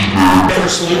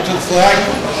salute to the flag.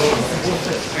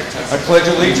 I pledge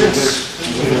allegiance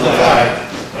to the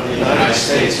flag of the United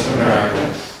States of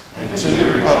America and to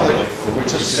the republic for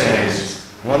which it stands,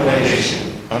 one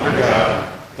nation, under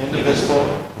God, indivisible,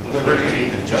 with liberty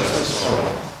and justice for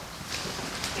all.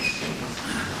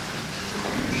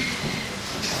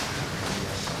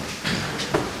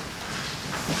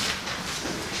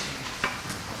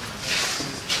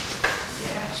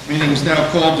 This meeting is now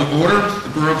called to order. The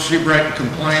Borough of Seabright, in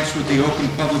compliance with the Open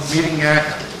Public Meeting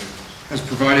Act, has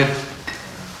provided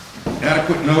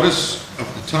adequate notice of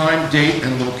the time, date,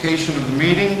 and location of the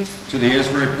meeting to the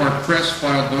Asbury Park Press,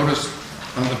 filed notice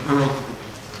on the Borough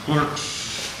Clerk's,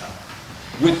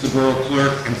 with the Borough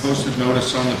Clerk, and posted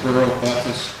notice on the Borough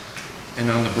office and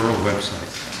on the Borough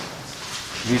website.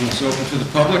 The meeting is open to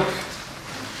the public,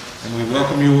 and we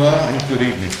welcome you all, and good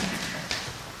evening.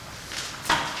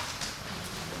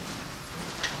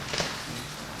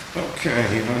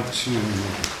 Okay, on to,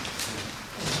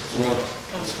 well,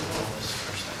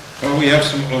 oh, we have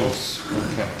some oaths.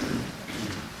 Okay.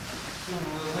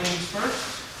 The ladies first.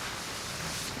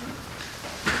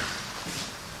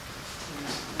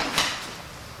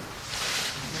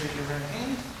 Raise your right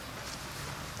hand.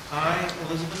 I,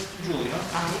 Elizabeth DeJulia,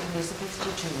 I, Elizabeth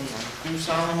DeJulia, do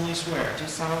solemnly swear do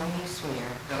solemnly swear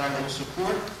that I will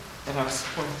support that I will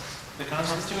support the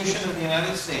Constitution of the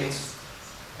United States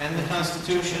and the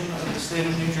Constitution of the State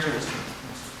of New Jersey,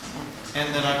 and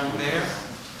that I will bear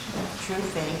true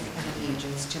faith and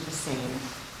allegiance to the same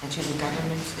and to the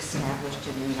governments established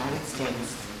in the United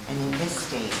States and in this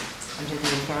state under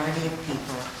the authority of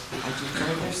people. I do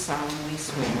further solemnly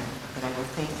swear that I will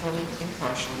faithfully,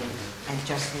 impartially, and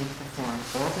justly perform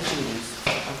all the duties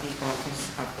of the office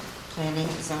of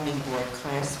Planning Zoning Board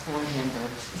Class 4 member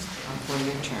for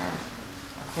your term,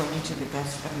 according to the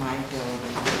best of my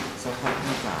ability, so help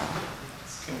me God.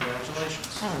 congratulations.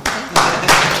 Oh,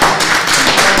 thank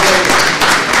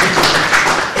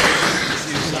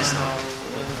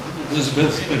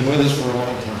Elizabeth's been with us for a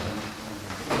long time.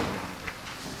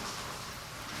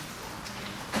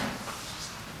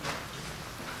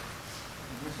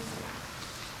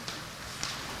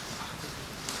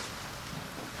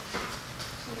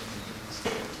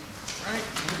 Right,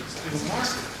 good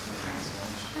morning.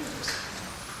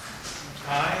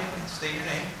 I, state your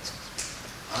name,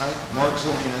 I, Mark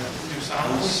Zolina, do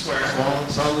solemnly swear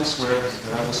solemnly swear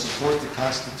that I will support the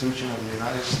Constitution of the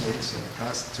United States and the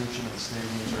Constitution of the State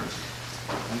of New Jersey,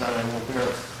 and that I will bear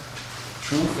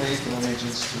true faith and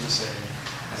allegiance to the same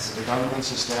and to the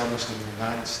governments established in the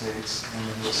United States and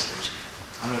in this state.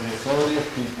 Under the authority of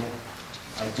people,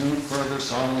 I do further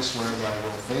solemnly swear that I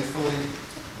will faithfully,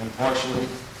 impartially,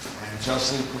 and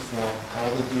justly perform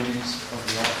all the duties of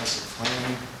the office of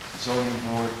Planning Zoning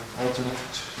Board alternate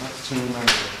 2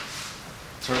 member,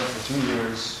 term for 2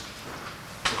 years,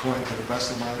 according to the best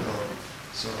of my ability.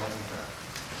 So help me God.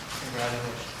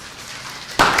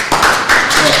 congratulations.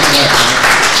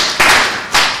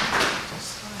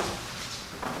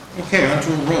 Okay, on to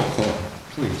a roll call,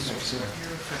 please. You're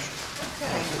official.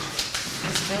 Okay.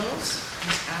 Ms. Mills?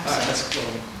 Ms.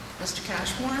 Absent? Mr.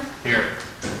 Cashmore? Here.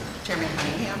 Chairman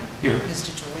Cunningham? Here.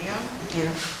 Mr. Julio?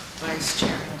 Here. Vice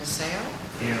Chairman DeSalle?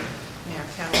 Here. Mayor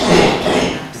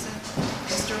Calhoun? Absent.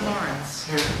 Mr. Lawrence?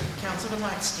 Here. Councilor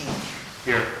Weinstein?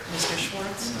 Here. Mr.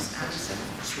 Schwartz is absent.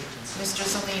 Mr.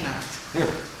 Zelina?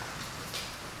 Here.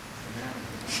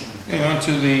 Okay, on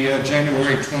to the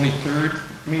January 23rd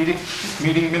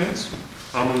meeting minutes.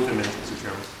 I'll move the minutes, Mr.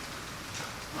 Chairman.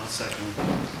 I'll second.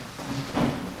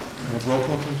 Roll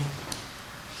call, please.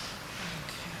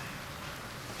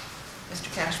 Mr.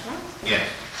 Cashmore? Yes.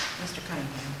 Mr.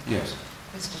 Cunningham? Yes.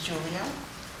 Mr. Julio?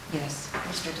 Yes.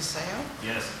 Mr. DeSalle?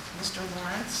 Yes. Mr.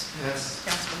 Lawrence? Yes.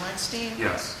 Councilor Weinstein?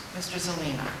 Yes. Mr.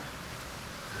 Zelina?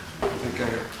 I think I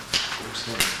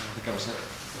was there.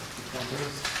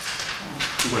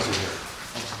 He wasn't here.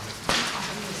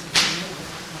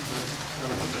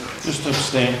 Just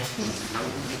abstain.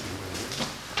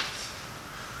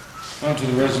 On to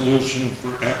the resolution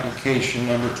for application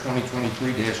number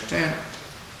 2023-10,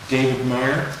 David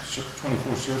Meyer,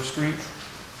 24 Surf Street.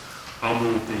 I'll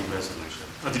move the resolution.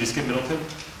 Oh, did you skip Middleton?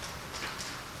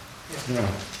 No.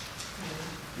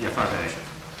 Yeah, 5A.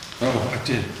 Oh, I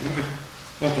did.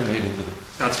 Alternated with it.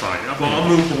 That's fine. Well, I'll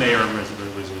move the mayor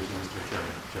resolution, Mr.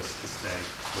 Chairman, just to stay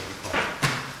what we call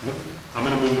it. I'm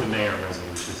going to move the mayor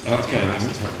resolution. Okay.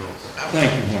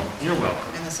 Thank you, Mark. You're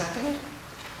welcome. And the second?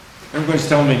 Everybody's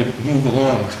telling me to move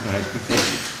along tonight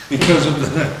because of the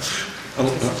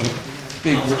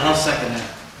big. I'll second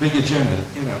that. Big agenda,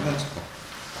 you know, that's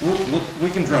cool. We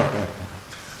can drop that.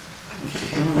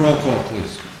 Roll call,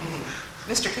 please.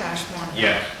 Mr. Cashmore?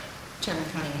 Yes. Chairman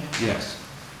Cunningham. Yes.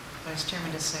 Vice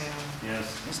Chairman DeSalle. Yes.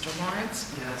 Mr.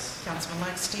 Lawrence. Yes. Councilman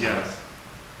Lexstein. Yes.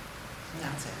 And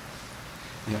that's it.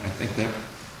 Yeah, I think that,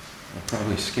 I'll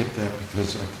probably skip that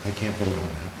because I can't vote on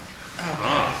that.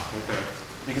 Ah, okay.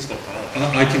 You can still call it.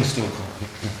 I can still call it.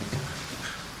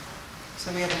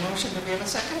 So we have a motion. Do we have a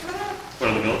second for that? What,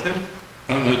 on the Middleton?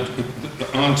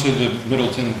 On to the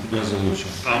Middleton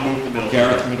resolution. I'll move the Middleton.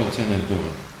 Gareth Middleton is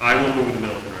doing. I will move the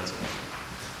Middleton resolution.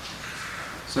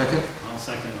 Second, I'll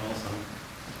second also.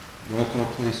 roll call,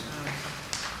 please.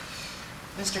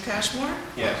 Mr. Cashmore?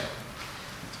 Yes.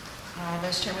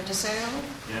 Vice Chairman DeSalle.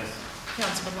 Yes.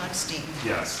 Councilman Lexstein.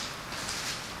 Yes.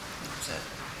 That's it.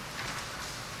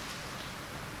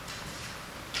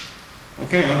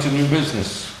 Okay, on to new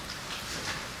business.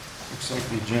 Looks like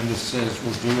the agenda says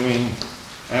we're doing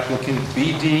applicant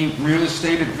BD Real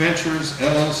Estate Adventures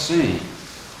LLC.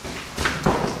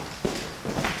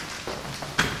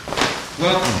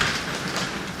 Welcome.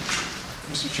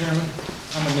 Mr. Chairman,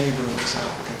 I'm a neighbor of this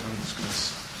applicant on this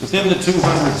case. Within the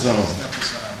 200 zone. Step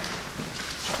aside.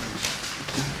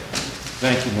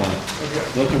 Thank you, Mike.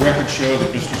 Let the record show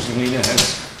that Mr. Selena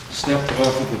has stepped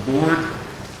off of the board.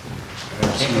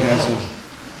 As he has a...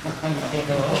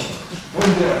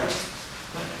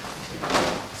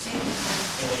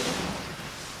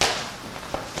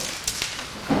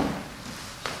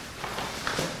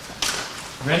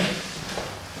 Ready?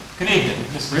 Good evening,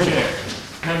 Mr. Chair,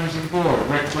 members of the board.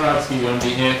 Rick Brodsky on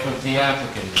behalf of the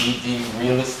applicant, BD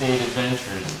Real Estate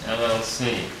Adventures,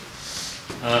 LLC.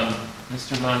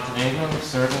 Mr. Montenegro,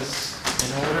 service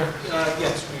in order?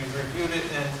 Yes, we've reviewed it,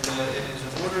 and it is in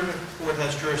order. The board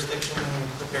has jurisdiction, and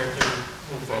we're prepared to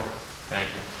move forward. Thank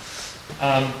you.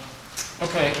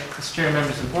 Okay, Mr. Chair,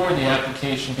 members of the board, the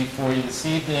application before you this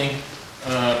evening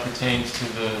pertains to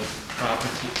the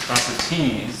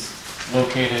properties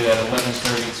located at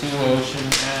 1132 Ocean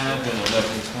Ave and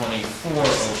 1124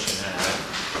 Ocean Ave.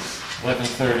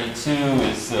 1132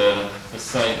 is the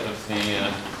site of the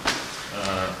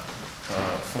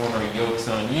former Yolks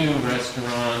on You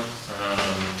restaurant.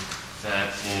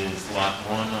 That is lot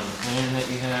 1 on the plan that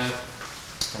you have.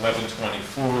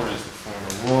 1124 is the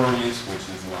former Rory's, which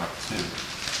is lot 2.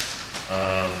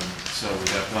 So we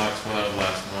have lot 12,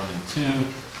 lots 1 and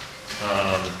 2.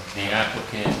 The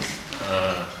applicant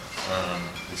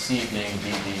this evening,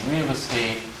 BD Real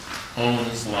Estate,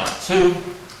 owns lot 2,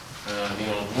 the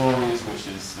old Rory's, which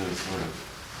is the sort of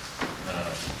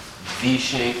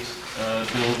V-shaped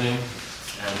building,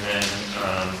 and then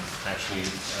actually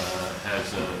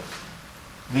has a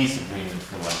lease agreement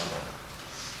for lot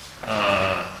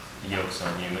 1. Yolks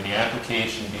on You. And the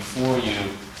application before you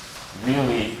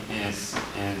really is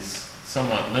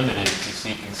somewhat limited to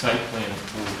seeking site plan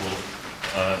approval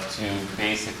to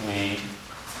basically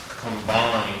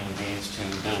combine these two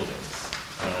buildings.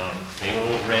 They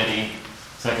already,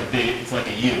 it's like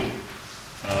a U.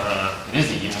 It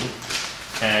is a U.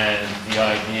 And the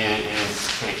idea is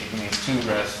taking these two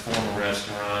former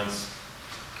restaurants,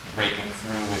 breaking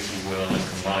through, if you will, and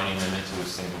combining them into a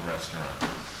single restaurant.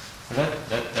 So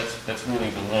that's really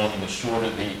the long and the short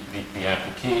of the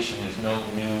application. There's no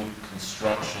new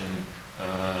construction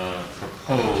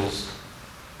proposed,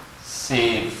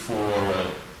 save for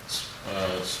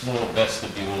a small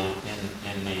vestibule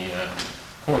in the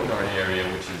courtyard area,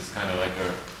 which is kind of like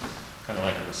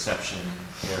a reception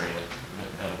area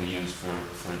that will be used for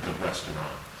the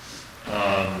restaurant.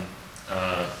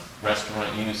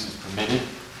 Restaurant use is permitted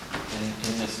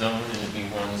in this zone, in the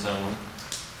B1 zone.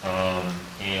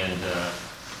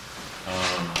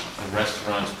 The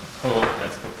restaurants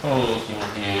that's proposed, you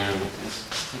will hear, is,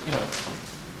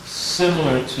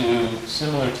 similar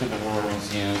to the Rory's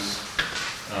use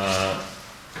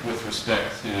with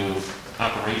respect to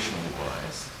operationally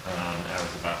wise,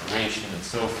 hours of operation and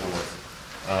so forth.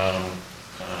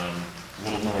 A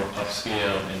little more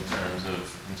upscale in terms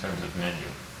of menu,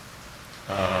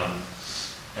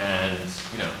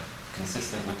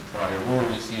 consistent with the prior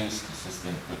Rory's use,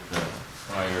 consistent with the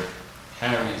prior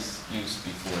Harry's use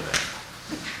before that.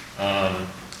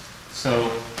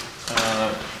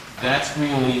 That's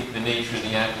really the nature of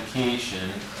the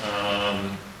application.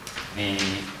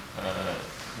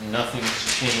 Nothing's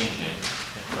changing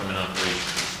from an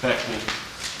operational perspective,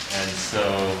 and so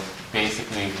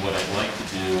basically what I'd like to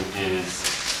do is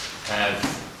have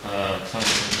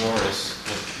Tony Norris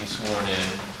be sworn in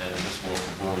and just walk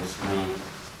the board through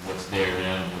what's there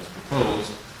now and what's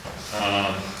proposed.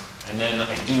 And then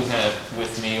I do have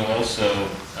with me also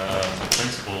the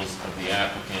principals of the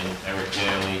applicant, Eric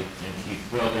Daly and Keith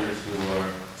Brothers, who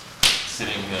are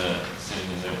sitting in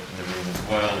the room as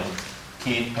well.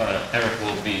 And Eric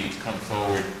will come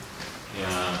forward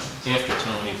after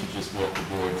Tony to just walk the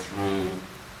board through,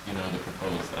 you know, the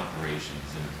proposed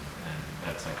operations and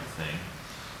that type of thing.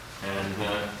 And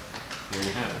there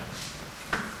you have it.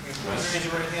 Raise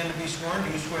your right hand to be sworn. Do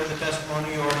you swear the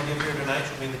testimony you are to give here tonight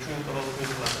shall be the truth, the whole truth,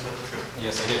 and nothing but the truth?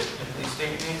 Yes, I do. And please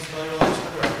state your name, spell your last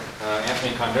for the record.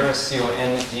 Anthony Conduras,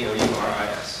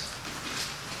 Condouris.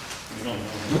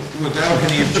 Without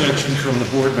any objection from the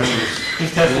board members, He's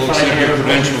we'll testified accept here your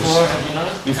credentials. before, have you not?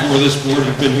 Before this board,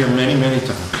 you've been here many, many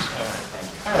times.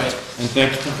 All right. And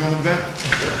thanks for coming back.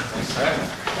 Thanks for having me.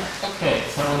 Okay,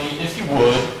 Tony, if you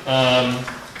would,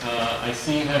 I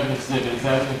see you have an exhibit. Is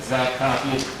that an exact copy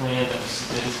of the plan that was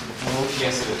submitted to the board?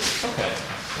 Yes, it is. Okay.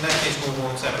 In that case, we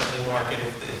won't separately mark it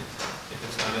if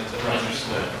it's not in the Understood.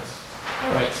 register.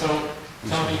 All right, so,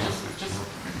 Tony, just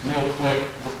real quick,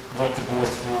 walk the board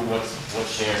through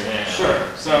what's there now. Sure,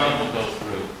 so- And then we'll go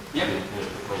through Yep. the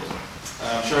proposal.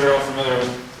 I'm sure you're all familiar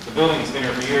with the building. It's been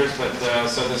here for years, but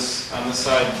so this on this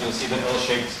side, you'll see the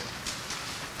L-shaped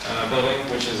building,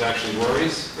 which is actually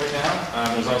Rory's right now.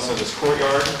 There's also this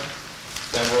courtyard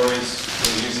that Rory's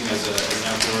is using as an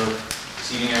outdoor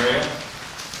seating area.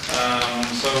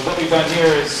 So what we've done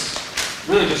here is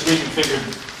really just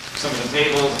reconfigured some of the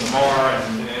tables and the bar,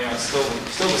 and you know, it's still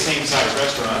the same size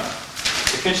restaurant.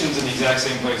 The kitchen's in the exact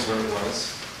same place where it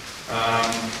was.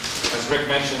 As Rick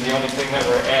mentioned, the only thing that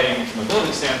we're adding from a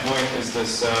building standpoint is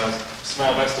this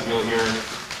small vestibule here,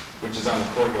 which is on the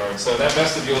courtyard. So that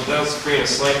vestibule does create a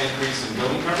slight increase in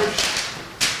building coverage,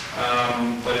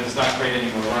 but it does not create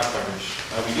any more lot coverage.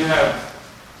 We do have,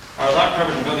 our lot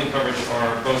coverage and building coverage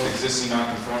are both existing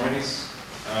nonconformities.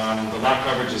 The lot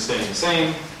coverage is staying the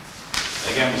same.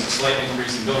 Again, there's a slight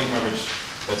increase in building coverage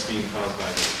that's being caused by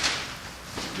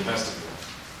the vestibule.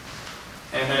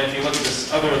 And then if you look at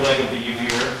this other leg of the U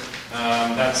here,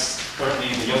 that's currently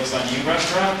the Yolks on U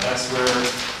restaurant. That's where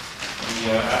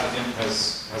the applicant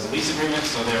has a lease agreement,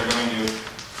 so they're going to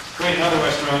create another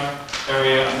restaurant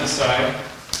area on this side.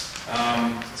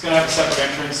 It's going to have a separate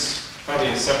entrance, probably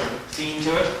a separate theme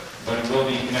to it, but it will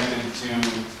be connected to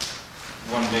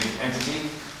one big entity.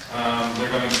 They're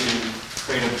going to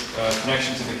create a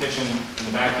connection to the kitchen in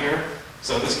the back here.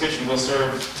 So this kitchen will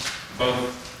serve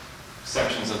both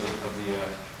sections of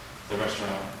the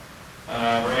restaurant.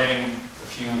 We're adding a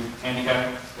few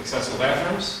handicap accessible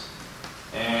bathrooms,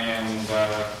 and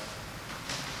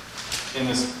in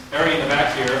this area in the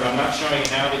back here, I'm not showing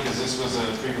it now because this was a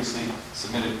previously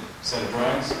submitted set of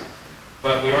drawings,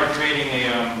 but we are creating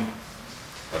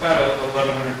about a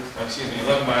 11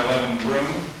 by 11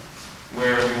 room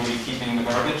where we will be keeping the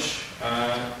garbage,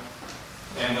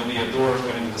 and there'll be a door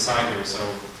put into the side here, so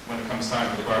when it comes time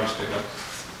for the garbage pickup,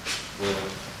 the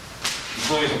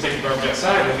employees will take the garbage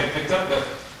outside, they'll get picked up, but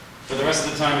for the rest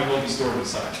of the time, it will be stored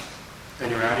inside.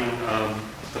 And you're adding,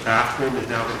 the bathroom is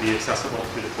now going to be accessible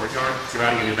through the courtyard? You're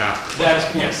adding a new bathroom?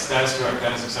 Yes, that is correct.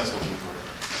 That is accessible to the courtyard.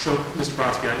 So, Mr.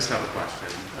 Brodsky, I just have a question.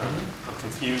 I'm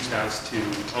confused as to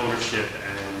ownership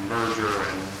and merger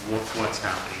and what's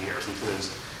happening here, because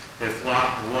if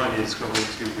Lot 1 is going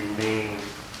to remain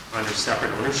under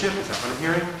separate ownership, is that what I'm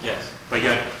hearing? Yes. But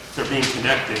yet, they're being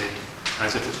connected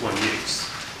as if it's one use.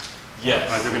 Yes.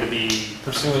 They're going to be...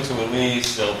 Pursuant to a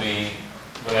lease, there'll be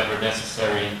whatever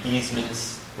necessary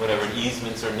easements, whatever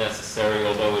easements are necessary,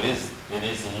 although it is a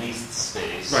leased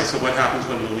space. Right, so what happens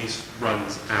when the lease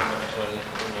runs out? When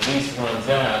the lease runs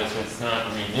out, if it's not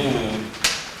renewed,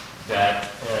 that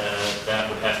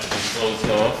would have to be closed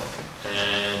off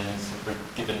and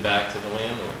given back to the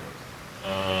landlord.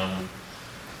 How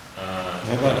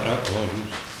about alcohol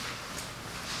use?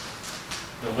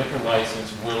 The liquor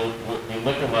license will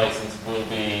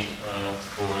be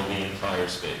for the entire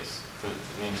space, for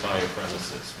the entire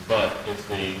premises. But if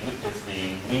the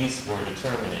lease were to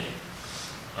terminate,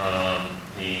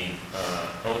 the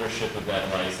ownership of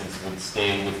that license would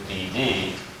stay with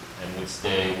BD and would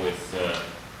stay with the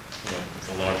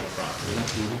larger property.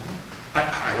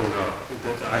 I don't know.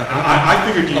 I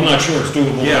figured you... I'm not sure it's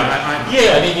doable. Yeah,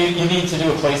 Yeah, I mean, you need to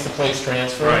do a place-to-place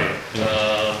transfer. Right.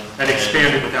 And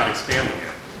expand it without expanding it.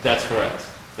 That's correct.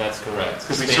 That's correct.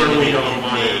 Because we Expanding certainly it don't in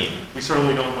want name.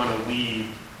 to leave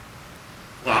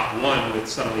Lot 1 with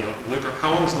suddenly a liquor.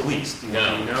 How long is the lease? Do you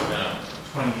know? No.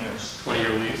 20 years.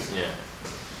 20-year lease. Yeah.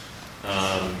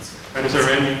 And is there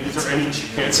any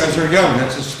chance? Because they're young,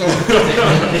 that's a start.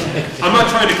 I'm not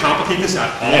trying to complicate this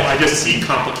at all. I just see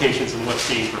complications in what's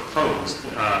being proposed.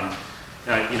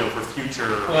 For future.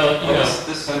 Well,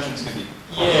 This entrance could be...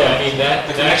 yeah, I mean,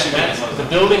 The connection is that's, the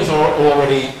buildings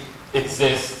already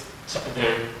exist,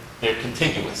 they're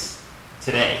contiguous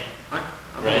today, I'm right?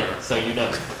 aware. So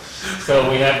so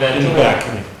we have that. In the back.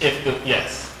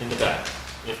 Yes, in the back.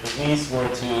 If the lease were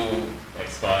to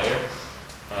expire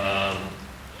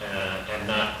and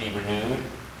not be renewed,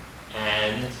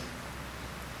 and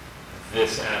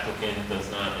this applicant does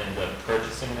not end up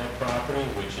purchasing that property,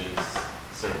 which is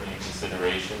certainly a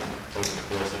consideration over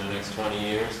the course of the next 20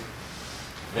 years,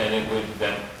 then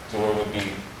that door would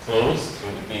be closed,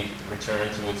 it would be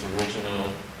returned to its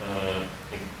original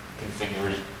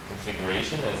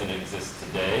configuration as it exists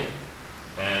today,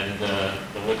 and the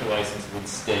liquor license would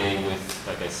stay with,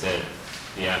 like I said,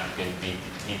 the applicant,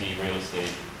 BD Real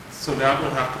Estate. So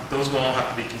those will all have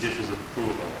to be conditions of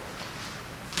approval.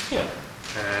 Yeah.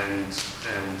 And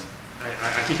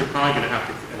I think you're probably going to have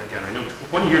to, and again, I know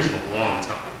 20 years is a long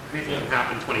time. Anything can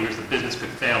happen in 20 years, the business could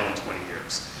fail in 20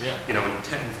 years. Yeah. You know, in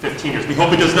 10, 15 years. We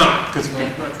hope it does not, because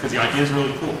the idea is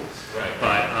really cool. Right.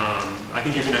 But I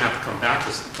think you're going to have to come back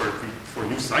for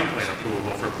new site plan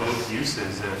approval for both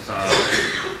uses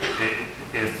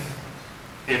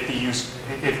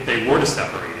if they were to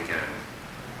separate again.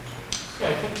 Yeah,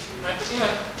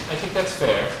 I think that's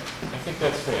fair. I think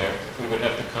that's fair. We would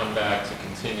have to come back to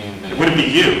continue the... It wouldn't be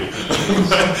you.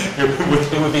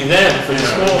 It would be them for the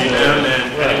small It would be them,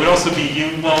 and Right. it would also be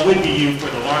you, well, it would be you for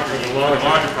the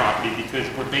larger property, because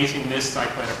we're basing this site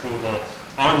plan approval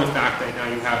on the fact that now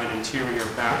you have an interior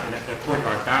bath, a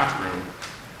courtyard bathroom,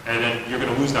 and then you're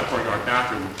going to lose that courtyard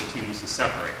bathroom if the two uses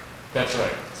separate. That's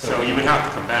right. So you would have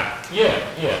to come back. Yeah,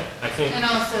 I think... And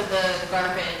also the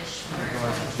garbage.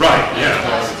 Right, yeah.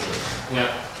 Yeah,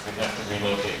 we'd have to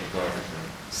relocate the garbage room.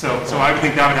 So I would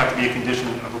think that would have to be a condition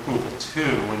of approval too,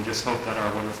 and just hope that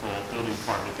our wonderful building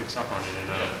department picks up on it in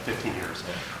 15 years.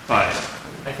 Yeah. But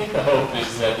I think the hope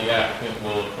is that the applicant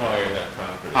will acquire that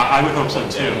property. I would hope so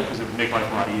too, because it would make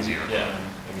life a lot easier. Yeah,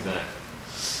 exactly.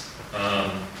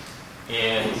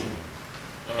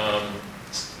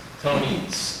 Tony,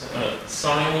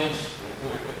 signage,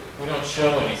 we don't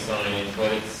show any signage,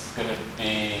 but it's going to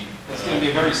be... It's going to be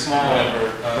a very small,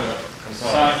 whatever,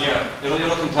 sign, yeah,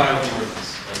 it'll comply with the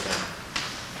ordinance. Okay.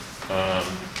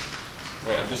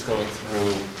 Right, I'm just going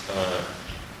through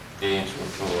Dave's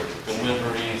report.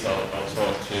 Deliveries, I'll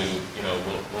talk to,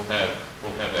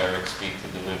 we'll have Eric speak to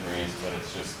deliveries, but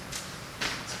it's just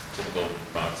typical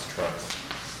box trucks.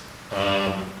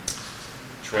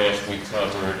 Trash we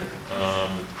covered.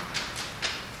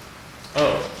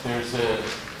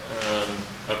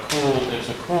 There's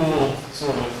a cool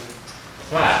sort of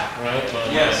plaque, right?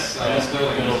 On Yes, that this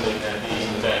building.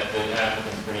 that the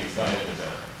applicant's pretty excited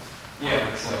about. Yeah,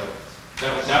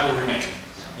 that will remain.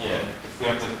 Yeah. If we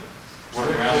have to work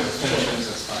around the finishes,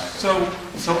 that's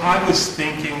fine. So I was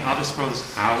thinking, I'll just throw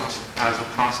this out as a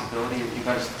possibility, if you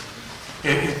guys,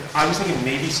 I was thinking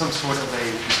maybe some sort of a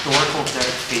historical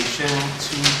dedication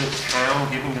to the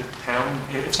town, giving the town,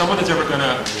 if someone is ever going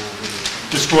to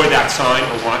destroy that sign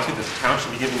or want to, the town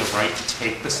should be given the right to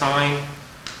take the sign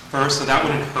first, so that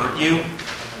wouldn't hurt you.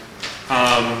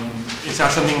 Is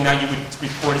that something that you would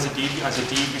report as a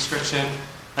deed restriction?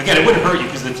 Again, it wouldn't hurt you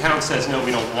because the town says, no,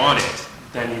 we don't want it.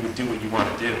 Then you would do what you want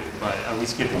to do, but at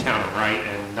least give the town a right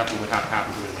and nothing would have to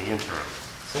happen to it in the interim.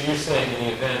 So you're saying in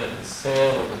the event of the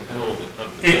sale of the building?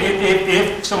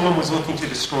 If someone was looking to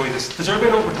destroy this, does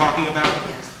everybody know what we're talking about?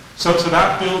 So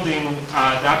that building,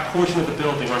 that portion of the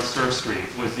building on Surf Street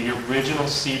was the original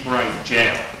Seabright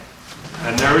Jail.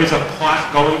 And there is a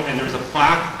plaque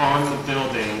on the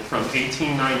building from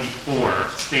 1894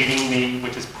 stating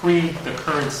which is the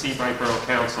current Seabright Borough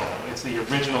Council. It's the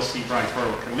original Seabright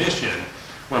Borough Commission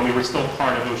when we were still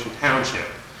part of Ocean Township.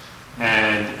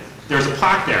 And there's a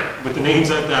plaque there with the names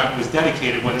that was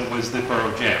dedicated when it was the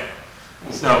borough jail.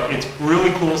 So it's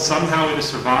really cool. Somehow it has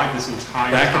survived this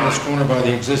entire Back in time. this corner by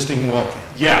the existing walk-in.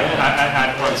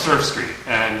 Yeah, on Surf Street.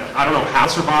 And I don't know how it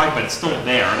survived, but it's still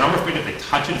there. And I'm afraid if they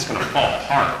touch it, it's going to fall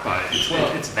apart, but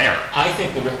it's there. I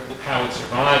think how it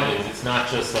survived is it's not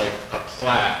just like a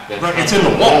plaque that's Right, it's in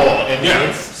the wall. and Yeah.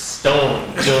 it's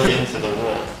stone built into the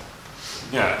wall.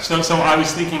 Yeah, so I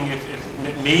was thinking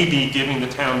if maybe giving the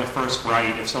town the first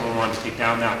right, if someone wanted to take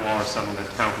down that wall or something, the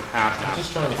town could have that. I'm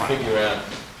just trying to plaque. figure out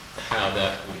how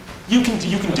that would... You can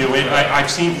do it. I've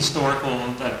seen historical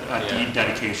deed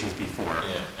dedications before.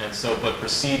 Yeah, and so, but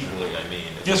procedurally, I mean,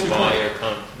 if Yes, a we buyer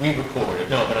we record it,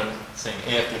 no, but I'm saying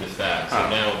after the fact. So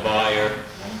now a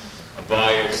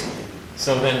buyer,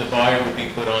 so then the buyer would be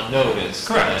put on notice.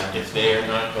 Correct. That if they are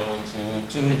not going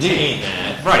to in the retain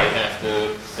that, Right. they have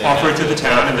to... Offer it to the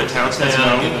town, and the town says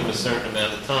no. Give them a certain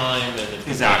amount of time, and if the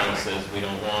Exactly. town says we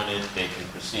don't want it, they can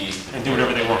proceed. And do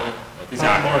whatever they want. Okay.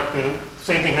 Exactly. Mark, the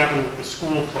same thing happened with the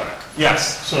school plaque.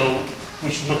 Yes. So we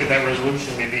should look at that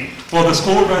resolution, maybe. Well, the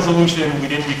school resolution, we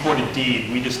didn't record a deed.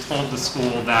 We just told the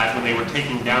school that when they were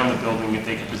taking down the building, if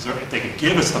they could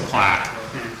give us the plaque,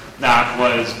 that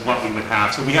was what we would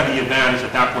have. So we had the advantage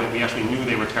at that point, we actually knew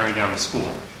they were tearing down the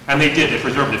school. And they did, they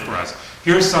preserved it for us.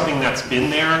 Here's something that's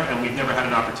been there, and we've never had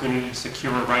an opportunity to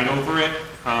secure a right over it.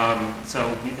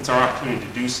 So it's our opportunity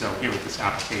to do so here with this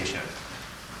application.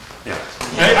 Yeah.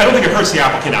 I don't think it hurts the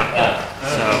applicant at all.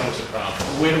 So.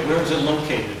 Where is it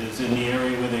located? Is it in the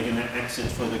area where they're gonna exit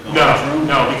for the garbage room?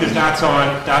 No, because that's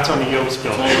on the Yokes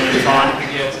building. It's on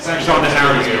the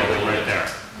Harry's building right there.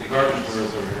 The garbage door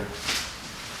is over here.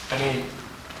 I mean,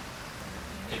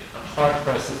 I'm hard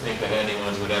pressed to think that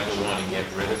anyone would ever want to get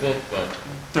rid of it, but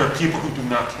There are people who do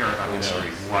not care about the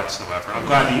street whatsoever. I'm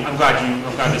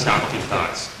glad this applicant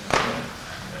does.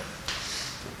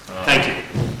 Thank you.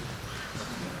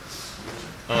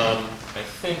 I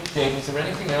think, Dave, is there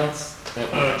anything else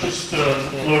that? Just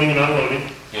loading and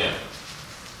unloading. Yeah.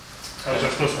 How's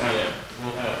that supposed to happen?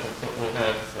 Yeah, we'll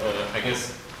have, I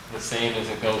guess, the same as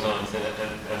it goes on today,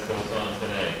 as goes on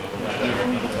today, but we'll have Eric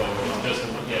over, just,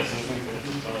 yes, as we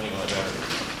finish, we'll have Eric.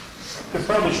 There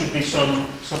probably should be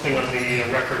something on the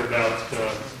record about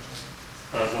the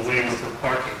waiver for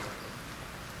parking.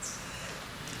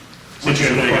 Which is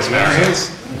the biggest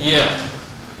variance? Yeah,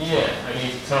 I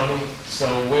mean, Tony, so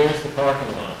where's the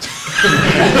parking lot?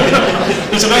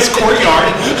 There's a nice courtyard.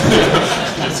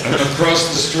 Across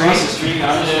the street. Across the street,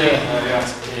 on the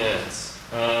street.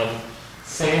 Yeah.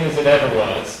 Same as it ever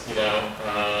was, you know.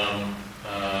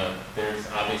 There's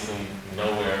obviously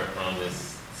nowhere on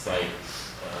this site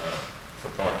for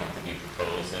parking to be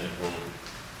proposed, and it will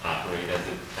operate as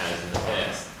it has in the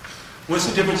past. What's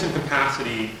the difference in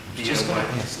capacity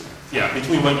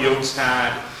between what Yokes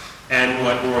had and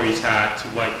what Rory's had to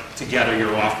what together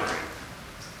you're offering?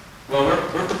 Well,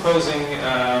 we're proposing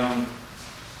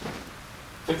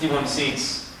 51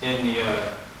 seats in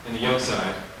the Yoke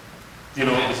side. Do you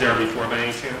know what was there before by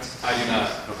any chance? I do not.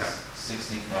 Okay.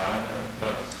 65.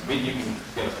 You can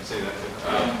get up and say that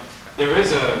too. There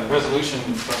is a resolution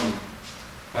from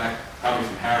back, probably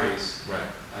from Harry's.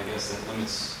 Right. I guess that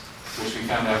limits, which we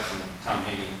found out from Tom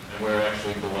Haney. And we're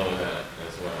actually below that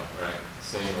as well, right?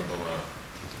 Same or below.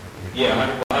 Yeah,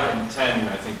 110,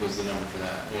 I think, was the number for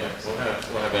that. Yeah,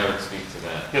 we'll have Eric speak to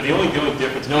that. Yeah, the only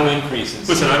difference. No increase in.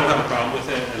 Listen, I don't have a problem with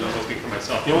it, and I'll speak for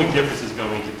myself. The only difference is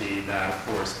going to be that, of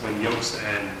course, when Yokes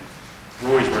and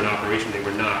Rory's were in operation, they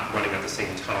were not running at the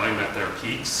same time at their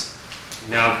peaks.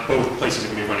 Now, both places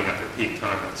are going to be running at their peak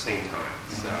time at the same time.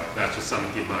 So that's just something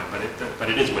to keep in mind. But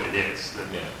it is what it is.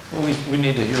 Yeah. Well, we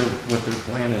need to hear what their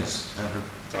plan is, how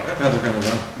they're going to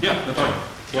run. Yeah, that's fine.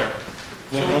 Yeah.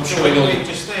 I'm So sure wait, they'll-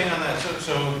 just staying on that,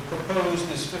 so proposed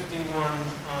is 51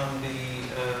 on the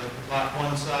lot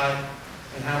 1 side,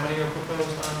 and how many are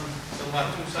proposed on the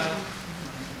lot 2 side?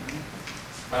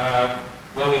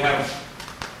 Well, we have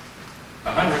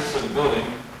 100 for the building,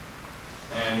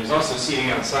 and there's also seating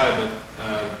outside, but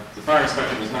the fire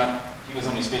inspector was not, he was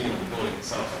only speaking of the building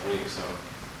itself, I believe, so.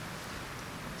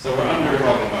 So we're under. We're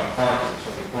talking about parking,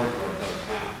 so the courtyard does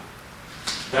count.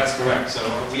 That's correct. So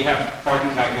we have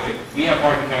parking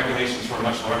calculations for a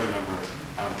much larger number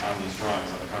on these drawings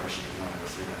on the cover sheet. We want to go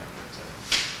through that.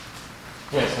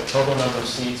 Yes, the total number of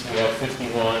seats, we have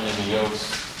 51 in the Yokes,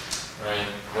 right?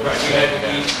 Right.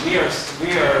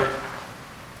 We are,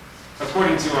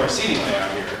 according to our seating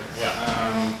layout here.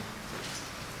 Yeah.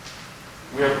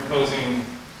 We are proposing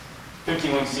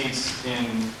 51 seats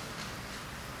in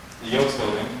the Yokes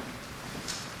building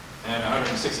and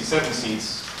 167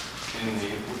 seats in the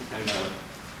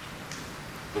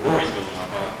Rory's building, I'll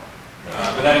call it.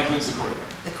 But that includes the courtyard.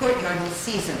 The courtyard is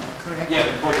seasonal, correct? Yeah,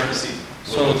 the courtyard is seasonal.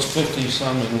 So it's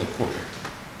 50-some in the courtyard.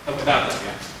 About that,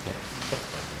 yeah.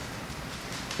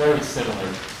 Very similar,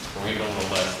 or even a little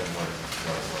less than what it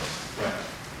was. Right.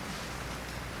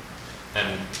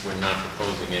 And we're not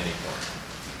proposing any more.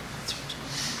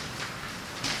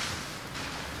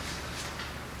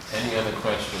 Any other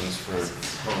questions for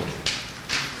Tony?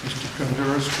 Mr.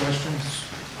 Kundera's questions?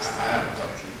 I have a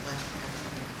question.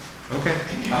 Okay.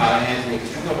 Anthony, could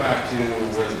you go back to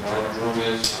where the garbage room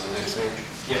is on the next page?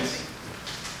 Yes.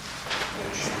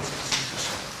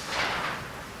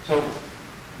 So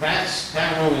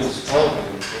that room is open,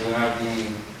 and you have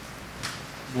the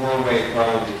doorway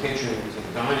from the kitchen to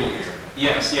the dining area.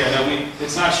 Yes, yeah, no,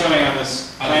 it's not showing on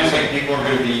this I plan. don't think people are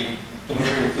going to be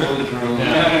delivering food through No.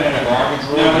 the garbage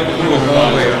room.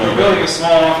 We're building a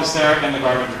small office there and the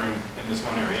garbage room in this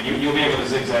one area. You'll be able to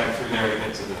zigzag through there to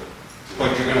get to the.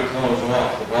 But you're going to close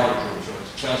off the garbage room so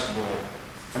it's accessible.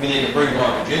 I mean, they can bring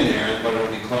garbage in there, but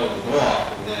it'll be closed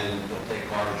off, and then they'll take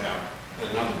garbage out at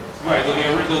another door. Right,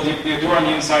 there'll be a door on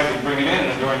the inside to bring it in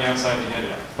and a door on the outside to get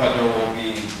it out. But they won't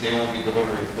be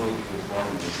delivering food to the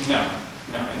garbage room.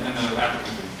 No, and then the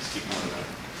applicant can speak more to that.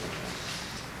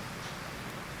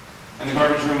 And the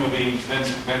garbage room will be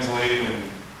ventilated and,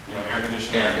 you know, air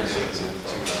conditioned. Air conditioned.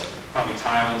 Probably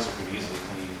tiles, it can be easily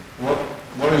cleaned.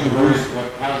 What are the rules,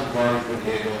 how's the garbage been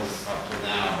handled up to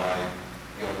now by,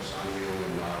 you know, Sunview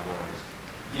and Voorhees?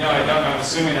 You know, I'm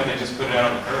assuming that they just put it out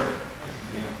on the curb.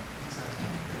 You know?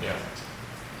 Yeah.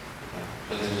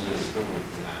 So this is an improvement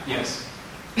from that? Yes.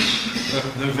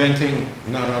 The venting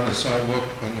not on the sidewalk,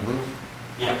 on the roof?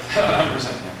 Yeah,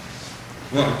 100%.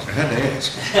 Well, I had to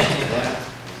ask.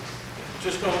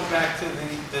 Just going back to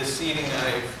the seating,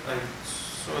 I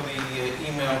saw the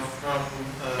email from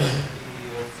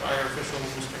the fire official,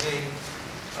 Mr. Haig,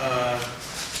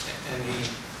 and he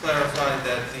clarified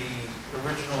that the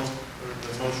original, or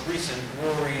the most recent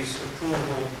Rory's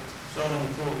approval, zoning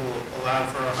approval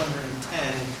allowed for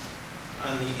 110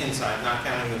 on the inside, not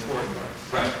counting the courtyard.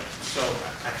 Right. So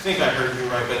I think I heard you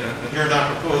right, but you're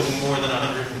not proposing more than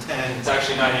 110. It's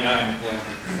actually 99, yeah.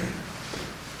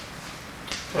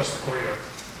 Plus the courtyard.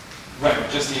 Right,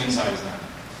 just the inside is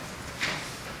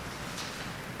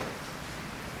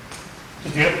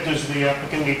 99. Does the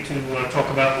applicant need to talk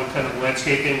about what kind of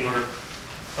landscaping or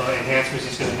enhancements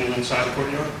he's going to do inside the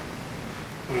courtyard?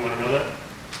 Do we want to know that?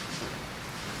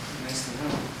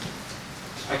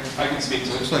 I can speak to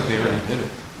it. Looks like they already did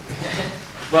it.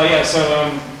 Well, yeah, so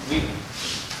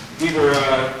we were,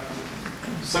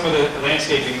 some of the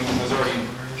landscaping has already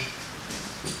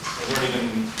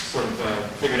been sort of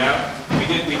figured out. We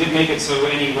did make it so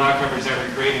any lot coverage that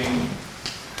we're creating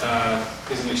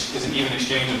is an even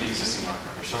exchange of the existing lot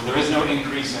coverage. So there is no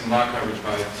increase in lot coverage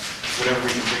by whatever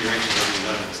reconfiguration that we've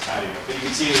done in this patio. But you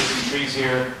can see there's some trees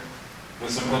here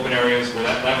with some open areas where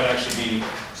that would actually be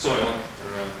soil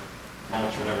or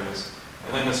mulch, whatever it is.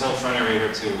 And then this whole front area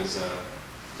here too is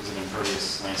an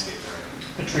impervious landscape area.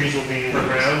 The trees will be in the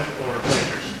ground or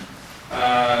planters?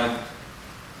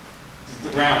 The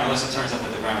ground, unless it turns out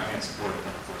that the ground can't support it,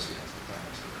 then of course we have to plant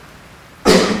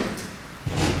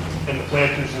it. And the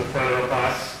planters in the front are up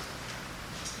high?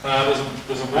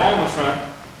 There's a wall in the front.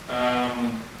 I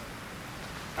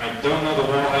don't know the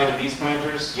wall height of these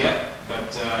planters yet,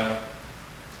 but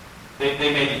they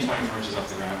may be 24 inches off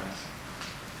the ground.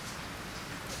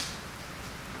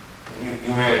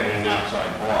 You had an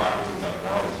outside bar, I don't think that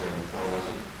bar was there before, was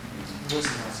it? It was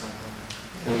an outside bar.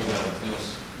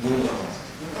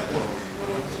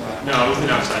 No, it was an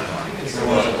outside bar. There was a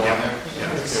bar there? Yeah,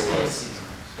 there was.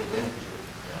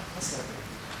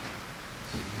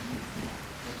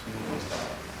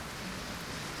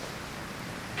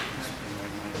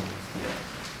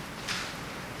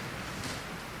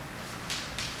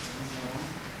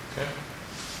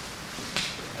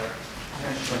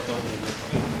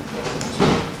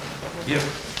 Yep.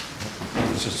 I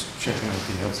was just checking out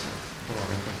the outside.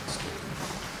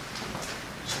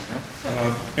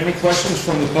 Any questions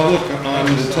from the public on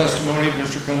the testimony of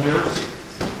Mr. Kundera?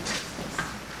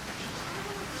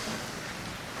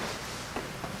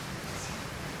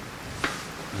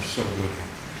 You're so good.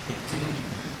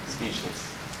 Speechless.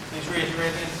 Please raise your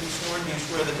right hand to be sworn. Do you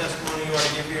swear the testimony you are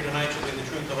to give here tonight shall be the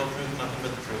truth, the whole truth, and nothing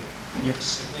but the truth?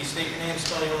 Yes. Please state your name,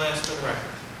 spell your last for the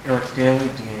record. Eric Daly,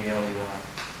 D-A-L-E-Y.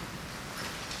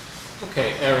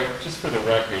 Okay, Eric, just for the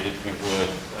record, if you would,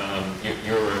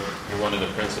 you're one of the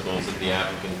principals of the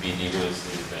applicant BD Real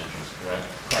Estate Adventures, correct?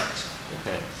 Correct.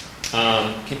 Okay.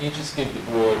 Can you just give the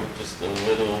board just a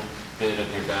little bit of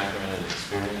your background and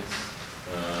experience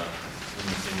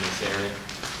in this area?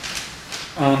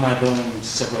 I've owned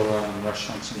several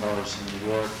restaurants and bars in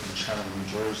New York and Chatham, New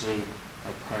Jersey.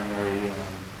 My primary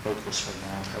focus right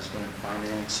now has been in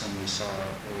finance, and we saw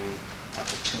an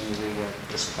opportunity at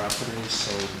this property, so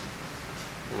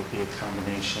it would be a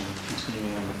combination of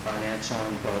continuing on the finance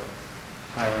arm, but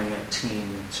hiring a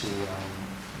team to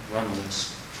run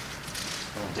this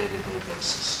on a day-to-day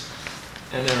basis.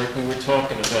 And Eric, we were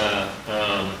talking about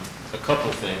a couple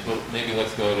of things. Well, maybe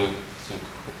let's go to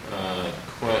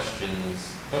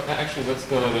questions. Actually, let's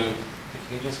go to,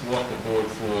 if you just walk the board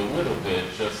through a little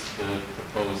bit, just the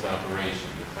proposed operation,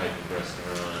 the type of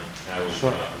restaurant, hours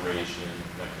of operation,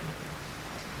 that kind of thing.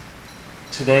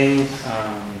 Today,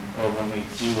 or when we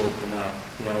do open up,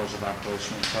 the hours of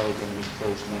operation are probably going to be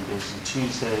closed Mondays and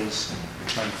Tuesdays. We're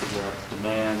trying to figure out the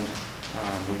demand.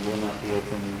 We will not be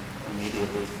open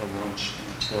immediately for lunch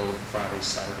until Friday,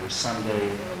 Saturday,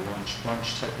 Sunday,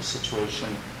 lunch type of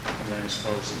situation. And then as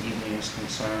far as the evening is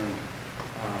concerned,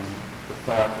 the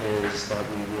thought is that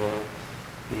we will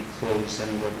be closed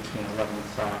anywhere between 11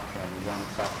 o'clock and 1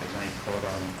 o'clock at night,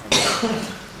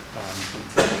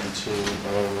 conforming to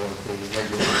all of the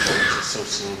regulations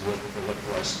associated with the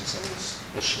liquor license that was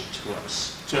issued to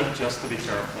us. Just to be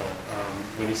careful,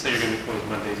 when you say you're going to be closed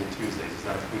Mondays and Tuesdays, is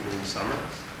that including the summer?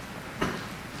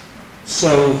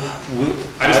 So,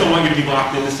 I just don't want you to be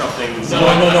locked into something. No,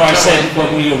 I said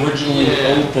when we originally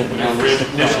opened. When that it was the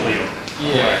initially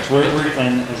plan. opened. Correct.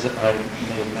 And as I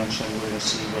may have mentioned, we're going to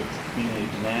see what the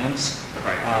community demands.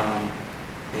 Right.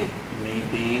 It may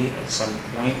be at some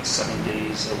point 7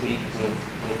 days a week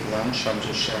with lunch. I'm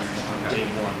just sharing on day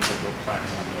one that we're planning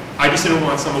on doing. I just didn't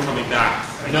want someone coming back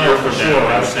a No, year for from sure, now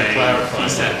I and would saying, clarify. he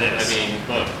said I this. mean,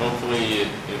 look, hopefully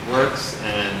it works,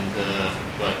 and,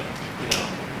 but, you know,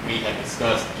 we had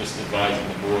discussed just advising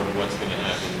the board of what's gonna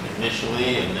happen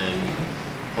initially, and then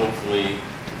hopefully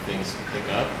things can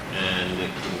pick up, and it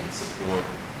can support,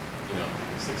 you know,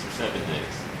 6 or 7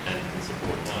 days, and can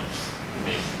support lunch,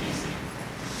 remains to be seen.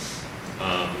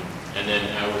 And then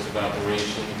hours of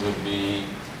operation would be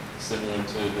similar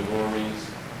to the Rory's?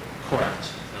 Correct.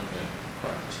 Okay.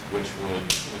 Correct. Which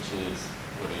is,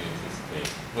 what do you anticipate?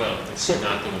 Well, if So- you're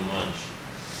not doing lunch,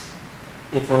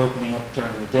 If we're opening up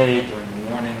during the day, during the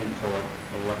morning until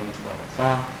 11, 12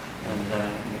 o'clock, and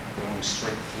then going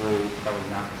straight through, probably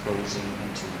not closing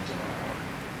into the dinner hour.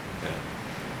 okay.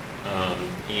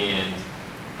 And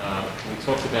we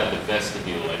talked about the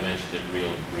vestibule, I mentioned it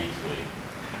real briefly.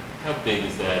 How big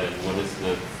is that, and what is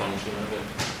the function of it?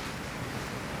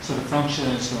 So the function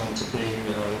is going to be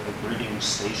a greeting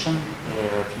station,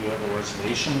 where if you have a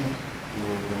reservation, you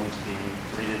are going to be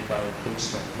greeted by a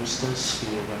host or hostess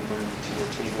who will then bring you to your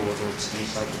table, whether it's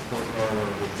inside the courtyard or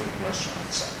within the restaurant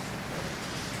itself.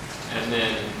 And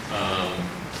then,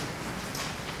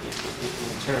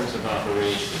 in terms of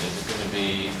operation, is it going to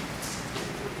be,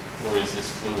 or is this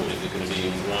fluid? Is it going to be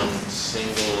one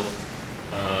single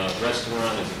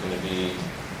restaurant? Is it going to be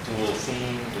dual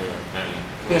themed, or how do you?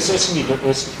 Yes, it's going to be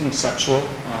it's conceptual,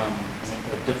 I think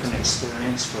a different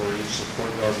experience for each. The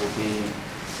courtyard will be,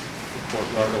 the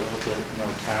courtyard a little bit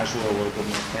more casual, a little bit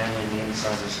more family. The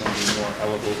inside is going to be more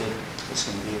elevated. It's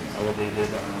going to be an elevated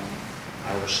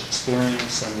Irish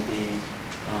experience, and the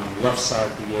left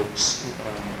side of the Oaks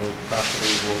the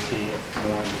property will be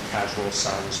more on the casual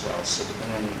side as well. So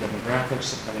depending on the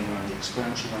demographics, depending on the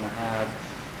experience you want to have,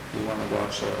 you want to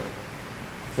watch a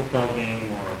football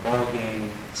game or a ball game,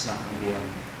 it's not going to be on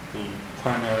the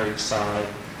primary side,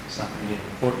 it's not going to be in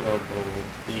the courtyard, but it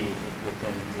will be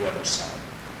within the other side.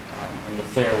 And the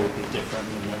fare will be different,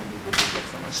 and the menu will be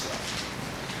different as well.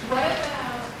 What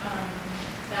about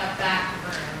that back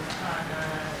room on the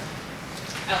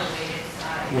elevated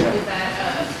side? Yeah. Is that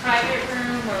a private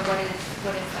room, or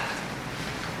what is that?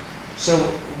 So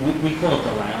we call it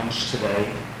the lounge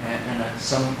today, and at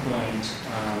some point,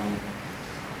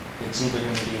 it's either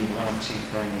going to be one of two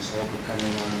things, all depending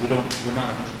on, we're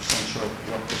not 100% sure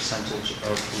what percentage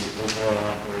of the overall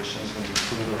operation is going to be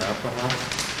food or alcohol.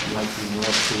 It might be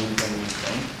more food than we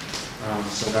think.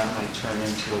 So that might turn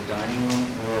into a dining room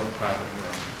or a private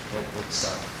room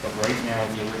itself. But right now,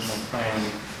 the original plan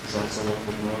is that it's a little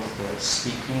bit more of a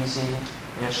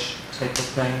speakeasy-ish type of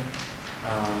thing.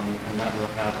 And that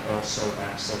will have also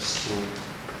access to,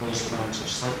 those rooms are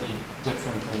slightly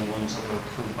different than the ones that were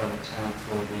approved by the town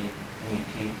for the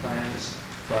MEP plans,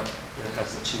 but it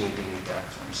has the 2 ADA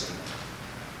bathrooms in it.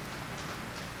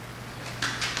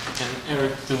 And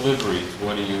Eric, deliveries,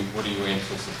 what do you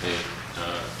anticipate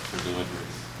for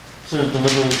deliveries? So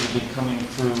deliveries will be coming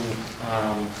through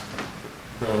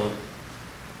the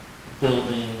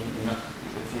building.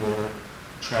 If you're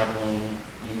traveling,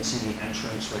 you can see the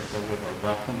entrance right there with a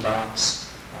welcome box.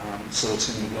 So it's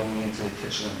going to be going into the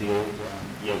kitchen of the old,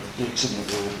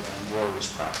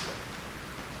 Rory's property.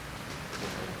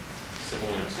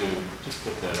 Similar to, just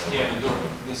put that up. Yeah,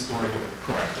 this door here.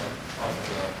 Correct.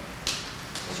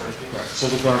 Sorry, Correct. So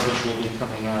the garbage will be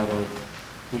coming out of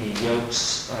the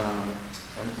yolks, and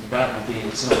that will be,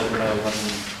 it's an overnight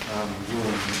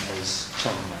room, as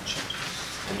Tony mentioned.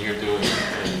 And you're doing,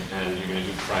 and you're going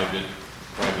to do private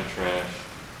trash.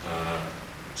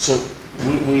 So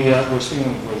we're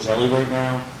speaking with Roselli right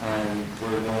now, and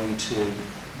we're going to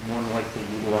more than likely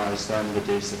utilize them the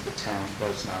days that the town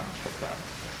does not pick up.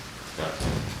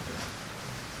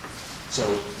 So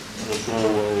the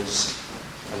goal was,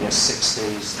 I guess, 6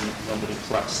 days, and nobody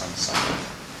collects on Sunday.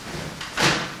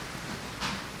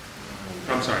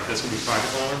 I'm sorry, that's going to be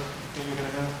private lawn that you're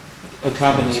going to have? A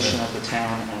combination of the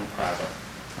town and private.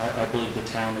 I believe the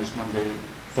town is Monday,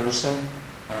 Thursday,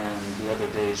 and the other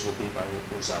days will be by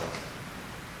Roselli.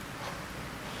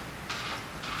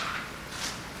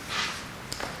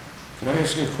 Can I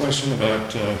ask you a question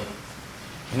about an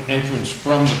entrance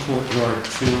from the courtyard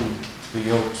to the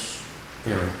Oaks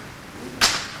area?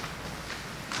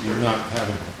 You're not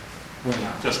having, We're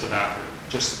not, Just the bathroom.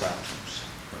 just the bathrooms.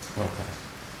 okay.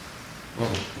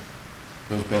 Well,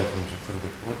 those bathrooms are for the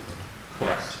courtyard.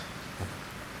 Correct.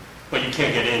 But you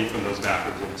can't get in from those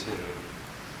bathrooms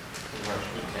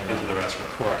into the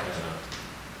restaurant. Correct.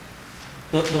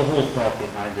 The whole thought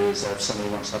behind it is that if somebody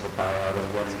wants to have a buyout or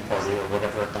wedding party or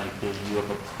whatever it might be, you have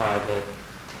a private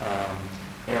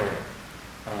area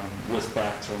with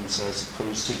bathrooms as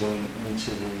opposed to going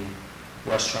into the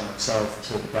restaurant itself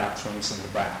to the bathrooms in the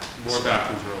back. More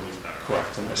bathrooms are always better.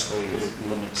 Correct, and this way it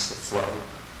limits the flow.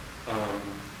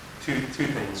 Two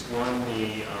things. One,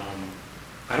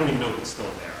 I don't even know if it's still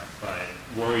there, but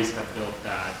Worries have built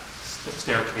that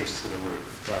staircase to the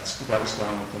roof. That was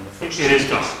done within the first. It is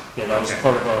done. Yeah, that was Okay.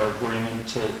 part of our agreement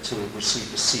to receive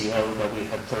the CO that we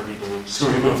had 30 days. To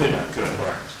remove it? Good.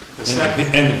 Correct. The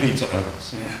second, And the pizza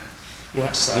ovens.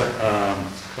 Yes,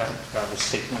 that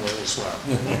was taken away as well.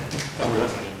 All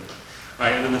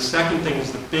right, and then the second thing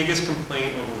is the biggest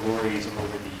complaint over Worries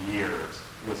over the years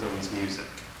was always music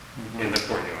in the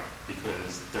courtyard,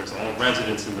 because there's all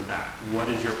residents in the back. What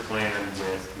is your plan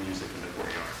with music in the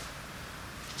courtyard?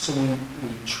 So we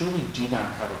truly do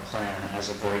not have a plan as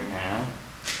of right now,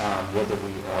 whether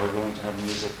we are going to have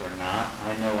music or not.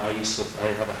 I know I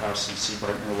have a house in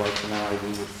Seabright, my wife and I, we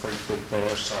would frequent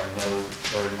there, so I know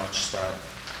very much that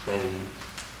they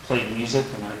played music,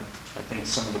 and I think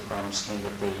some of the problems came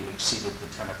that they exceeded the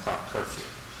 10 o'clock curfew.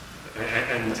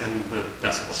 And the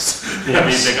decibels. I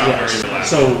mean, they got very loud.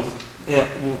 So, yeah,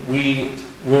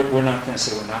 we're not going to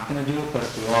say we're not going to do it, but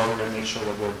if we are, we're going to make sure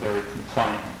that we're very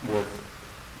compliant with,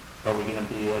 are we going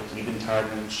to be like Eventide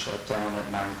and shut down at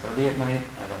 9:30 at night?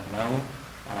 I don't know.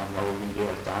 Are we going to be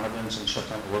like Donovan's and shut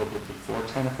down a little bit before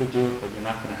 10 if we do it? But you're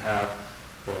not going to have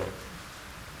the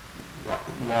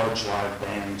large live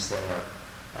bands there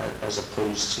as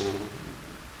opposed to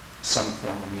some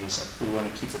form of music. We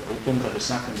want to keep it open, but it's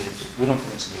not going to be, we don't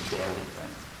think it's going to be a daily thing.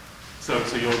 So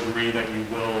you'll agree that you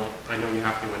will, I know you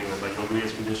have to anyway, but you'll agree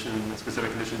as condition, a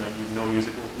specific condition that you no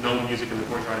music in the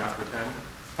courtyard after 10?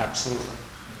 Absolutely.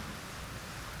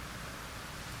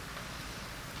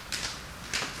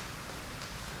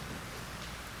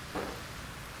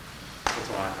 That's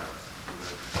all I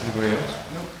have. Anybody else?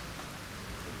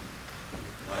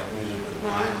 Like music with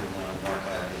wine, and Mark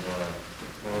had his,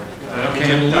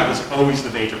 That was always the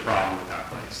major problem with that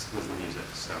place, was the music,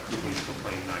 so people used to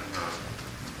complain like,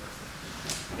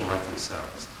 rightfully so.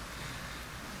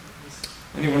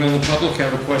 Anyone in the public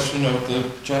have a question of the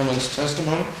gentleman's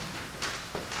testimony?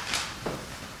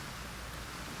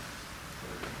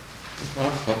 If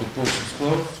not, public portion is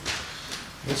closed.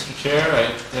 Mr. Chair, I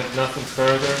have nothing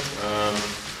further.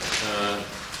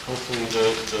 Hopefully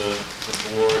the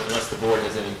board, unless the board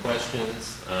has any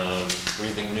questions,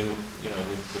 breathing new, the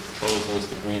proposal is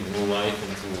to breathe new life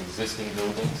into existing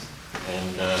buildings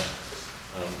and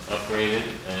upgrade it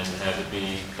and have it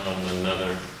become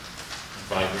another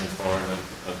vibrant part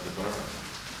of the borough.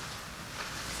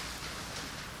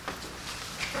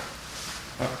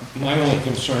 My only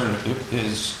concern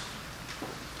is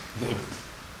the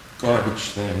garbage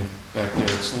thing back there.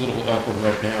 It's a little awkward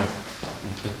right now.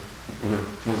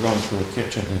 We're going through a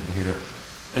kitchen in here.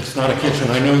 It's not a kitchen.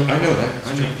 I know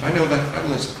that. I know that.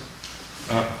 Listen,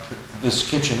 this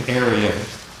kitchen area,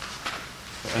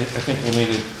 I think we'll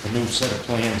need a new set of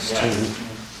plans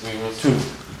to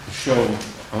show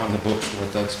on the books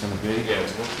what that's going to be. Yeah,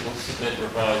 we'll submit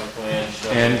revised plans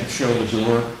showing. And show the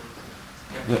door,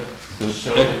 the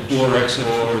door exit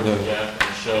for the... Yeah,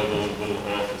 and show the little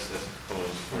office that's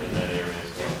proposed for in that area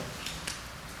as well.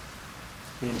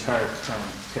 The entire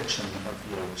current kitchen of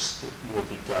yours will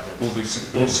be gutted. Will be-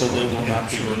 So they will not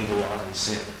be Sure.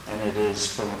 utilized. Yeah. And it is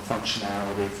for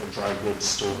functionality, for dry goods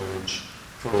storage,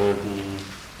 for the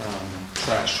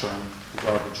trash room, the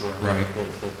garbage room. Right.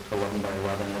 The 11 by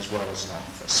 11, as well as an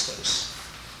office space.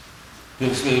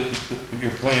 Is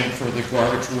your plan for the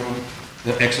garbage room,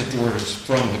 the exit door is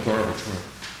from the garbage room?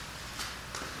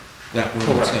 That room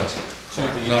Correct. itself? To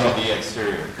the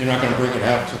exterior. You're not going to bring it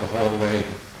out to the hallway?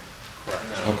 Correct.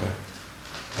 No. Okay.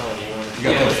 Tony, you want to? You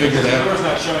got that figured The out? door's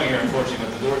not showing here, unfortunately,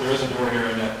 but there is a door here,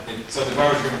 and so the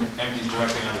garbage room empties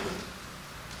directly onto the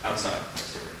outside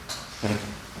exterior. Thank you.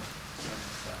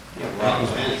 yeah, a lot of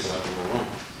fans go out in the room.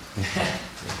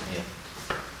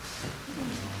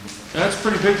 That's a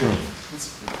pretty big room. It's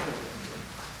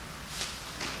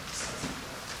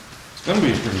going to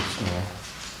be pretty small.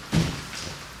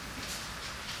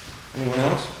 Anyone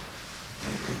else?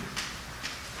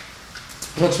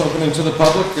 Let's open it to the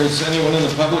public. Does anyone in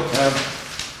the public have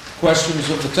questions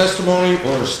of the testimony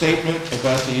or a statement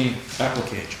about the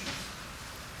application?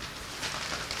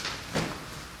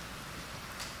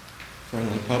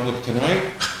 Friendly public tonight?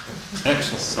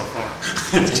 Excellent. So far.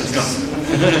 It's just us.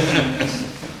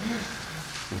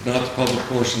 If not, the public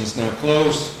portion is now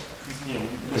closed.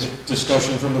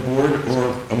 Discussion from the board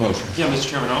or a motion? Yeah, Mr.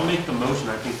 Chairman, I'll make the motion.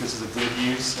 I think this is a good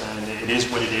use, and it is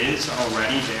what it is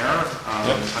already there. I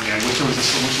mean, I wish there was a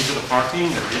solution to the parking,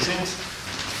 there isn't.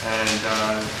 And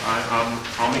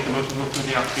I'll make the motion to go through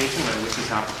the application, and I wish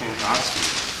this applicant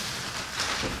Godspeed.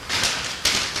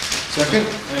 Second?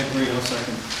 I agree, I'll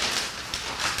second.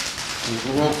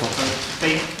 Roll call.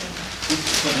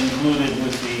 But included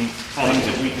with the things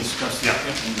that we discussed. Yeah.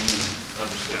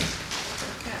 Understood.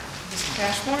 Okay. Mr.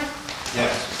 Cashmore?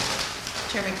 Yes.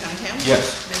 Chairman Cunningham?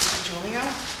 Yes. Mr. Julia?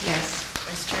 Yes.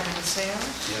 Vice Chairman DeSalle?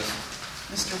 Yes.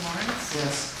 Mr. Lawrence?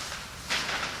 Yes.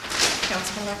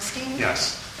 Councilman Epstein?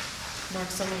 Yes. Mark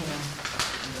Salino?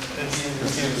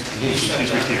 He's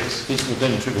recused. He's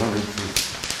within 200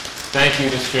 feet. Thank you,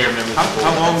 Mr. Chair, members of the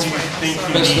How board. long do you think you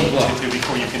Best of need luck. to do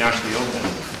before you can actually open?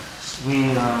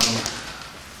 We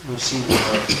received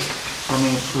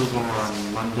plumbing approval on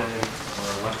Monday, or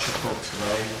electrical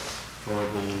today, for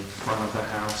the front of the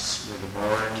house where the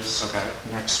bar is. Okay.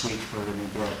 Next week, we're going to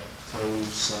get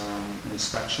those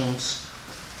inspections.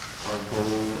 Our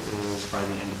goal is by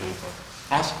the end of April.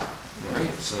 Awesome.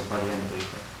 Great. So by the end of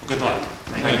April. Good luck.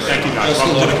 Thank you. Thank you, guys. Best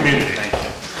of Welcome to the luck. community. Thank you.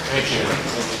 Thank you.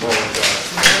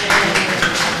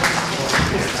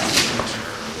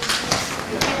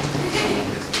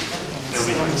 It'll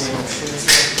be nice.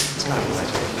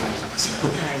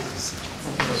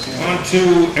 On to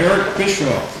Eric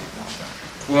Bischoff,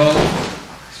 12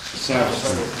 South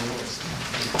Street.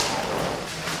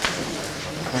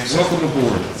 Welcome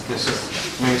aboard. Yes, sir.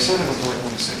 May I sit or would you like me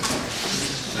to sit?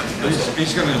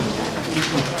 He's going to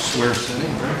swear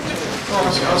sitting, right?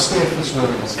 I'll stay for this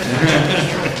one.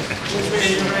 Please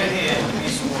raise your right hand and be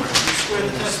sworn. You swear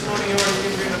the testimony you are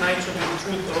giving here tonight shall be the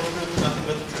truth, the whole truth, and nothing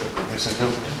but the truth. Yes, I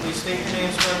do. And please state your name,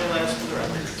 spell your last for the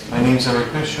record. My name's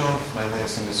Eric Bischoff. My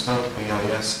last name is spelled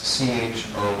Bischoff.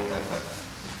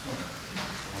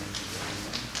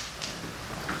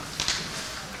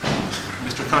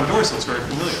 Mr. Condorcet looks very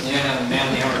familiar. Yeah, the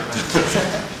man of the hour.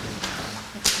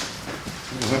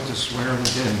 We'll have to swear him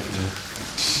again.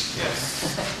 Yes.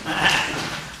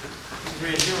 Please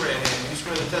raise your right hand. You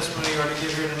swear the testimony you are to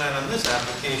give here tonight on this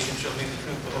application shall be the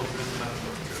truth, the whole truth, and nothing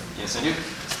but the truth. Yes, I do.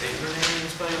 State your name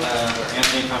and spell your last for the record.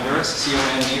 Anthony Conduras,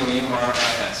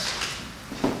 C-O-N-D-O-U-R-I-S.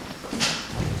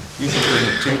 You should bring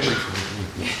a tape recorder.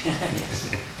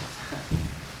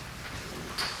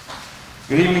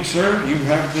 Good evening, sir. You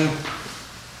have the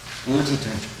board's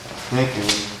attention. Thank you.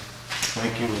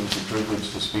 Thank you. It's a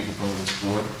privilege to speak upon this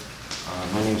board.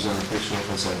 My name is Eric Bischoff,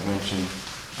 as I've mentioned.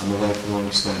 I'm a lifelong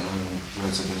Staten Island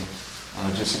resident.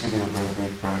 Just to give you a very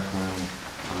brief background,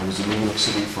 I was a New York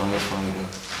City firefighter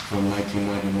from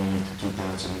 1999 to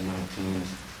 2019.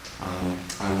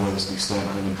 I was the Staten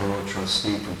Island Borough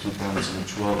Trustee from 2012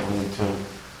 until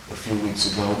a few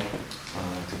weeks ago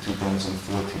to 2014.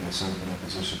 I served in that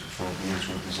position for 12 years,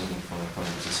 representing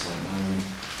firefighters in Staten Island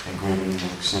and Greater New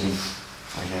York City.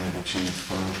 I had achieved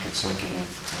 5 consecutive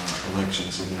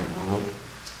elections in that role.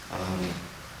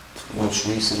 Most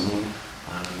recently,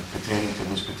 pertaining to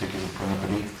this particular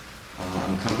property,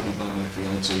 I'm accompanied by my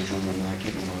fiancée, Julia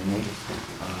Mackey, behind me.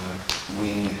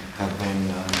 We have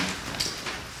been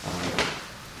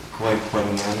quite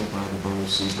enamored by the Borough of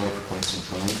Seabright for quite some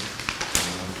time.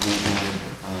 We had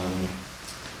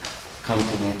come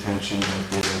to the attention that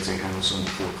there is a house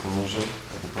under foreclosure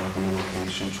at the property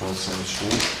location, 12 South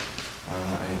Street.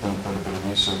 I had done quite a bit of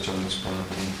research on this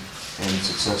property and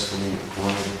successfully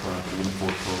acquired the property in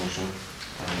foreclosure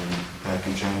back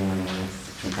in January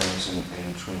 9th,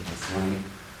 2023.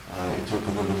 It took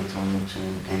a little bit of time to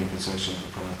gain possession of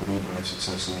the property, but I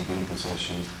successfully gained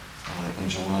possession in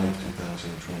July of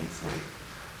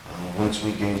 2023. Once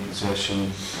we gained possession,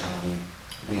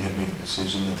 we had made a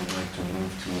decision that we'd like to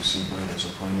move to Seabright as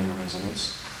our primary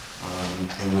residence. And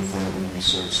with that, we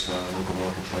researched local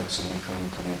architects, and we come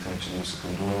to the attention of Mr.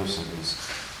 Condorcet and his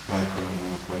background. We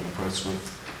were quite impressed with.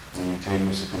 We retained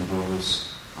Mr.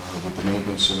 Condorcet with the main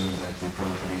concern that the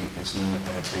property is not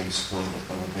at base flood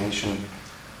elevation.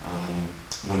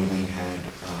 When we had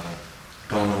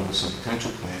gone over some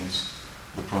potential plans,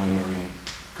 the primary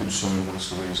concern was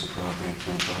to raise the property to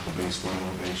a proper base flood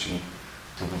elevation,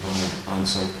 to provide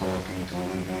on-site parking, to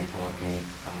alleviate parking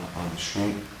on the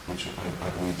street, which I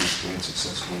believe we can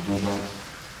successfully do that.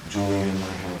 Julie and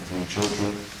I have 3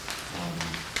 children,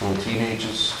 4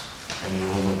 teenagers, and they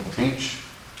all live at the beach.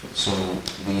 So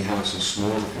the house is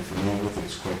small, if you're familiar with it,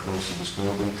 it's quite close to this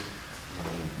building.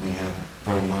 We have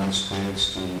very modest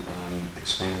plans to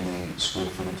expand the square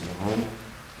footage of the home,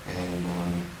 and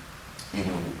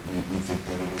we think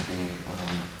that it would be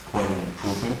quite an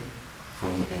improvement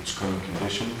from its current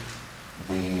condition.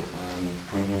 The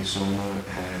previous owner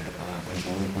had been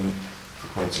delinquent for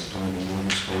quite some time in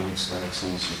mortgage payments,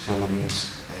 taxes,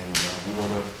 utilities, and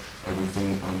water.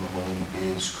 Everything on the home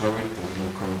is current. There were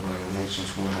no current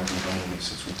violations. We haven't done any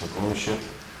since we took ownership.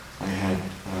 I had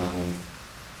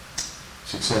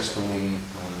successfully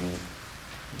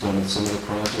done a similar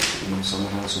project in my summer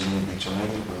house in Long Beach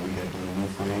Island where we had done a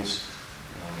roof raise.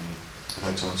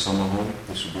 That's our summer home.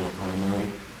 This would be our primary.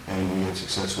 And we had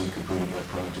successfully completed that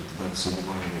project without a single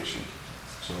violation.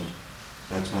 So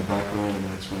that's my background and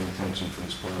that's my intention for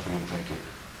this property, and thank you.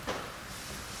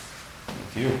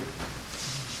 Thank you.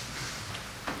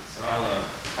 So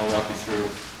I'll walk you through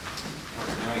what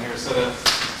we're doing here. So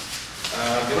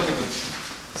if you look at the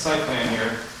site plan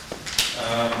here,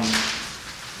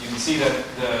 you can see that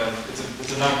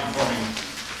it's a non-conforming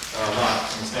lot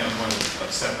from the standpoint of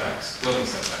setbacks, building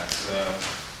setbacks.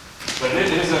 But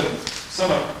it is a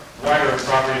somewhat wider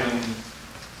property than,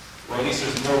 or at least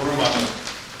there's more room on the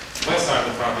west side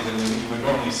of the property than you would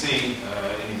normally see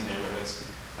in these neighborhoods.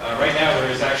 Right now, there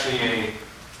is actually a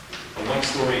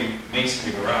one-story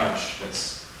masonry garage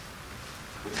that's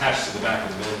attached to the back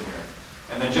of the building here.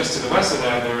 And then just to the west of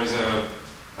that, there is an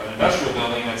industrial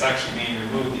building that's actually being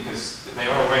removed because they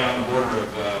are right on the border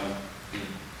of the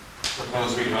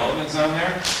proposed redevelopment zone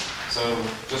there. So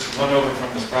just one over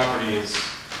from this property is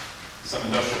some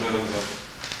industrial buildings that,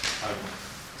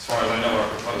 as far as I know, are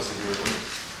proposed to be removed.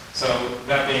 So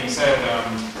that being said,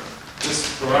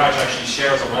 this garage actually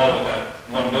shares a wall with that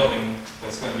one building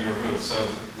that's going to be removed. So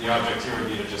the object here would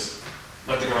be to just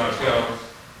let the garage go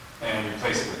and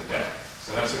replace it with a deck.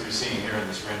 So that's what you're seeing here in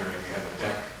this rendering. We have a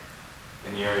deck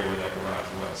in the area where that garage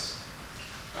was.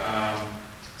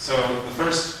 So the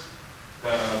first,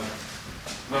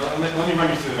 let me run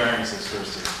you through the variances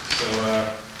first here. So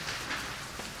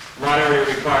lot area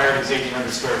required is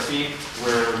 1,800 square feet.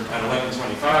 We're at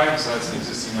 1125, so that's an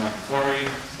existing non-conformity.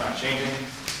 It's not changing.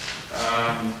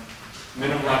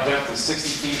 Minimum lot depth is 60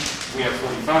 feet. We have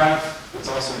 45. It's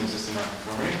also an existing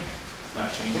non-conformity.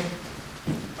 Not changing.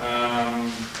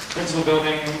 Principal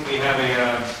building, we have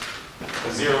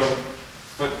a zero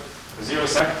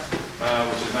set,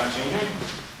 which is not changing.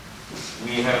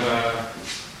 We have a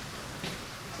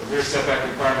rear setback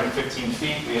requirement of 15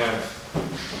 feet. We have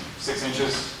 6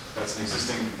 inches. That's an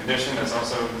existing condition. That's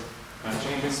also not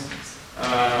changing.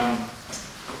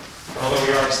 Although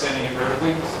we are extending it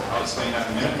vertically, I'll explain that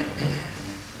in a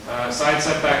minute. Side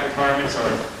setback requirements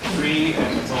are 3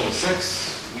 and a total of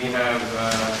 6. We have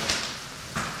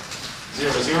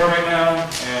 0 right now,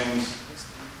 and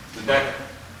the deck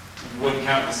would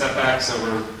count the setback, so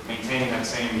we're maintaining that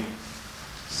same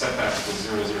setback with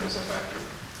 0 setback.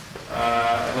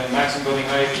 And then maximum building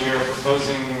height, we are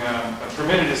proposing,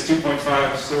 permitted is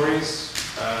 2.5 stories.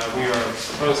 We are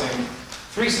proposing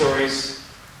 3 stories.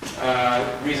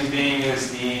 Reason being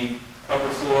is the upper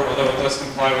floor, although it does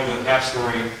comply with the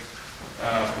half-story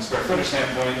from a square footage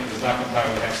standpoint, it does not comply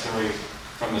with the half-story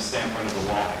from the standpoint of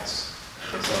the wall heights.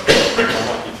 So I'll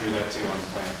walk you through that too on the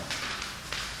plan.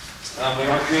 We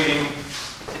are creating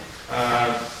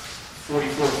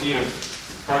 44 feet of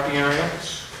parking area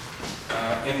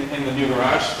in the new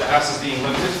garage. The house is being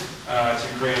lifted to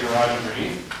create a garage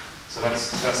underneath. So that's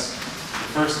the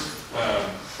first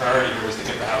priority here is to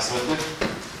get the house lifted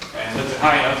and lift it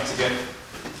high enough to get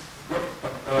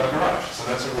a garage. So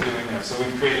that's what we're doing there. So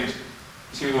we've created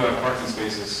 2 parking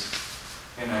spaces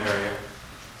in that area,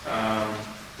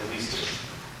 at least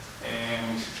 2.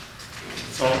 And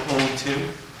It's all only 2?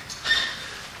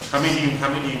 How many do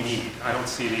you need? I don't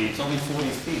see the... It's only 40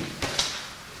 feet.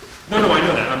 No, I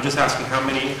know that. I'm just asking how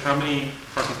many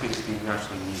parking spaces do you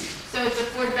actually need? So it's a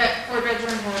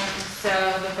four-bedroom home, so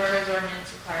the borough's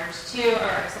ordinance requires 2,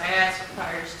 or SIS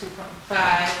requires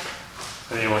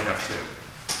 2.5. And they only have 2.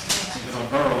 The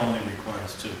borough only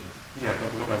requires 2. Yeah,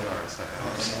 go by the RSI.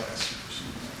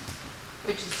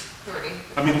 Which is 3.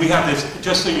 I mean, we have this,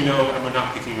 just so you know, and we're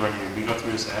not picking on you, we go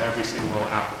through this every single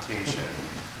application.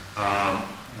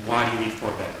 Why do you need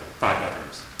 5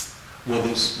 bedrooms? Well,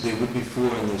 there would be 4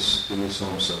 in this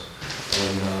home, sir.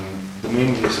 And the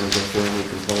main reason is a family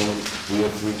component. We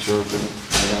have 3 children.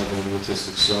 I have an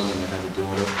autistic son and I have a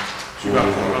daughter. You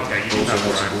have 4, okay, you also have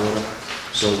 4. has a daughter.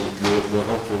 So we're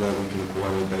hopeful that we can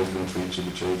acquire a bedroom for each of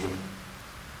the children.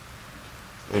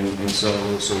 And so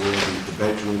also the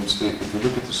bedrooms, if you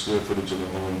look at the square footage of the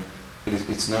home,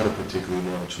 it's not a particularly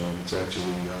large home. It's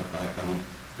actually, I would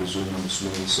presume, on the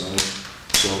smaller side.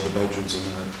 So the bedrooms are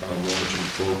not large and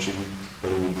approaching,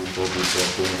 but it would be appropriate for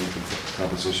our family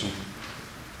composition.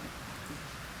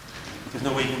 There's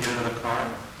no way you can get another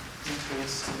car? You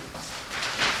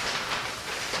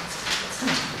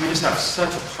just have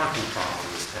such a parking problem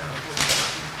in this town.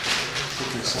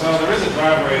 Well, there is a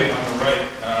driveway on the right,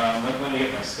 let me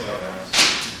get my scale there.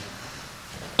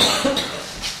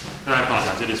 And I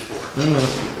apologize, it is 4. No,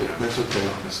 that's okay,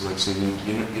 Mr. Lexi.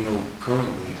 You know,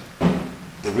 currently,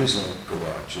 there is no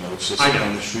garage, you know, it's just I know.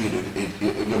 on the street.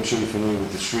 I'm sure you're familiar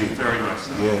with the street. Very much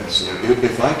so. Yeah, so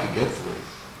if I could get through,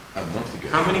 I'd love to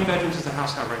get How through. many bedrooms does the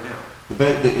house have right now?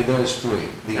 It has 3.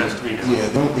 It has 3 now. Yeah,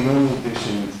 the only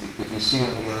addition, if you see on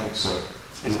the attic side,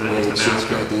 Is the where it says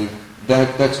master?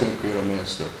 that's going to create a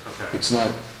master. Okay. It's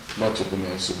not much of the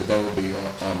master, but that will be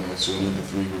our master, and then the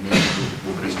 3 remaining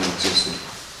will be the existing.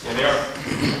 Yeah, they are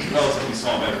relatively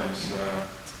small bedrooms,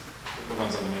 the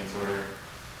ones on the main floor here.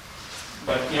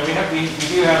 But, you know, we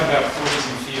do have about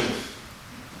 42 feet of,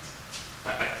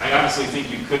 I honestly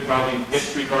think you could probably get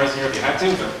 3 cars here if you had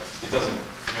to, but it doesn't,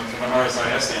 you know, from an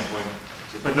RSIS standpoint.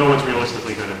 But no one's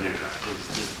realistically going to do that.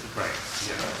 Right,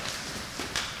 yeah.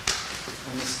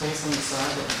 And the space on the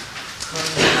side of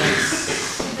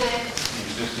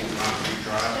Existing concrete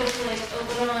drive. It's like a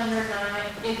little under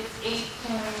 9, it's 8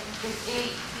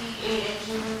 feet 8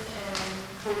 inches and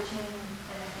 14 and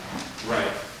a half.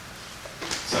 Right.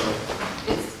 So,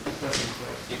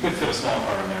 you could fit a small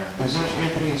car in there.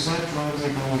 Anthony, is that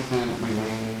driveway going to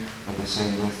remain at the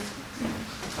same width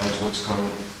as what's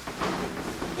current?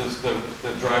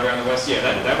 The driveway on the west, yeah,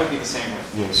 that would be the same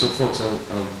width. Yeah, so folks, I'll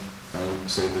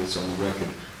say this on the record.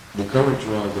 The current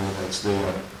driveway that's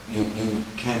there, you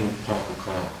can park a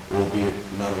car, albeit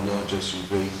not a large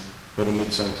SUV, but a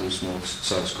mid-size to a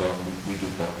small-size car, we do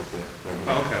park it there.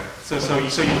 regularly. Oh, okay. So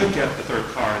you could get the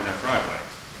 3rd car in that driveway,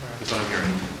 is what I'm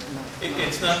hearing.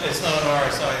 It's not an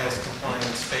RSIS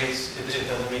compliant space, it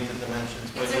doesn't meet the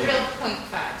dimensions, but. It's a real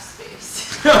 .5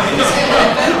 space.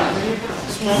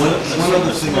 One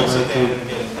other thing Small sedan and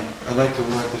get it. I'd like to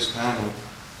write this panel.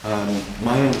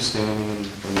 My understanding, and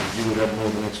you would have more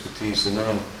of an expertise than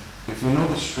I, if you know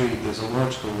the street, there's a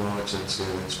large garage that's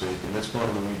there that's vacant. That's part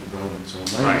of the redevelopment zone.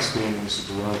 My Right. understanding is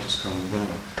the garage is coming down.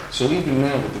 So even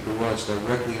now with the garage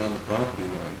directly on the property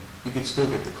line, you can still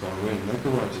get the car in. That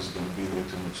garage isn't going to be there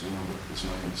too much longer, is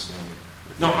my understanding.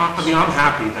 No, I mean, I'm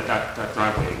happy that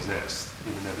driveway exists,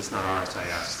 even though it's not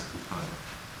RSIS compliant.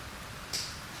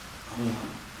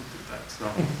 That's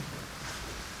not.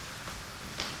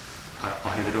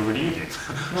 I'll hand it over to you, Dave.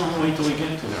 No, wait till we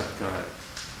get to it. Go ahead.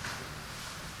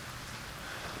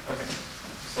 Okay,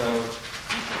 so,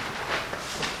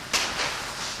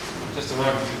 just to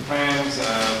walk you through the plans,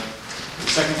 the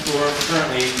second floor,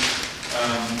 currently,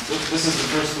 this is the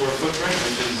first floor footprint,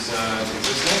 which is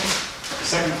existing. The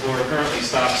second floor currently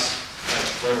stops at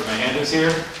wherever my hand is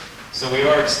here, so we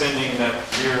are extending that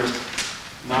rear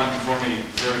non-conformity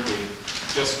vertically,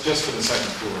 just for the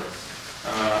second floor.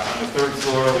 On the 3rd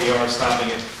floor, we are stopping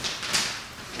it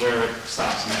where it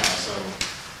stops now, so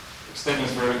extending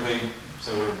this vertically,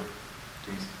 so we're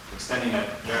extending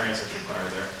that variance that's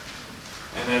required there.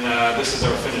 And then this is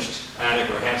our finished attic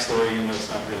or half-story, even though it's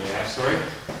not really a half-story.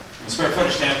 From a square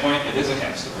footage standpoint, it is a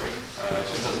half-story. It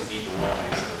just doesn't meet the wall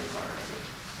heights that are required.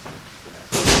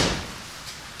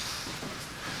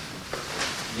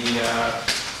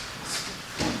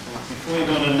 Before we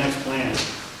go to the next plan,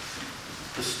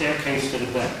 the staircase to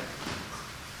the deck.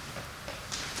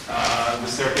 The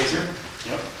staircase here?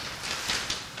 Yep.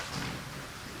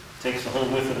 Takes the whole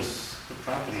width of the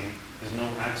property. There's no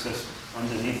access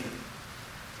underneath it.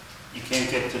 You can't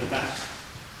get to the back.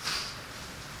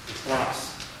 It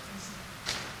blocks.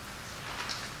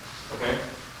 Okay.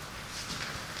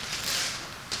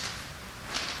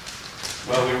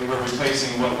 Well, we're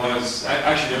replacing what was,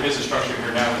 actually, there is a structure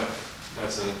here now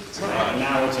it's a And garage.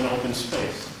 now it's an open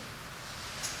space.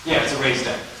 Yeah, it's a raised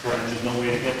deck. And there's no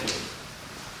way to get to it.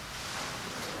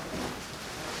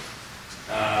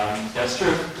 That's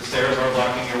true. The stairs are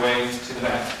blocking your way to the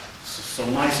back. So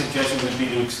my suggestion would be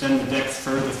to extend the deck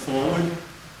further forward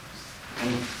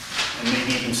and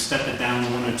maybe even step it down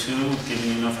 1 or 2,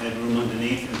 giving you enough headroom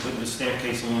underneath and putting the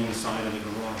staircase along the side of the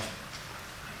garage.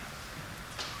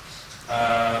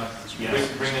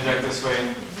 Yes. Bring the deck this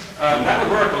way. That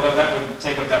would work, although that would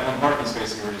take up that one parking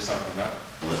space we were just talking about.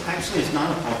 Well, actually, it's not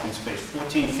a parking space.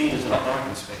 14 feet is a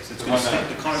parking space. It's The going to one that-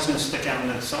 stick, the car's going to stick out on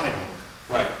the sidewalk.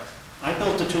 Right. I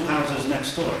built the 2 houses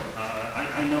next door.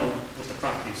 I know what the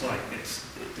property's like.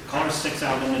 The car sticks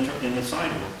out in the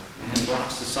sidewalk and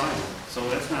blocks the sidewalk. So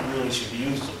that's not really should be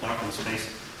used as a parking space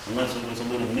unless it was a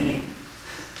little mini.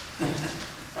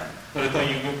 But I thought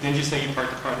didn't you say you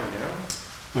parked the car there now?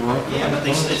 Yeah, but it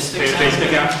They sticks out.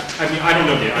 stick out, I mean, I don't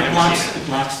know, Dave, I haven't seen It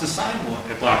blocks the sidewalk.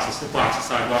 it. It blocks the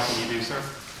sidewalk when you do, sir?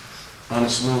 On a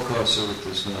small car, sir, it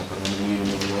does not, but on a medium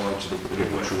or large, it would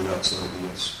protrude outside,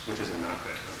 yes. Which is not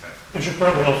good, okay. There should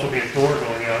probably also be a door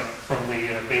going out from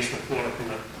the basement floor, from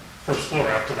the first floor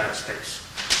out to that space.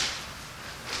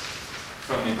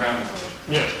 From the ground level.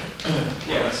 Yeah.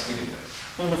 Yeah, that's, we do that.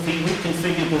 Well, if you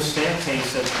reconfigure the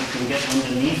staircase that you can get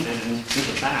underneath it and to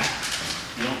the back,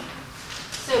 you know,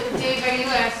 So Dave, are you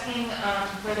asking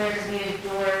for there to be a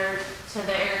door to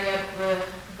the area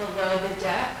below the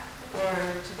deck or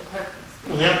to the parking space?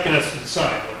 Well, the applicant has to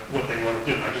decide what they want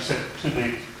to do. I just said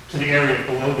to the area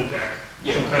below the deck,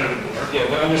 some kind of a door. Yeah,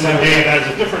 but And then Dave has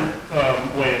a different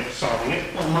way of solving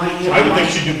it. well, So I would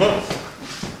think you should do both.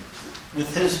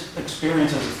 with his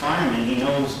experience as a fireman, he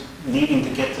knows needing to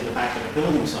get to the back of the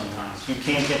building sometimes. You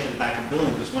can't get to the back of the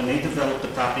building, because when they develop the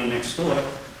property next door,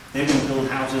 they're going to build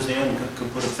houses there and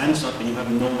could put a fence up, and you have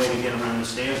no way to get around the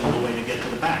stairs and no way to get to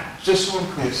the back. Just so I'm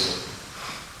clear, sir,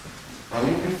 are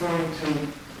you referring to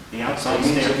The outside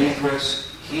means of staircase,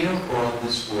 egress here or on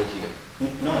this floor here?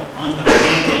 no,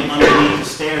 underneath the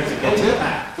stairs to get to the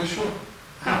back. For sure.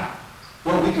 How?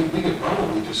 Well, we could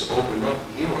probably just open up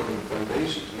here on the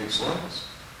foundation to make slides.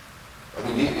 I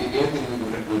mean, Anthony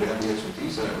would have the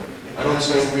expertise on it. I don't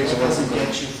see any reason It why doesn't we get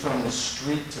couldn't. you from the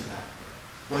street to that.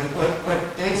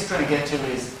 What Dave's trying to get to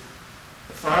is,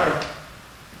 the fire,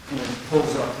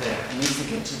 pulls up there, and needs to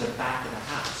get to the back of the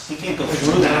house. He can't go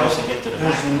through the house to get to the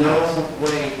back. There's no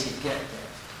way to get there.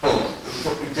 Oh,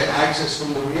 to access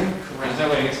from the rear? There's no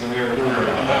way to get to the rear, on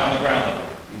the ground level.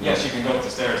 Yes, you can go up the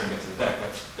stairs and get to the deck, but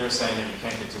they're saying that you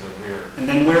can't get to the rear. And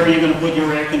then where are you going to put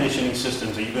your air conditioning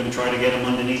systems? Are you going to try to get them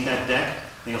underneath that deck?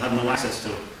 You'll have no access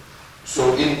to it.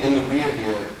 So in the rear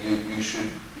here, you should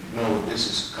know this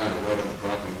is kind of right on the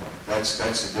property line. That's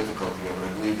the difficulty of it.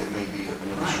 I believe there may be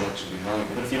another structure behind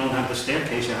But it. if you don't have the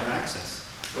staircase, you have access.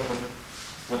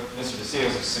 What Mr. DeCio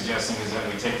is suggesting is that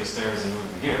we take the stairs and move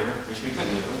them here, which we could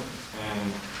do,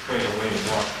 and create a way to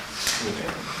walk through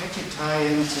there. Can't you tie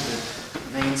into the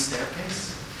main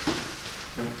staircase?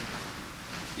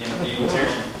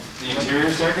 The interior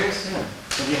staircase? Yeah.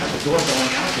 So you have the door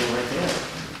going out there right there.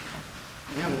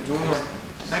 You have a door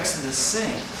next to the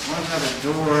sink. Why don't you have a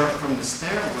door from the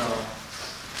stairwell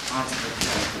onto the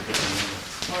deck?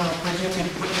 Well, but you could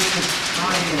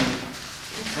tie in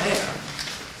there,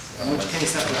 in which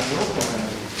case that would work.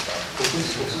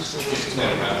 It's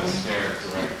not about the stair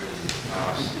directly.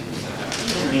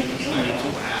 You don't need two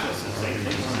accesses.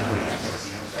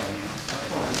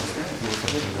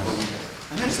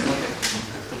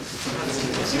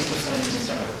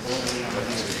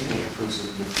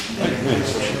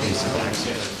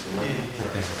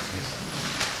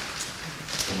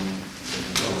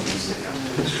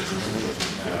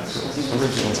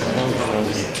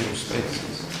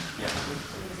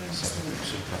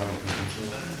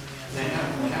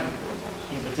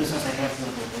 Yeah, but this is a half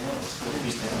level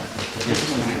below.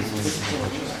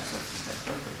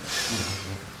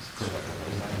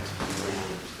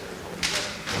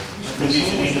 I think you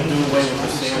should either do away with the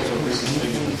stairs or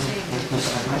reconfigure them.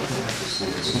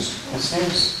 The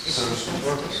stairs serve some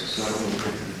purpose. It's not only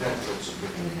good for the deck, but also good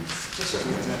for the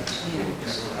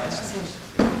second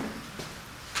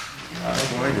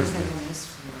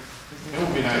It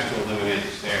would be nice to eliminate the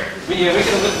stairs. Yeah,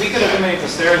 we could eliminate the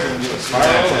stairs and do a spiral.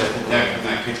 Access the deck from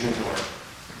that kitchen door.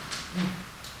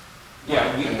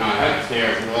 Yeah, And not have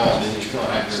stairs at all, then you still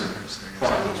have your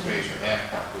parking space or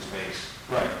half parking space.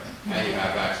 right. Now you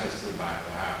have access to the back of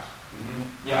the house.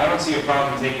 Yeah, I don't see a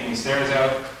problem taking these stairs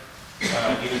out,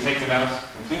 either take them out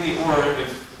completely, or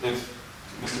if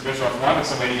Mr. Bischoff wanted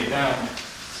somebody to get down,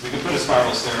 we could put a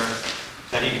spiral stair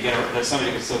that he could get, that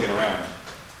somebody could still get around.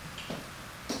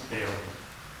 There.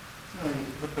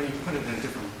 But you put it in a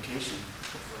different location.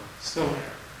 So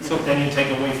then you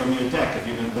take away from your deck if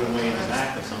you're going to put away in the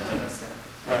back or something.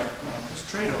 Right. There's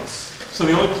trade-offs. So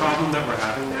the only problem that we're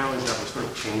having now is that we're sort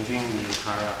of changing the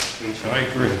entire application. I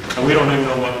agree. And we don't even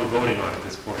know what we're voting on at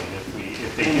this point.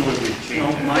 If they do it, we change No,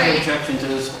 it. my objection to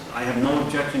this, I have no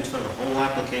objections for the whole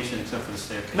application except for the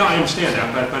staircase. No, I understand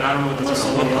that, but I don't know what Unless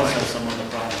that's going to somebody look else like. has some other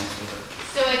problems with it.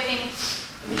 So I think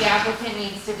the applicant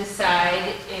needs to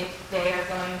decide if they are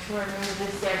going to remove the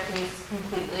staircase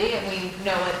completely, and we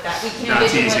know what that, we can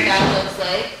That's envision what easy. that looks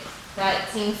like. That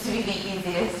seems to be the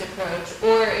easiest approach,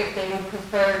 or if they would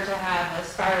prefer to have a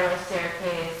spiral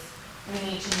staircase,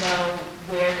 we need to know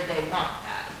where they want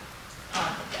that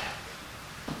on the deck.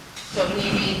 So we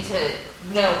need to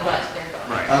know what they're going.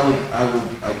 Right.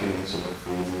 I can answer that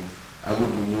for you. I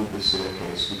would remove the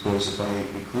staircase, because if I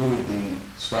included the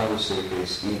spiral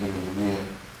staircase even in the rear,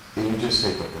 it would just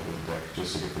take up the whole deck,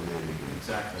 just to get the rear again.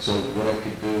 Exactly. So what I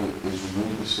could do is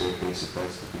remove the staircase if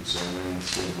that's the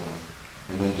concern,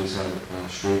 and then just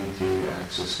have straight interior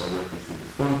access directly through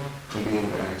the front, and be able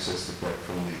to access the deck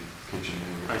from the kitchen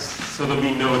Right, area. so there'll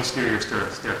be no exterior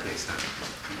staircase then,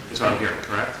 is what I'm hearing,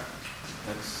 correct?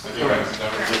 That's, Correct,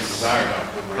 that was the desired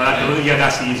outcome. Well, yeah,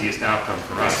 that's the easiest outcome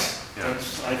for us. Yeah.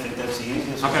 I think that's the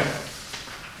easiest. Okay.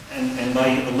 And by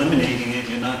eliminating it,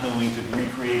 you're not going to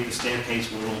recreate the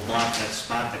staircase where it'll block that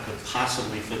spot that could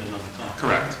possibly fit another car.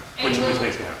 Correct, which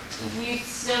makes me happy. You'd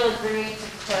still agree to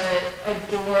put a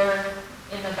door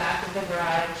in the back of the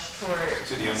garage toward...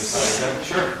 To the underside,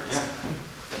 sure, yeah.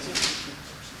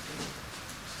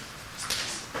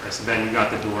 Right, so then you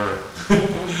got the door.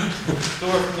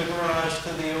 Door from the garage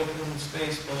to the open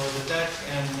space below the deck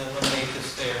and eliminate the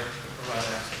stair to provide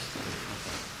access to it.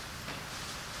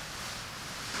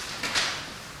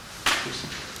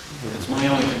 It's my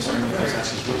only concern because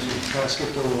that's his Kind of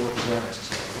skipped over what the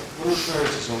variances are. What are the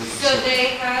variances on the So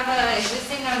they have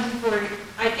existing non-conformity,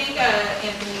 I think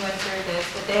Anthony went through this,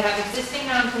 but they have existing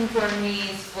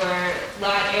non-conformities for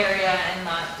lot area and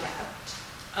lot depth.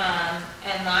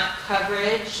 And lot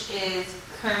coverage is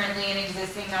currently an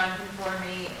existing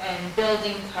non-conformity, and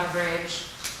building coverage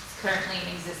is currently an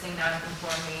existing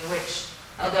non-conformity, which,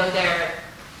 although they're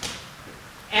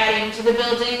adding to the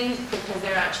building, because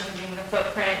they're not changing the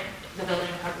footprint, the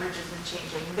building coverage isn't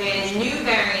changing. The new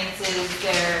variances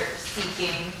they're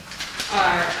seeking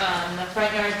are the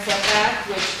front yard setback,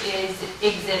 which is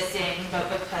existing, but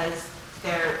because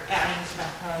they're adding to the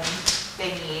home,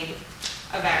 they need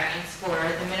a variance for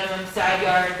the minimum side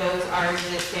yard. Those are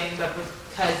existing, but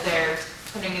because they're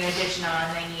putting an addition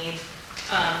on, they need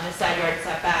the side yard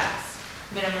setbacks.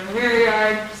 Minimum rear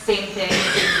yard, same thing,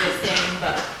 it's existing,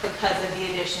 but because of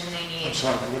the addition, they I'm need.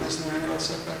 sorry, what is the rear yard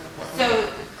setback requirement?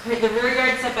 So the rear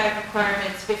yard setback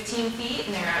requirement's 15 feet,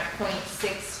 and they're at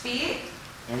 0.6 feet.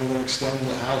 And we're going to extend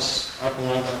the house up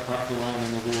along that property line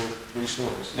in the rear 3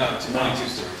 stories. No, it's only 2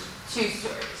 stories. 2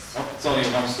 stories. Oh, it's only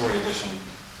a 1-story addition.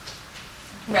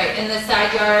 Right, and the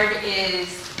side yard is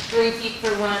 3 feet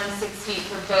for one, 6 feet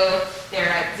for both. They're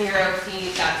at 0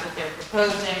 feet, that's what they're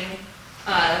proposing.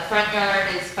 The front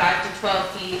yard is 5 to 12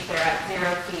 feet, they're at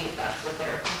 0 feet, that's what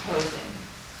they're proposing.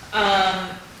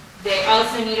 They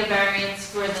also need a variance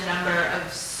for the number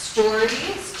of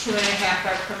stories, 2.5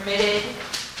 are permitted.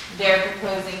 They're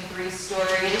proposing 3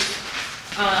 stories.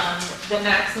 The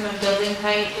maximum building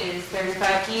height is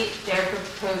 35 feet, they're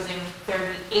proposing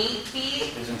 38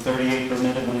 feet. Isn't 38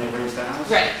 permitted when they raise the house?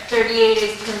 Right, 38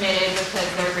 is permitted because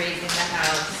they're raising the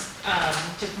house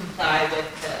to comply with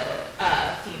the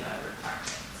FEMA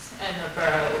requirements and the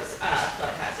borough's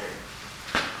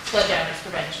flood damage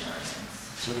prevention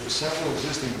ordinance. So there are several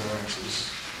existing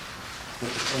variances that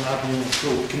are not being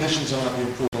approved, conditions are not being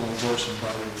approved on endorsement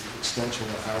by the extension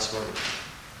of house vote.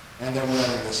 And then we're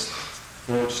adding this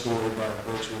 3rd story by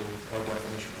virtue of our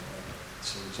definition of that.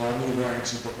 So it's all new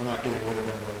variances, but we're not getting rid of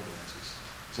any other variances.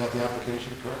 Is that the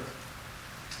application, correct?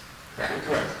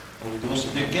 Correct. Or we do Well,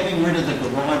 some- they're getting rid of the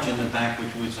garage in the back,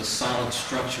 which was a solid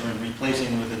structure, and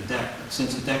replacing it with a deck.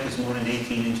 Since the deck is more than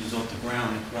 18 inches off the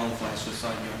ground, it qualifies for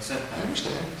side yard I setback.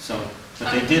 understand. So,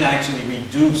 but they did actually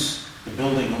reduce the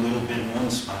building a little bit in one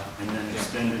spot and then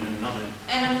extend it in another.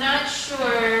 And I'm not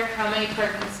sure how many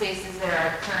parking spaces there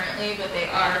are currently, but they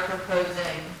are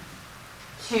proposing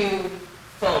 2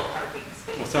 full parking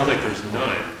Well, it spaces. sounds like there's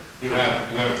none. You have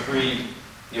a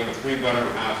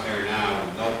 3-bedroom house there now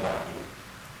with no parking.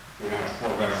 You have a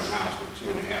 4-bedroom house with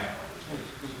 2.5 parking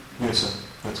spaces. Yes, sir,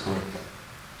 that's correct.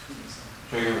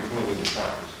 So you're improving the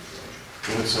parking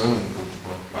situation That's certainly improved the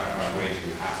parking. by raising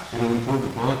the house. You know, improve the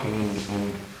parking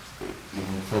and, you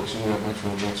know, folks, you have much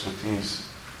more expertise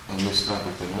on this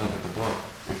topic than I, but the block,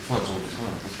 it floods all the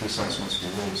time. This house must be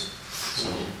raised. So,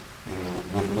 you know,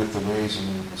 with the raise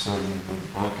and certainly improve the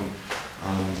parking,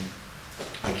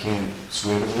 I can't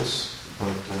swear to this, but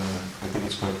I think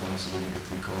it's quite possible to get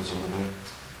 3 cars over there.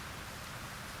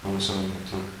 Or something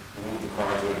too. You move the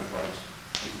cars when it floods.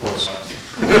 Of course.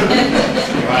 You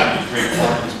have 3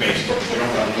 parking spaces, but you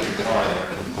don't have to leave the car there.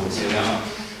 Of course. You know?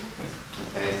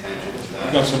 Pay attention to that.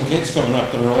 We've got some kids coming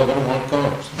up that are all going to want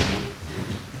cars.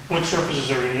 What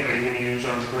surfaces are you going to use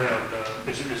on the ground?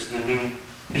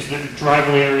 Is the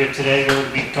driveway area today going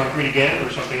to be concrete again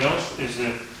or something else?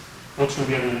 What's going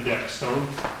to be under the deck, stone?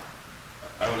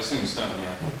 I would assume stone,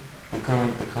 yeah. The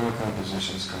current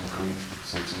composition is concrete,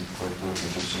 so it's in quite poor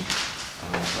condition.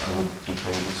 I would do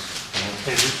pavers.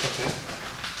 Okay.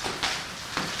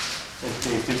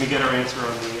 Okay, did we get our answer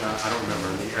on the, I don't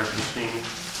remember, the air conditioning?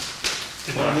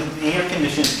 Well, the air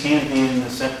conditioners can't be in the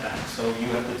setback, so you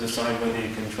have to decide whether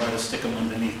you can try to stick them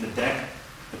underneath the deck,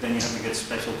 but then you have to get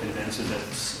special condensers that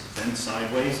vent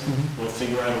sideways, or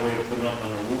figure out a way to put it up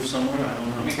on a roof somewhere, I don't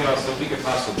know. We could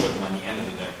possibly put them on the end of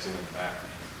the deck too, in the back.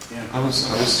 Yeah. I was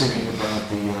thinking about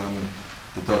the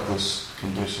the ductless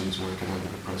conditions where I can have the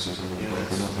compressors under the deck,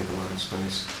 they don't take a lot of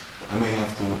space. I may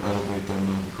have to elevate them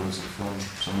now because of the flood,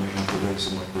 so I may have to raise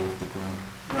them up off the ground.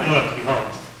 You'll have to be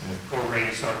home Yeah. or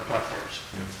raise our platforms.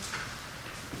 Yeah.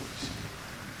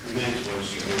 The next was,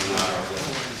 the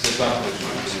ductless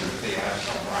ones, they have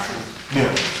some brackets.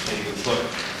 Yeah. So you can put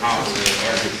probably an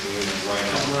air conditioner right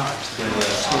up to the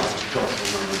structural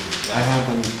numbers. I have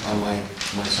them on my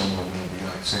somewhat maybe,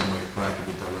 same way bracket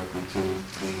it directly to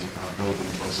the building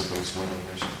as a base weather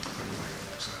vision.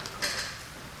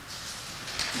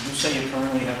 Did you say you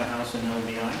currently have a house in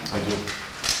LBI? I do.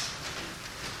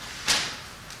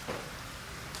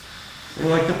 They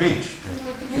like the beach.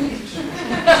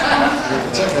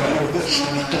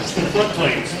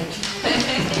 Floodplains.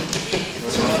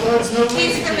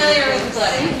 He's familiar with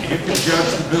flooding. You can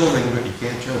judge the building, but you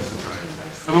can't judge the project.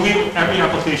 I mean, every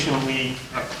application we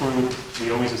approve, we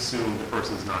always assume the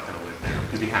person's not going to live there,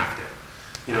 because we have to.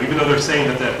 You know, even though they're saying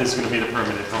that this is going to be the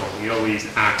permanent home, we always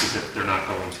act as if they're not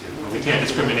going to. But we can't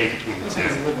discriminate between the two.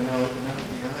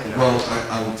 Well,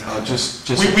 I'll just...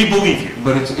 We believe you.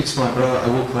 But it's fine, but I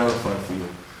will clarify for you.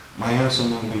 My house on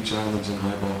Long Beach Island's in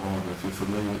Highball Harbor. If you're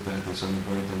familiar with that, it's on the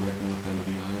very direct north end of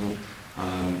the island.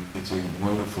 It's a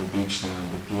wonderful beach town,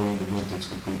 but during the winter it's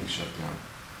completely shut down.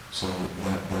 So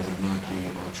that would not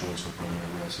be our choice for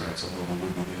primary residence, although we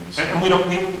would be there. And we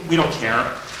don't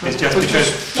care. It's just because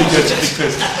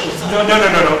no.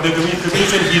 The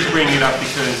reason he's bringing it up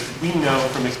because we know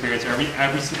from experience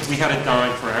we had a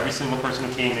dime for every single person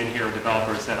who came in here, a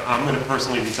developer said, I'm going to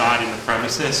personally reside in the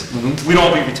premises. Mm-hmm. We'd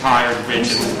all be retired,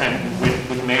 rich, and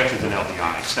with mansions in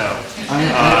LBI. So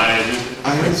I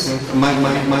understand. My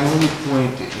only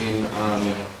point in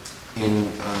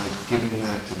giving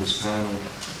that to this panel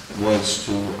was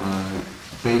to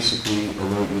basically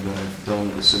alert you that I've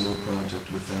done a single project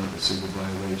without a single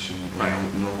violation, right.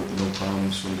 no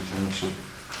problems from the township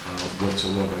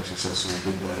whatsoever. I successfully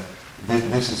did that.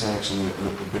 This is actually a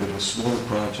bit of a smaller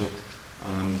project,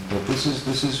 but this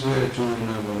is where Julie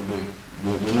and I want to be.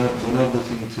 We're not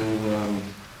looking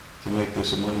to make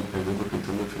this a money pit. We're looking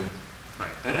to live here.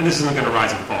 right. And this isn't going to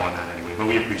rise and fall on that anyway, but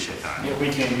we appreciate that. Yeah, we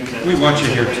can't use that. We want you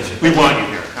here. We want you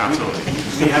here, absolutely.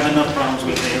 We have enough problems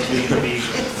with Airbnb.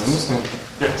 I understand.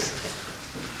 Yes.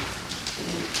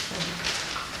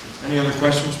 Any other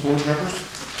questions, board members?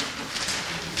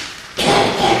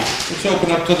 Let's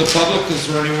open up to the public. Is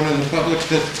there anyone in the public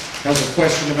that has a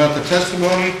question about the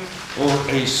testimony or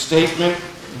a statement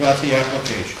about the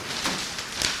application?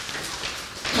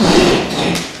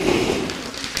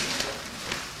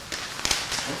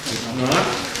 If not,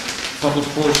 public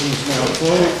portion is now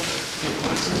closed.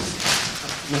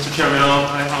 Mr. Chairman,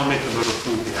 I'll make the vote to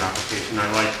approve the application. I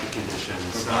like the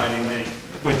conditions. Providing they...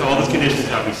 With all the conditions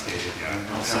that we stated, yeah.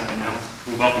 I'll second that.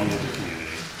 We welcome you to the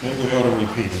community. Maybe we ought to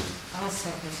repeat it. I'll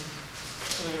second.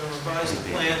 So we revised the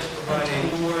plans to provide a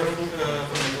door from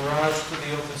the garage to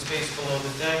the open space below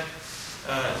the deck.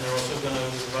 And they're also going to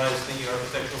revise the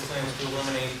architectural plans to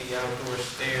eliminate the outdoor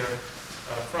stair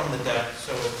from the deck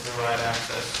so it can provide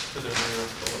access to the rear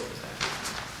below the deck.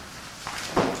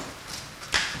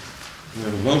 We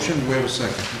have a motion, do we have a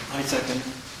second? I second.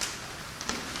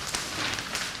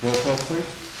 Roll call, please.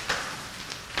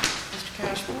 Mr.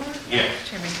 Cashmore? Yes.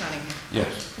 Chairman Cunningham?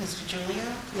 Yes. Mr. Julia?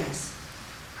 Yes.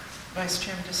 Vice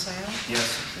Chairman DeSale?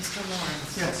 Yes. Mr.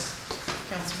 Lawrence? Yes.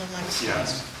 Councilman Lexstein?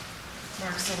 Yes.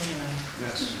 Mark Salino?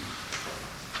 Yes.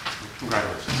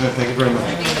 Congratulations. Thank you very much.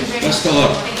 Best of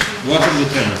luck. Welcome to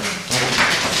dinner.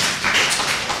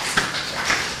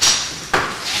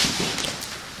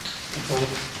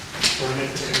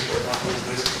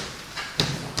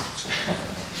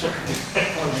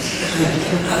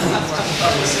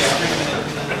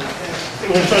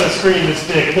 We're going to try to screen this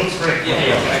big. It looks great. A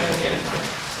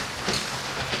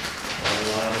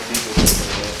lot of people go for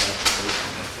that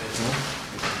application.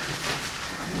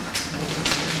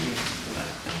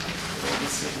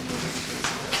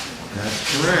 That's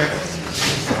correct.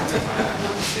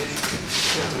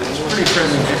 It's a pretty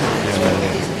friendly neighborhood.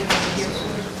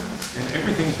 And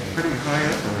everything's pretty high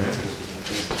up already.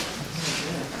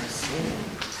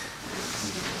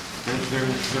 They're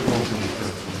relatively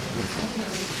close.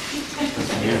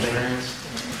 That's your experience?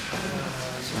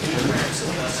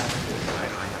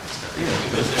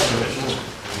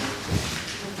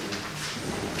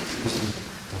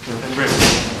 And Rick,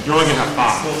 you're only going to have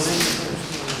 5.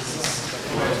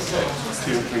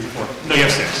 2, 3, 4. No, you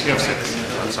have 6. You have 6.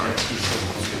 I'm sorry.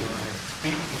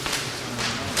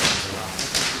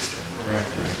 Right.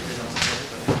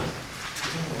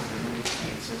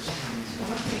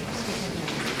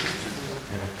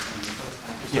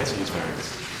 Yes, he's married.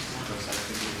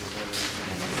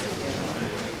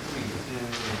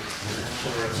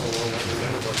 so long that we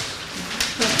never work.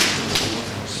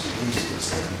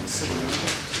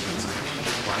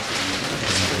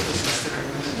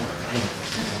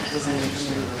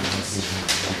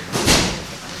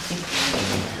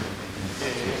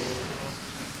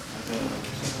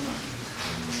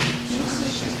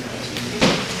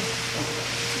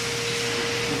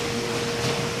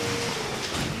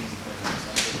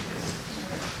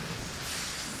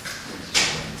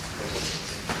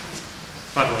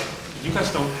 By the way, you guys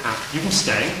don't have, you can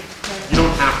stay. You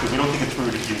don't have to. We don't think it's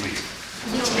rude if you leave.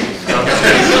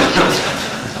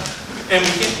 And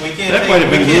we can't. That might have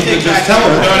been good to just tell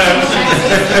her.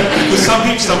 Because some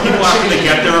people after they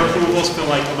get their approvals feel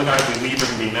like, oh my God, if we leave, they're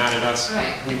going to be mad at us.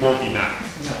 Right. We won't be mad.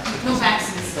 No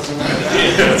vaccines. They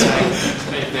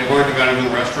worried about him in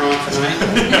the restaurant tonight?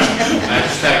 I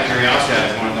just out of curiosity,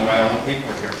 I just want to know why all the people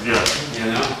are here. Yeah.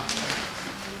 You know?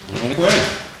 Okay.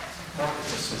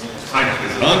 I know.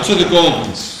 On to the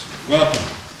Goldens. Welcome.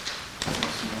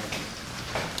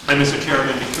 Hi, Mr.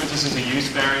 Chairman, because this is a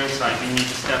use variance, I do need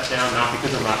to step down, not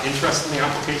because I'm not interested in the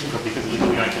application, but because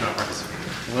legally I cannot participate.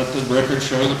 Let the record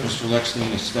show that Mr.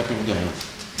 Lexstein is stepping down.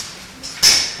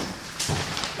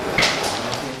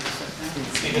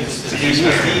 Because it's a use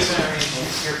variance,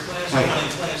 your class one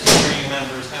and class three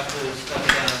members have to step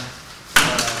down.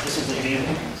 This is the meeting.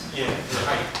 Yeah, the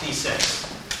height, D6.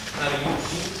 Not a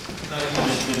use, not a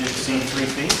use. Did it exceed 3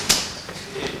 feet?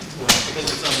 Because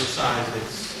it's undersized,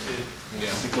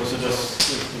 Because of the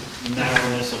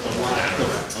narrowness of the lot.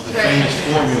 Of the Right. famous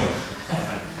formula.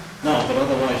 No, but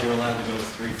otherwise you're allowed to go to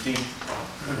 3 feet.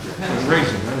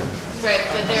 Raising, Right,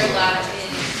 but their lot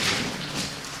is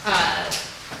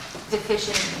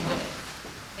deficient with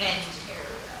end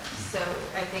area. So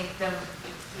I think the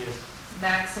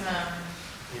maximum,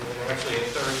 they're actually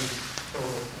at 30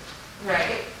 total,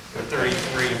 right, or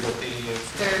 33, but the,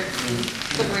 they're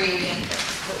 3 and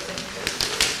within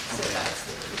 33, so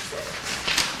that's 36.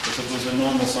 If it was a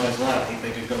normal sized lot, I think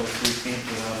they could go 3 feet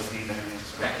without a D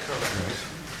variance. Right.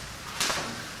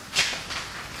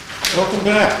 Welcome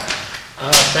back.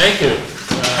 Thank you.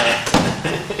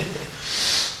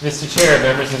 Mr. Chair,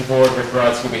 members of the board, Rick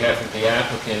Brodsky, on behalf of the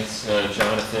applicants,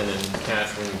 Jonathan and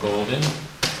Kathleen Golden.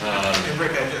 And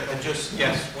Rick, I just,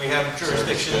 yes, we have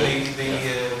jurisdiction,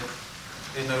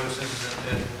 the notices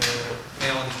and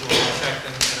mailings were all checked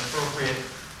and appropriate.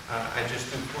 I just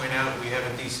do point out, we have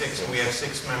a D6 and we have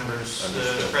 6 members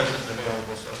present and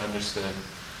available, so. Understood.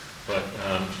 But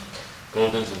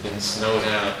Goldens have been snowed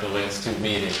out the last 2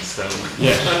 meetings, so.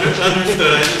 Yeah.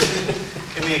 Understood.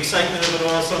 In the excitement of it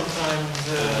all, sometimes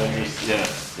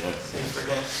Yes. you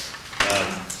forget.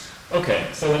 Okay,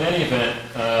 so in any event,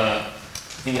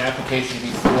 the application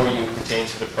before you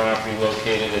pertains to the property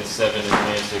located at 7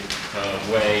 Atlantic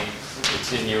Way.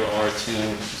 It's in your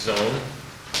R2 zone.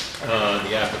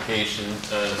 The application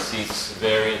seeks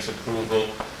variance approval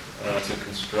to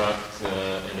construct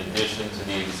an addition to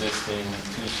the existing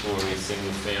 2-story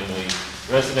single-family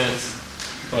residence,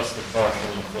 plus the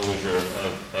partial enclosure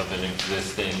of an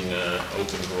existing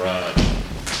open garage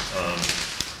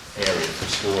area for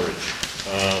storage.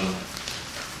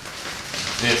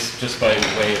 This, just by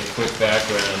way of quick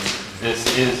background, this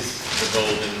is the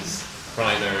Goldens'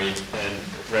 primary and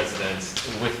residence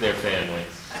with their family.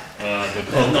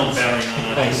 There's no bearing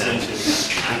on our extension.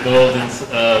 The Goldens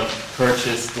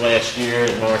purchased last year,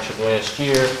 in March of last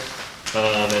year,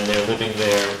 and they're living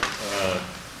there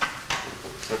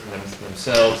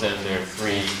themselves and their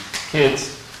 3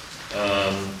 kids.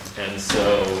 And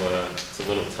so it's a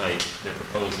little tight. They're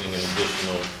proposing an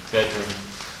additional bedroom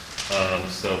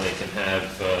so they can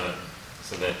have that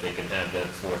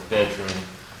 4th bedroom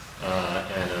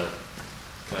and a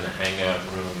kind of hangout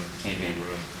room, TV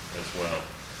room as well.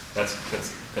 That's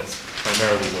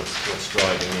primarily what's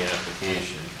driving the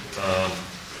application.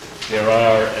 There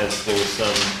are, as there was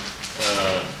a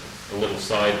little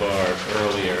sidebar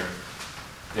earlier,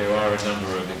 there are a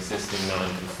number of existing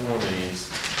nonconformities,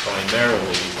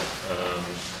 primarily,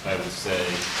 I would say,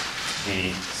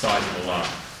 the size of the lot.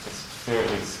 It's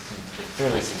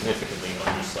fairly significantly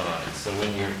undersized. So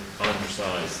when you're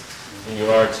undersized, in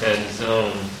your R2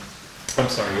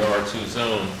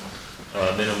 zone,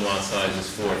 minimum lot size is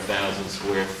 4,000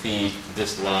 square feet.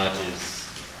 This lot is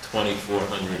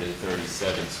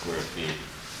 2,437 square feet.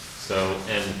 So,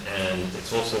 and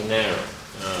it's also narrow.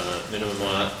 Minimum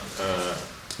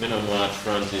lot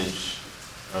frontage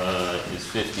is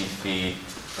 50 feet.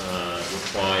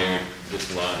 Required, this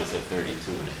lot is at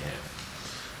 32 and a half.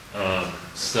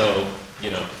 So,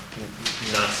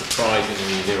 not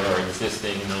surprisingly, there are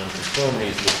existing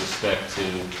nonconformities with respect to,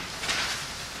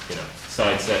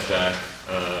 side setback,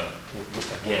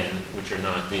 again, which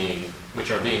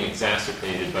are being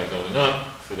exacerbated by going up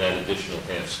for that additional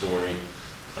half story,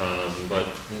 but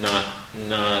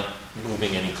not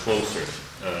moving any closer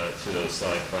to those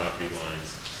side property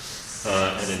lines.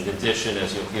 And in addition,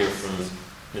 as you'll hear from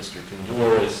Mr.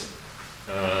 Kondouris,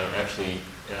 they're actually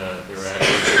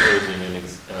proposing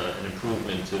an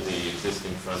improvement to the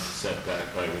existing front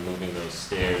setback by removing those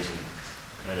stairs and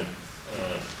kind of,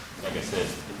 like I said,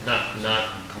 not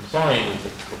complying with the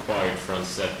required front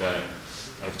setback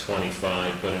of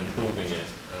 25, but improving it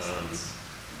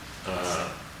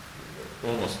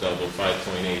almost double,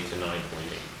 5.8 to 9.8,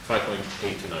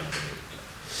 5.8 to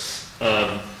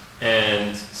 9.8.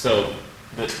 And so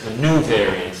the new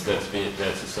variance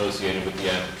that's associated with the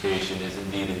application is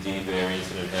indeed a D variance,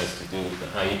 and it has to do with the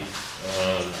height.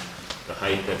 The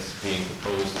height that's being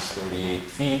proposed is 38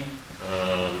 feet,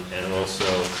 and also,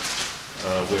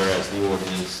 whereas the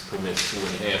ordinance permits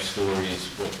 2.5 stories,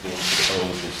 what's being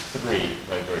proposed is 3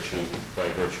 by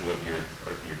virtue of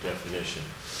your definition.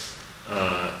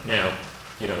 Now,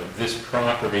 this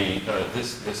property,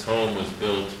 this home was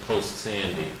built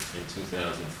post-Sandy in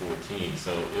 2014,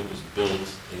 so it was built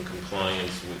in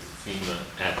compliance with FEMA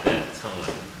at that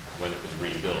time when it was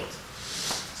rebuilt.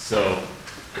 So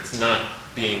it's not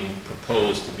being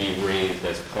proposed to be raised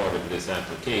as part of this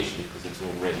application because it's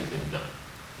already been done.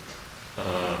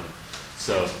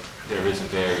 So there is a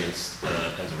variance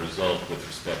as a result with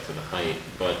respect to the height,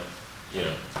 but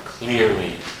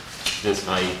clearly this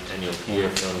height, and you'll hear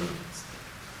from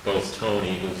both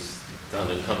Tony, who's done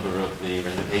a number of the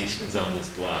renovations on this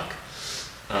block,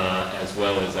 as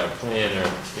well as our planner,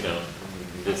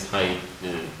 this height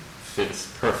fits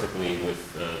perfectly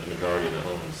with the majority of the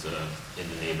homes in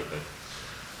the neighborhood.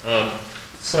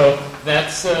 So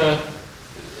that's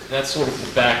sort of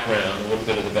the background, a little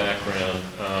bit of the background.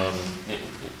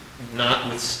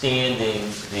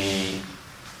 Notwithstanding the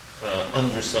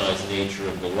undersized nature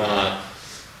of the lot,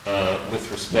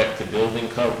 with respect to building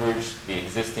coverage, the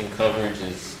existing coverage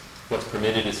is, what's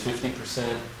permitted is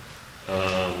 50%.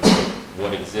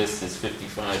 What exists is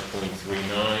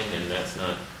 55.39, and that's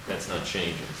not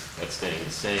changing. That's staying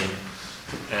the same.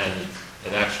 And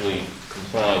it actually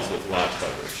complies with lot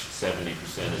coverage.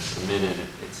 70% is permitted.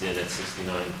 It's in at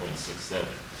 69.67.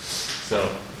 So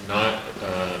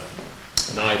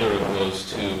neither of those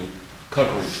two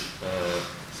coverage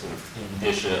sort of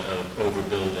indicia of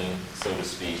overbuilding, so to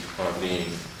speak, are being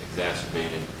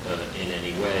exacerbated in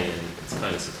any way, and it's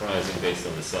kind of surprising based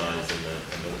on the size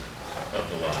of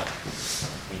the lot.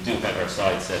 We do have our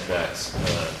side setbacks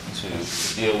to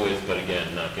deal with, but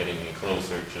again, not getting any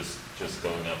closer, just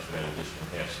going up for that additional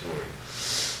half story.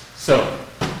 So,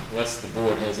 unless the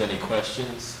board has any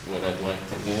questions, what I'd like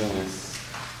to do is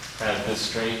have this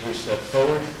stranger step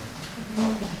forward.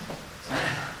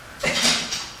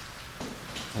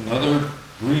 Another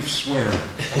brief swear. Do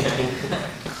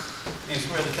you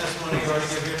swear the testimony you already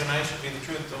give here tonight should be the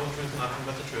truth, the whole truth, nothing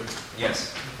but the truth?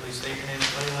 Yes. Please state your name and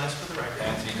spell your last for the record.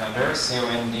 Anthony Kondouris,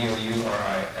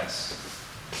 C-O-N-D-O-U-R-I-S.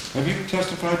 Have you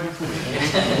testified before?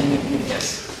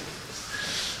 Yes.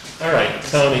 All right,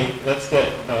 Tony, let's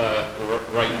get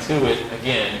right to it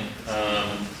again.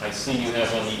 I see you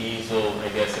have on the easel, I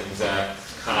guess, an exact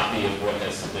copy of what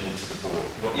has submitted to the board.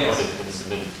 What has been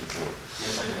submitted to the board.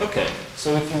 Yes, I do. Okay,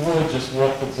 so if you would, just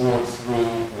walk the board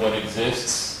through what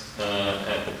exists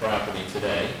at the property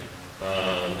today,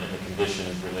 and the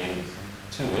conditions related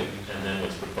to it, and then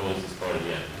what's proposed as part of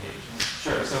the application.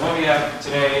 Sure. So what we have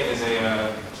today is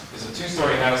a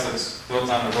two-story house that's built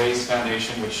on a raised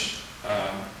foundation, which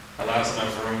allows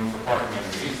enough room for parking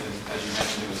underneath. And as you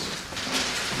mentioned, it was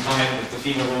compliant with the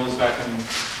FEMA rules back in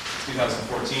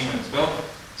 2014 when it was built.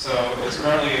 So it's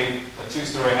currently a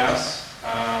two-story house.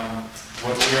 And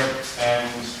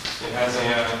it has a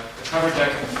covered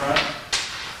deck in the front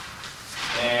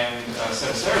and a set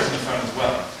of stairs in the front as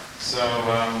well. So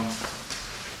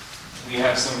we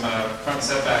have some front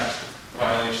setback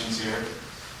violations here.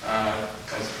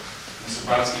 As Mr.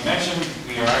 Brodsky mentioned,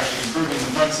 we are actually improving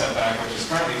the front setback, which is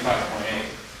currently 5.8,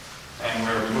 and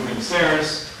we're removing the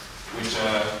stairs, which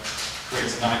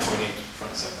creates a 9.8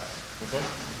 front setback. Okay.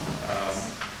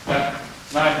 That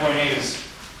 9.8 is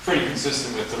pretty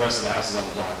consistent with the rest of the houses on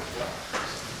the block as well.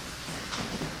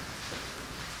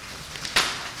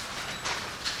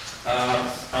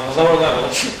 On the lower level,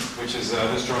 which is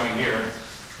this drawing here,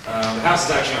 the house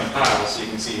is actually on piles, so you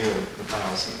can see here the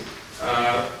piles.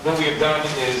 What we have done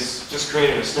is just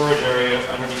created a storage area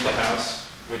underneath the house,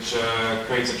 which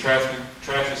creates a trash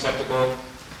receptacle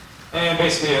and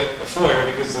basically a foyer,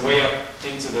 because the way up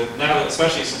into now,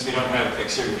 especially since we don't have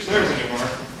exterior stairs anymore,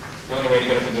 the only way to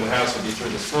get up into the house would be through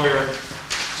this foyer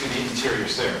to to the interior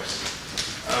stairs.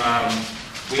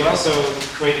 We also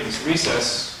created this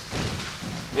recess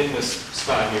in this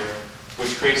spot here,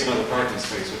 which creates another parking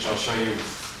space, which I'll show you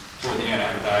toward the end.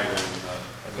 I have a diagram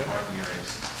of the parking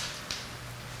areas.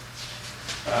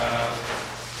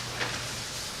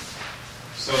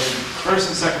 So the first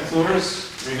and second floors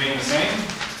remain the same.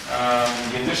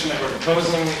 The addition that we're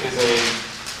proposing is a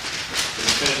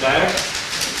finished attic.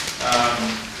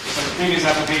 From the previous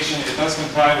application, it does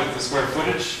comply with the square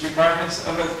footage requirements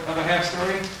of a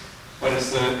half-story, but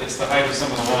it's the height of some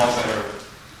of the walls that are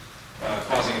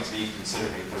causing it to be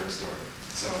considered a third story.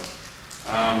 So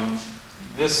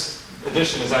this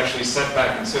addition is actually set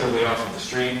back considerably off of the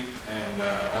street and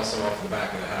also off the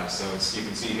back of the house. So you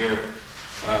can see here,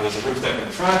 there's a roof deck in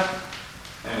the front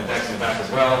and a deck in the back as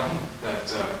well. That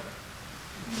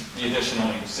the addition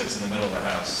only sits in the middle of the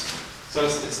house. So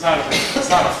it's not a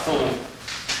full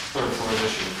third floor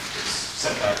addition. It's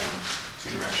set back in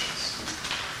two directions.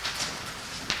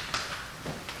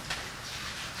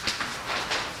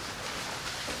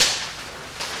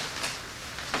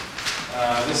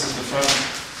 This is the front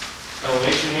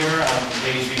elevation here on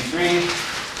page V3.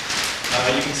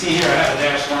 You can see here I have a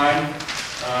dashed line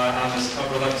on this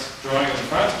upper left drawing of the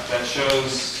front that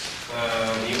shows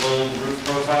the old roof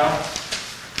profile.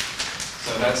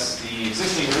 So that's the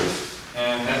existing roof,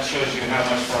 and that shows you how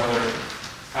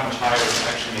much higher it's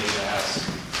actually made the house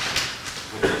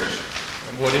with the addition.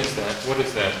 And what is that? What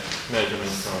is that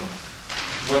measurement from?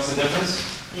 What's the difference?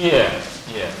 Yeah.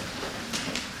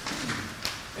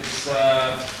 It's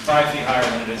 5 feet higher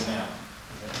than it is now.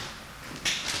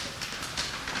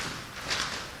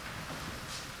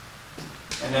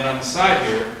 And then on the side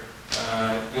here,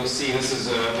 you'll see this is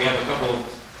we have a couple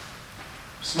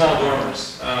small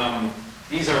dormers.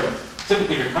 These are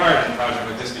typically required in a project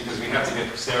like this because we have to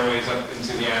get stairways up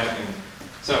into the attic, and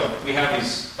so we have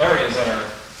these areas that are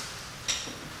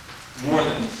more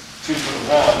than 2 foot of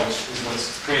wall, which is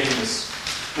what's creating this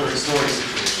third story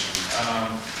situation.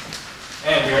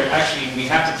 And we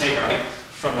have to take our height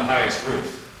from the highest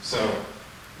roof. So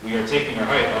we are taking our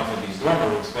height off of these dormer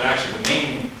roofs, but actually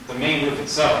the main roof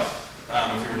itself,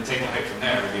 if we were to take the height from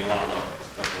there, it would be a lot lower.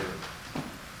 But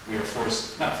we are not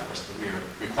forced, but we are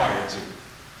required to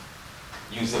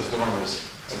use those dormers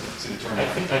to determine.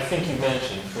 I think you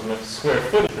mentioned from a square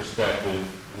foot perspective,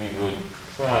 we would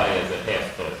apply as a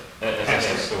half foot, as a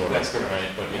half story. That's correct.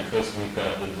 Right? But because we've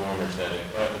got the dormers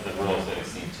the walls that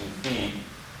exceed 2 feet,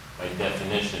 by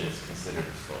definition, it's considered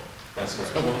full. That's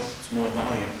correct. It's more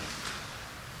volume.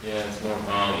 Yeah, it's more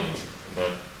volume,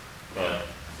 but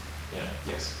yeah,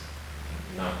 Yes.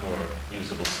 not more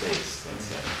usable space, let's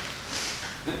say.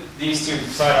 These two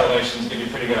side elevations give you a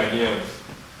pretty good idea of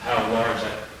how large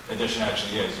that addition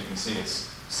actually is. You can see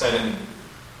it's set in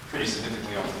pretty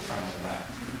significantly off the front and the back.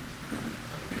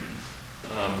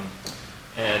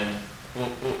 And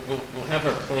we'll have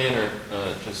our planner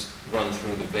just run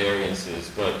through the variances,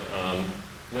 but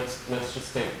let's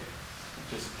just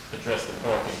address the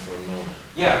parking for a moment.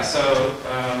 Yeah, so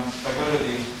if I go to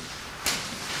the...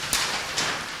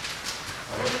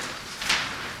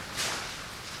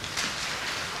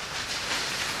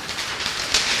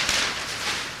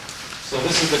 So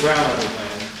this is the ground level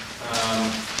plan.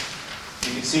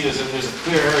 You can see there's a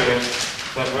clear area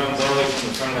that runs all the way from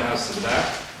the front of the house to the back.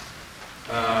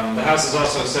 The house is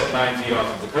also set 9 feet off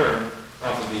of the curb,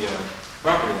 off of the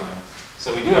property line.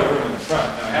 So we do have room in the front.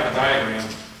 And I have a diagram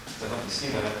to help you see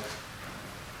that,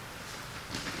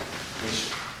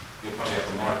 which you'll probably have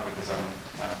to mark because I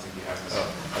don't think you have this. Oh,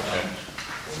 okay.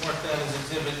 We'll mark that as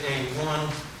Exhibit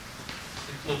A1.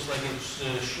 It looks like it's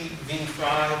sheet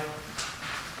V5.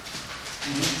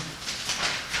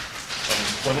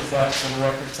 What is that for the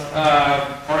record, Tom?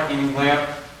 Parking layout.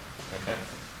 Okay.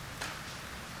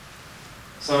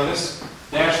 So this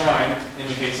dashed line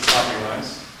indicates the property lines.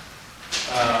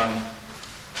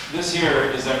 This here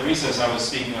is that recess I was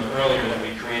speaking of earlier that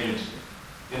we created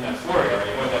in that floor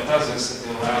area. What that does is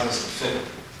it allows us to fit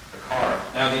the car.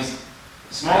 Now these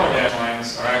smaller dash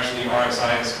lines are actually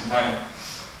RSIS compliant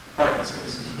parking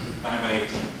spaces, 9 by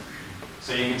 18.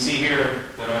 So you can see here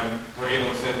that we're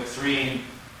able to fit 3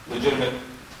 legitimate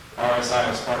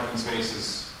RSIS parking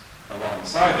spaces along the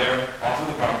side there, off of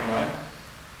the property line,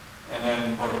 and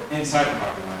then, or inside the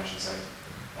property line, I should say,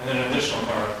 and then an additional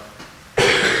car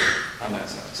on that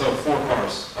side. So 4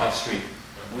 cars off street.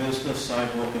 Where's the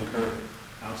sidewalk and curb?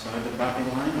 Outside the property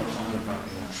line or on the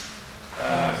property line?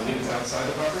 I believe it's outside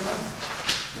the property line.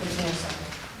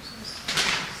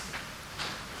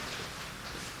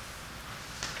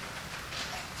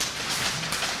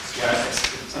 Yeah,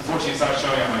 unfortunately, it's not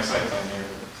showing on my site plan here.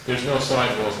 There's no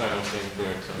sidewalk, I don't think,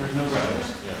 there. So. There's no sidewalk.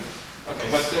 Yeah.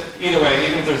 Okay, but either way,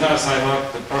 even if there's not a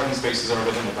sidewalk, the parking spaces are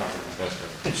within the property. That's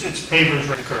right. It's pavers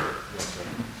right curb. That's right.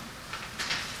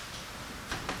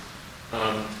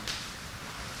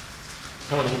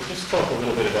 Tony, just talk a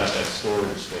little bit about that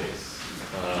storage space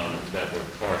that we're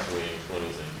partially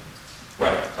enclosing.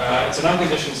 Right, it's an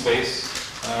unconditioned space.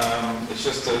 It's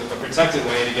just a protected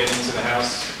way to get into the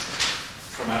house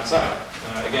from outside.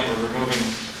 Again, we're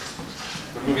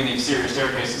removing the exterior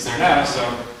staircase that's there now, so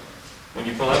when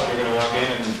you pull up, you're going to walk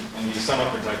in and be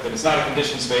somewhat protected. It's not a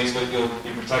conditioned space, but you'll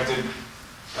be protected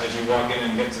as you walk in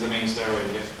and get to the main stairway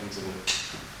to get into the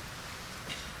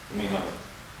main level.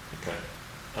 Okay.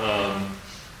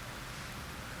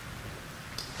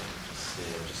 Let's see,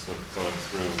 I'm just going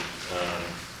through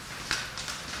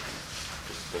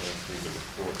the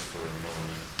report for a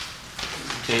moment.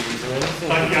 Dave, is there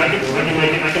anything?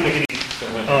 I can make it easy. Go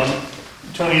ahead.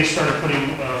 Tony has started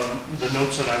putting the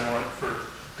notes that I want for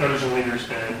gutters and leaders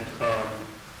and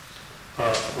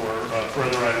for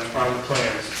other items on the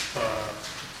plans,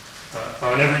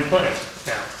 on every plan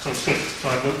now. So it's good. So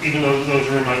even though those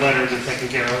are in my letter, they're taken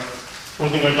care of. One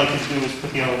thing I'd like to do is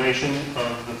put the elevation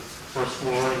of the first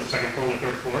floor, the second floor, and the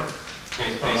third floor. Off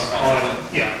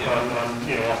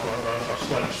a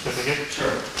slight certificate.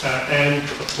 Sure. And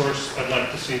of course, I'd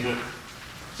like to see the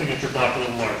signature block a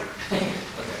little larger. Okay,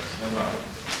 no problem.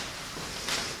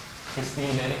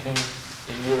 Christine, anything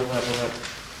in your level that?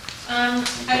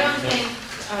 I don't think,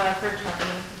 for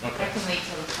Tony, I can wait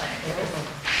till the plan.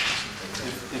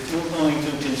 If you're going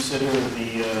to consider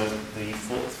the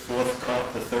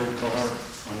third car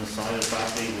on the side of the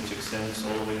property, which extends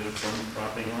all the way to the front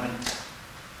property line?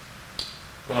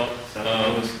 Well,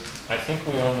 I think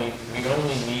we only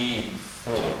need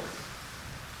 4.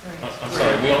 I'm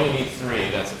sorry, we only need 3,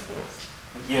 that's a 4th.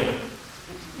 Yeah, but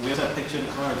where's that picture of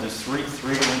the cars? There's three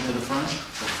going to the front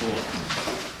or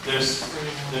 4? There's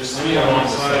 3 on the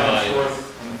side and 4th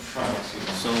on the front, excuse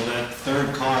me. So that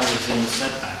third car is in the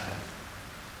setback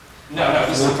then? No,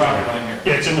 this is the property line here.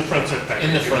 Yeah, it's in the front setback.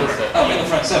 In the front You're correct. setback. Oh, in the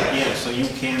front setback. Yeah, so you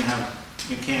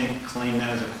can't claim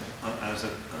that as a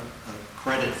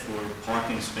credit for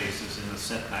parking spaces in the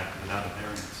setback without a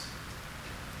variance.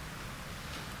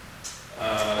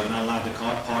 You're not allowed to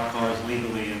park cars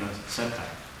legally in a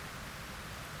setback.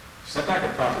 Setback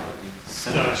or property?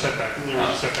 No, setback. There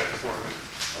was a setback before.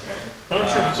 Okay. I'm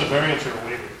not sure if it's a variance or a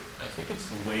waiver. I think it's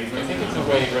A waiver? I think it's a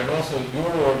waiver, and also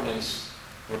your ordinance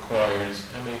requires,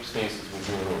 how many spaces would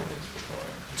your ordinance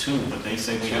require? 2, but they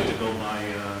say we have to go by,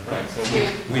 Right, so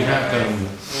We have them.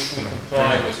 we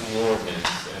comply with the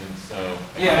ordinance, and so.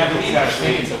 Yeah, I believe I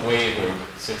actually- think it's a waiver,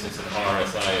 since it's an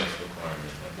RSIS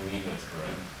requirement, I believe that's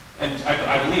correct. And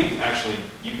I believe, actually,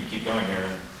 you could keep going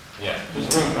here. Yeah.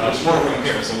 There's more room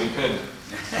here, so we could.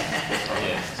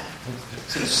 Yeah.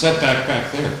 It's a setback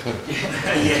back there, too.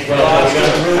 Well, we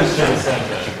got rules to the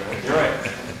setback, right? You're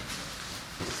right.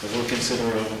 so we'll consider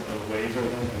a waiver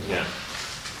then? Yeah.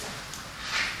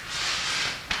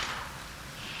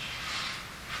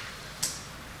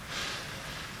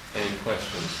 Any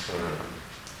questions for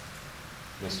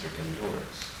Mr.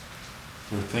 Kandouris?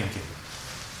 We're thinking.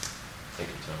 Take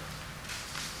your time.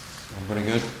 Everybody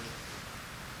good?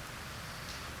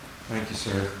 Thank you,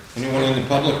 sir. Anyone in the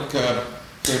public care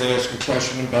to ask a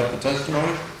question about the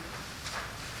testimony?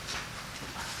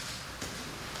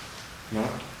 No?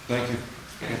 Thank you.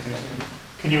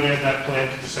 Can you add that plan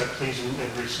to the set, please, and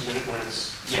resubmit it when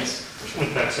it's, Yes, for sure.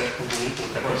 with that set complete,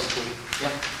 with that is complete?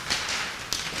 Yeah.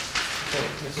 Okay,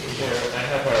 Mr. Chair, I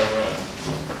have our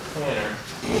planner.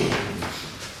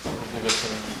 Will give us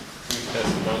some brief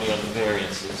testimony on the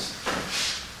variances.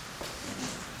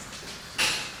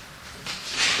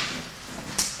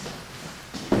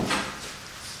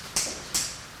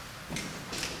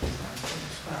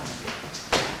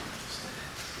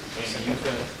 Okay, so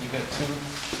you've got two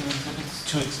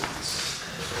exhibits? 2 exhibits.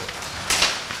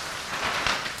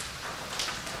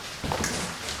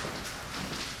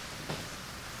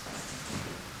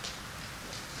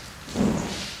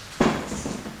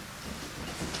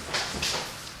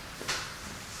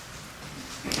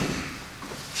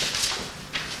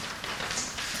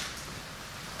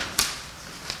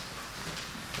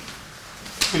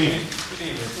 Good evening. Good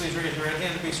evening. Please raise your right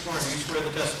hand to be sworn. Do you swear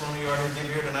the testimony you are to give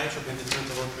here tonight shall be the truth,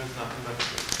 the whole truth, nothing but the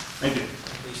truth? I do.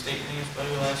 Please state your name, spell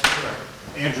your last name, for the record.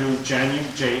 Andrew Janu,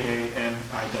 Jamiw.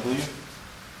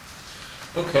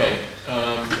 Okay,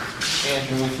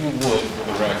 Andrew, if you would, for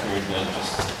the record,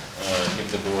 just give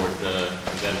the board the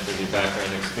benefit of your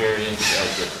background experience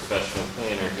as a professional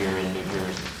planner here in New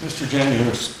Jersey. Mr. Jenny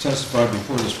has testified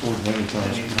before this board many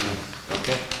times.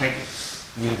 Okay? Thank you.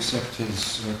 We accept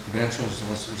his credentials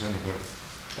unless there's anybody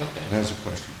Okay. that has a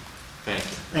question. Thank you.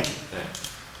 Thank you. Thanks.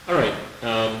 All right,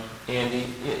 Andy,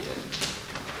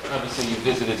 obviously you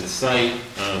visited the site,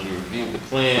 you reviewed the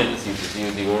plans, you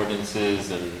reviewed the ordinances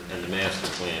and the master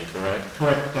plan, correct?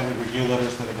 Correct, and review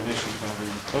letters that have been issued by the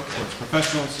court's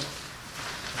professionals.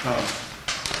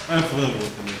 I'm familiar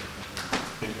with the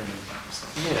bigger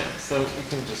stuff. Yeah, so you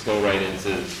can just go right into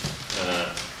the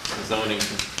zoning,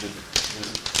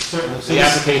 Certainly. So the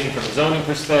this- application from a zoning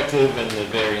perspective and the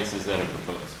variances that are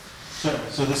proposed.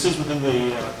 Certainly. So this is within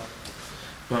the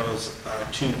borough's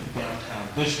 2 downtown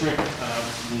district.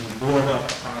 The board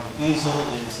up on the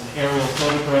easel is an aerial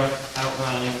photograph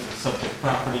outlining the subject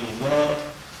property in yellow.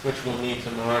 Which we'll need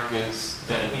to mark as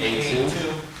then The A2. A2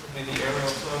 will be the aerial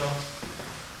photo.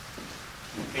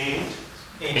 A2.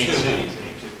 A2.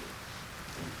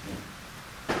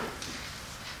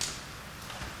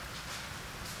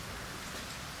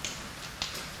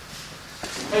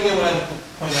 Again, what I'd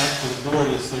point out to the board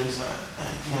is there's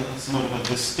somewhat of a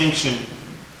distinction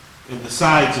in the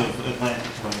sides of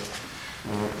Atlantic Way.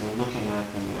 We're looking at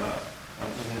in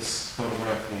this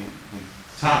photograph, the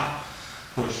top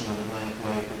portion of Atlantic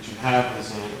Way. What you have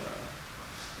is a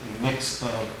mix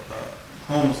of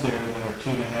homes there that are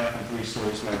 2.5 and 3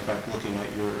 stories. Matter of fact, looking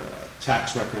at your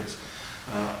tax records,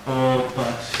 all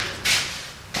but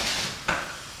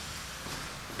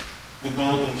the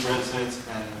Golden's residence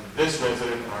and this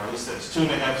resident are listed as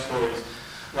 2.5 stories.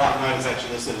 Lot 9 is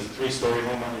actually listed as a 3-story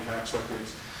home on your tax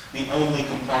records. The only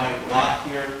compliant lot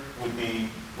here would be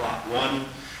Lot 1.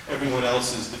 Everyone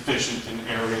else is deficient in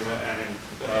area and in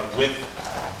width.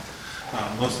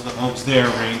 Most of the homes there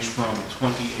range from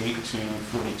 28 to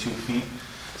 42 feet.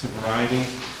 It's a variety.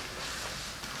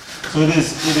 So it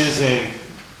is a,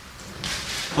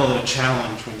 call it a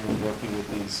challenge when you're working with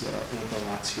these with the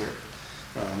lots here.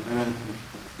 And then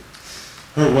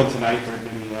heard one tonight, heard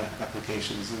many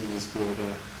applications in this board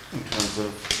in terms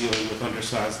of dealing with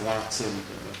undersized lots and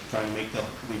trying to make the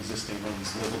existing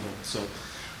homes livable. So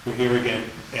we're here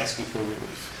again asking for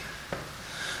relief.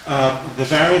 The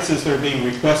variances that are being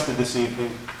requested this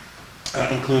evening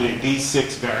include a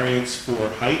D6 variance for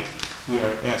height. We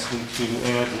are asking to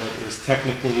add what is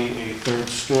technically a 3rd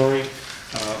story,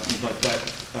 but that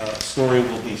story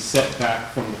will be set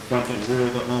back from the front and rear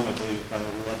of the home, I believe about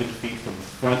 11 feet from the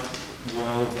front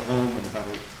wall of the home and about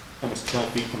almost 12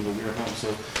 feet from the rear home.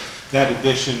 So that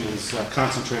addition is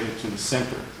concentrated to the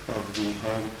center of the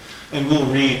home, and will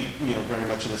read, very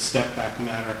much in a step-back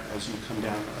manner as you come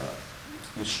down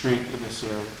the street in this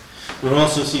area. We're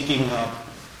also seeking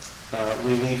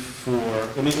relief for,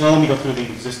 let me go through the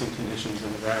existing conditions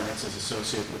and the variances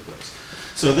associated with those.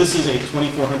 So this is a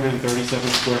 2,437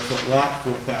 square foot lot,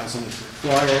 4,000 is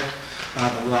required.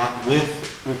 The lot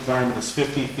width requirement is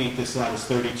 50 feet, this lot is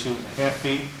 32.5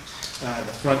 feet.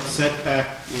 The front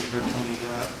setback, you heard me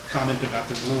comment about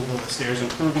the removal of the stairs,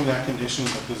 improving that condition,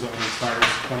 but the zone requires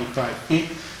 25 feet.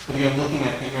 But again, looking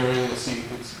at the area, you'll see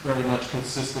it's very much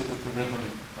consistent with the rhythm of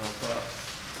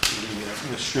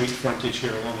the street frontage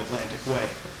here along Atlantic Way.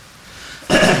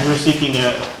 We're seeking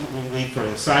relief for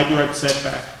a side yard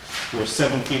setback, where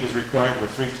 7 feet is required, where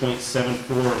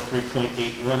 3.74 or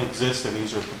 3.81 exist, and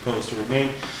these are proposed to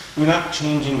remain. We're not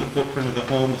changing the footprint of the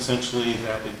home. Essentially,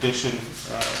 that addition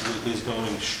is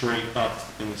going straight up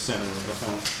in the center of the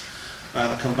home.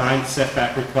 The combined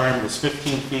setback requirement is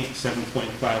 15 feet,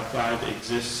 7.55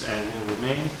 exists and will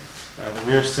remain. The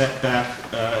rear setback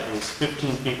is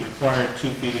 15 feet required,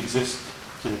 2 feet exist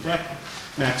to the deck.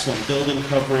 Maximum building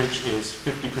coverage is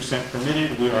 50%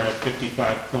 permitted. We are at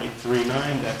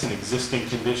 55.39. That's an existing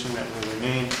condition that will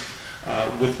remain.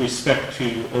 With respect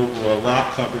to overall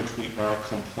lot coverage, we are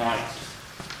compliant.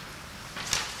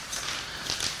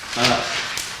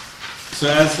 So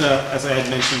as I had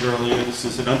mentioned earlier, this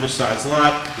is an undersized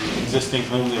lot. The existing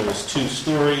home there is 2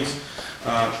 stories,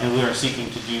 and we are seeking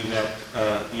to do that,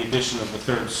 the addition of the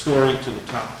 3rd story to the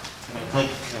top. And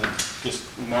just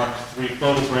mark 3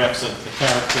 photographs of the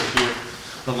character here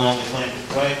along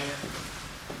Atlantic Way.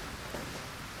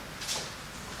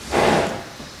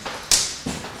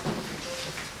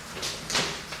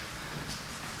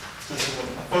 This is a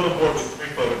photo board with 3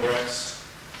 photographs.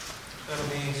 That'll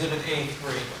be Exhibit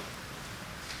A3.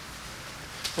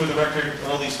 For the record,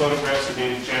 all these photographs are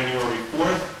dated January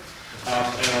 4th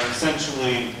and are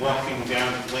essentially walking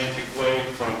down Atlantic Way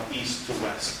from east to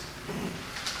west.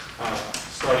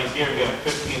 Starting here, we have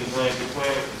 15 Atlantic Way.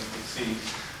 As you can see,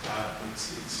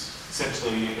 it's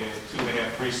essentially a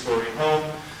 2.5, 3-story home.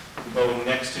 Going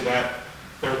next to that,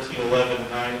 13, 11,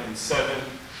 9, and 7.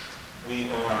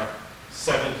 We are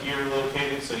 7 here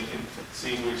located, so you can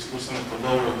see we're some of the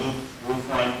lower roof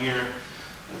line here.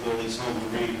 Lily's home to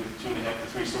read with 2.5 to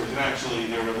 3 stories. And actually,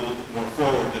 they're a little bit more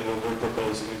forward than what we're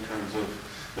proposing in terms of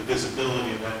the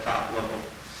visibility of that top level.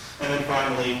 And then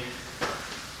finally,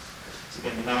 so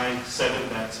again, 9, 7,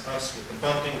 that's us with the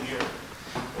bunting here,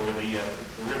 or the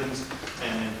ribbons.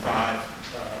 And then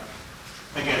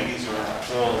 5, again, these are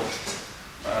all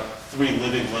 3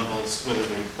 living levels, whether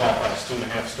they qualify as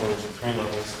 2.5 stories or 3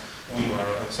 levels. We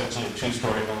are essentially a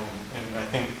 2-story home, and I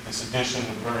think this addition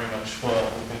would very much fall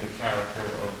within the character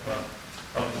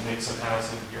of the mix of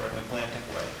housing here at Atlantic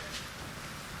Way.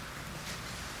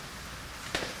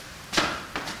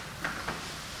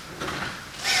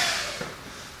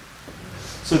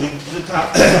 So the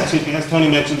top, excuse me, as Tony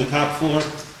mentioned, the top floor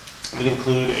would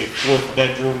include a 4th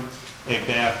bedroom, a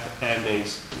bath, and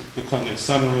we're calling it a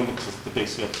sunroom, which is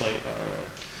basically a play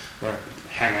or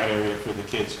hangout area for the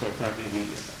kids. Quite frankly,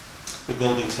 the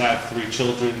buildings have 3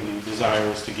 children. The desire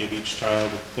is to give each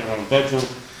child their own bedroom,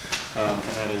 and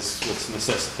that is what's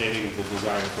necessitating the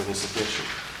desire for this addition.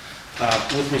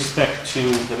 With respect to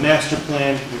the master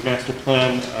plan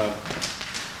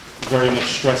very much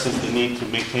stresses the need to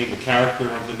maintain the character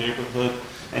of the neighborhood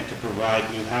and to provide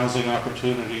new housing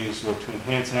opportunities or to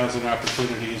enhance housing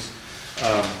opportunities.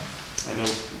 I know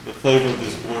the flavor of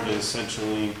this board is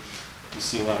essentially, you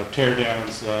see a lot of tear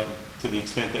downs to the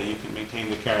extent that you can maintain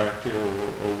the character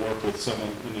or work with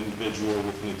an individual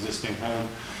with an existing home.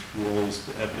 You always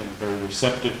have been very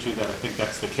receptive to that. I think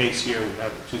that's the case here. We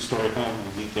have a 2-story home.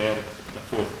 We need to add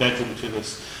a 4th bedroom to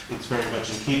this. It's very much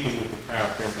in keeping with the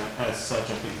character, and as such,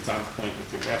 I think it's on point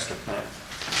with your master plan.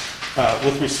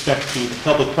 With respect to the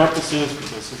public purposes,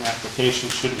 because an application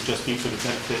shouldn't just be for the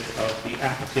benefit of the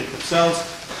applicant themselves,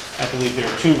 I believe there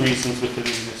are 2 reasons within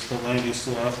the municipal land use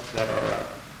law that are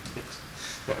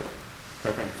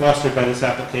fostered by this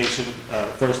application.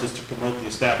 First is to promote the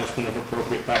establishment of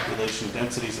appropriate population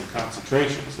densities and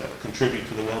concentrations that will contribute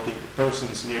to the well-being of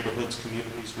persons, neighborhoods,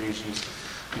 communities, regions,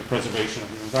 and the preservation of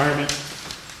the environment.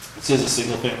 This is a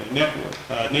single-family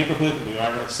neighborhood. We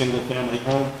are a single-family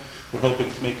home. We're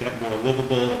hoping to make that more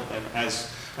livable, and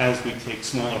as we take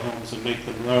smaller homes and make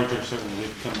them larger, certainly they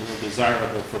become more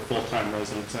desirable for full-time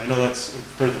residents. I know that's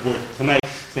for the board tonight.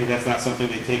 I think that's not something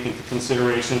they take into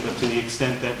consideration, but to the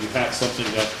extent that you have something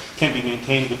that can be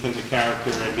maintained within the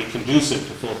character and be conducive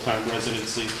to full-time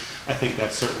residency, I think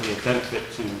that's certainly a benefit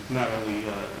to not only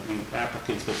the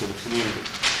applicants, but to the community.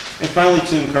 And finally,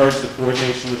 to encourage the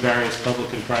coordination of various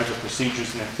public and private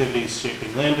procedures and activities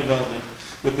shaping land development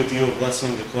with the view of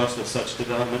lessening the cost of such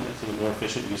development and to the more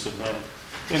efficient use of land.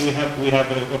 And we have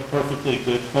a perfectly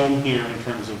good home here in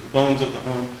terms of the bones of the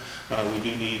home. We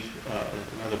do need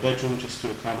another bedroom just to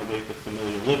accommodate the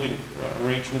familiar living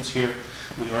arrangements here.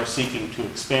 We are seeking to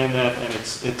expand that, and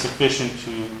it's efficient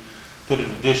to put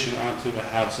an addition onto a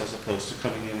house as opposed to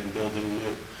coming in and building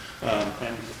new.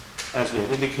 And as we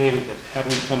have indicated, that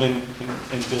having come in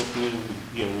and built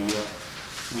new,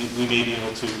 we may be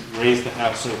able to raise the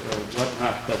house or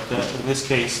whatnot, but in this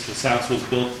case, this house was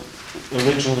built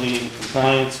originally in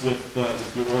compliance with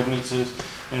your ordinances,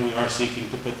 and we are seeking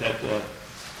to put that,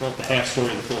 the half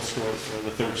story, the full story, or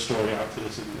the 3rd story onto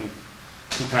this in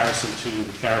comparison to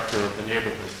the character of the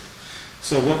neighborhood.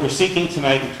 So what we're seeking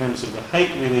tonight in terms of the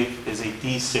height relief is a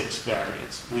D6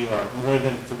 variance. We are more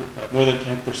than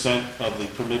 10% of the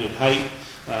permitted height,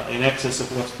 in excess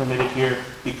of what's permitted here.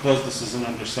 Because this is an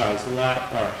undersized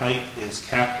lot, our height is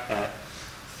capped at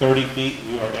 30 feet.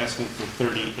 We are asking for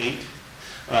 38.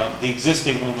 The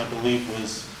existing home, I believe,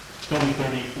 was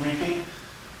 33 feet.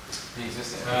 The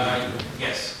existing,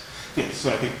 yes. Yes, so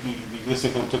I think the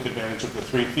existing home took advantage of the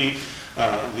 3 feet.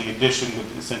 The addition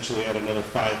would essentially add another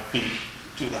 5 feet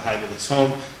to the height of this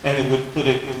home, and it would put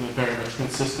it in a very much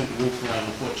consistent roof line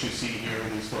with what you see here in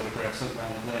these photographs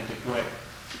along Atlantic Way.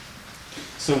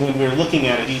 So when we're looking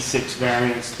at an E6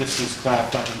 variance, this is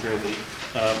qualified under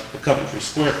the Coventry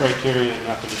Square criteria,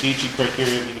 not the Medici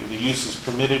criteria, meaning the use is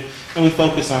permitted, and we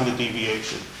focus on the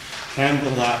deviation. Can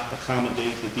the lot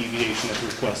accommodate the deviation as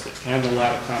requested? Can the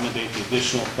lot accommodate the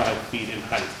additional 5 feet in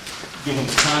height? Given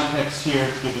the context here,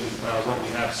 given what we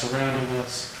have surrounding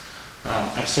us,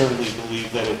 I certainly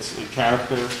believe that it's in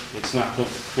character. It's not going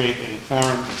to create any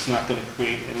harm. It's not going to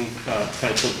create any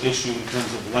type of issue in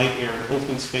terms of light, air, and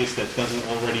open space that doesn't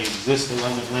already exist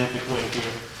along Atlantic Way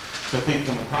here. So I think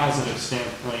from a positive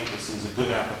standpoint, this is a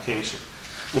good application.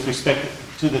 With respect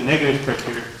to the negative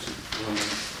criteria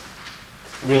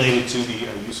related to the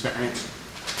use variance,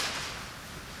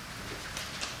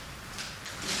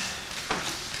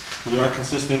 we are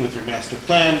consistent with your master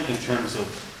plan in terms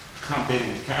of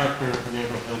accommodating the character of the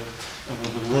neighborhood, and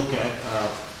when we look at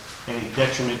any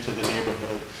detriment to the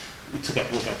neighborhood, we took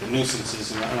a look at the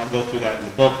nuisances, and I'll go through that in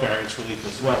the bulk variance relief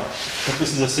as well. But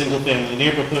this is a single-family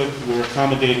neighborhood. We're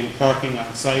accommodating parking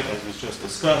on site, as was just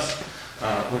discussed.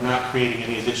 We're not creating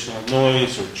any additional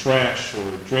noise or trash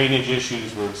or drainage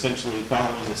issues. We're essentially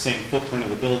following the same footprint of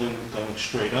the building, going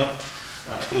straight up.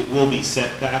 It will be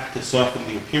set back to soften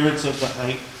the appearance of the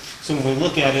height. So when we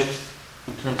look at it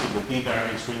in terms of the B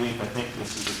variance relief, I think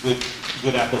this is a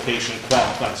good application. It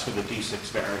qualifies for the D6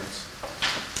 variance.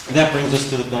 And that brings us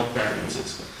to the bulk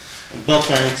variances. And bulk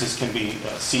variances can be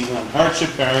C1 hardship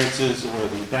variances or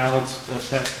the balance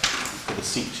test for the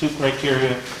C2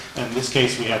 criteria. And in this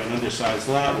case, we have an undersized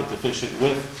lot with deficient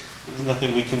width. There's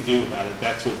nothing we can do about it.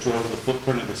 That's what drove the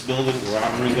footprint of this building. We're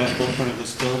honoring that footprint of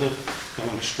this building,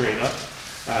 going straight up.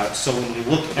 So when we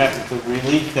look at the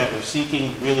relief that we're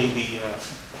seeking, really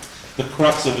the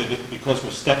crux of it, because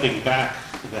we're stepping back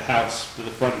the house to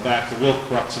the front and back, the real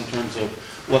crux in terms of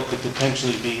what could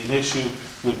potentially be an issue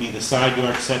would be the side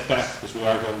yard setback, because we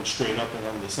are going straight up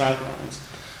along the sidelines.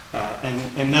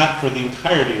 And not for the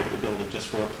entirety of the building, just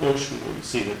for a portion where you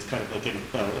see that's kind of like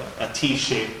a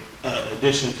T-shaped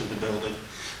addition to the building.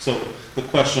 So the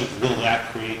question is, will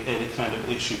that create any kind of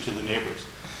issue to the neighbors?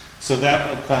 So that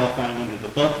would qualify under the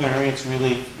bulk variance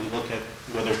relief. We look at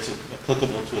whether it's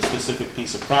applicable to a specific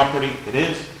piece of property. It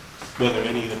is. Whether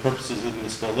any of the purposes of the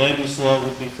municipal land use law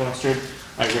would be fostered.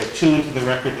 I read 2 into the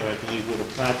record that I believe would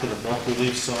apply to the bulk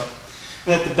relief sought.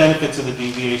 And that the benefits of the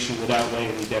deviation would outweigh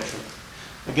any detriment.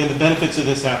 Again, the benefits of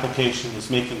this application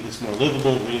is making this more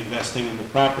livable, reinvesting in the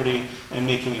property, and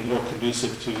making it more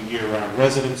conducive to year-round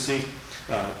residency.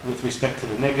 With respect to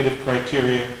the negative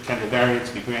criteria, can the variance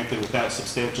be granted without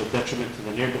substantial detriment to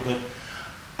the neighborhood?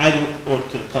 Or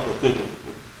to the public good,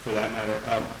 for that matter.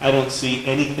 I don't see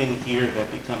anything here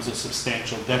that becomes a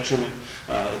substantial detriment.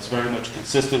 It's very much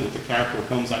consistent with the character of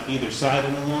homes on either side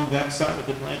and along that side of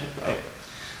Atlantic Way.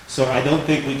 So I don't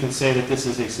think we can say that this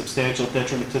is a substantial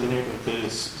detriment to the neighborhood, because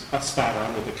it's spot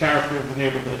on with the character of the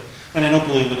neighborhood. And I don't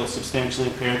believe it'll substantially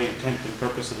impair the intent and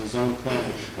purpose of the zone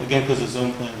plan. Again, because the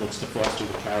zone plan looks to foster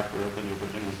the character of the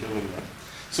neighborhood, and we're doing that.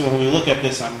 So when we look at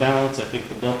this on balance, I think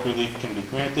the bulk relief can be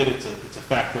granted. It's a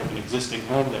factor of an existing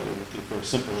home that we're looking for a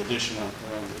simple addition on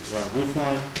the roof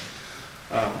line.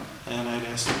 And I'd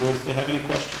ask the board if they have any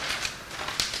questions.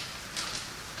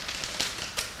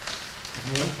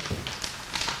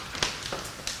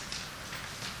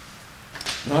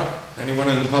 Not? Anyone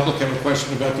in the public have a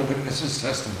question about the witness's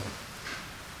testimony?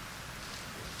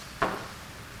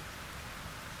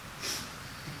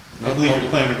 I believe your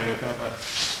planner may have that.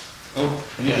 Oh,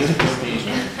 Yes,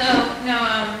 Oh, no,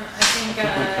 I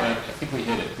think we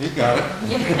hit it. You got it.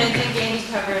 yeah, I think Andy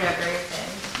covered everything.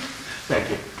 Thank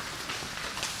you.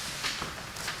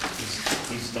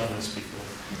 He's done this before.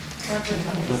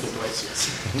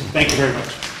 Thank you very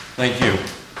much. Thank you.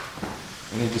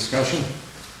 Any discussion?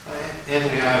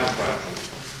 Anthony, I have a question.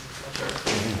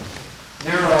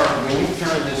 When you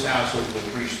turn this house into a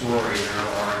 3-story, there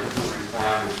are different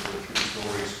requirements for 3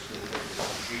 stories to the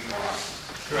sheet rock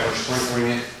or sprinkling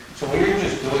it. So when you're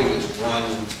just doing this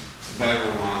 1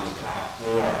 bedroom on the top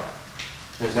floor,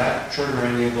 does that trigger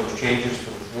any of those changes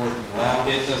for the 4th below?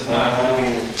 It does not. Only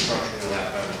in the construction of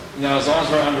that bedroom. Now, as long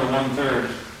as we're under 1/3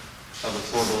 of the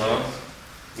floor below,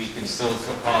 we can still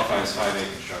qualify as 5A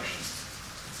construction.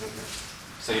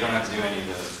 So you don't have to do any of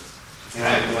the... You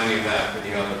don't have to do any of that for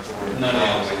the other floor? No.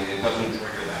 It doesn't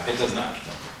trigger that? It does not.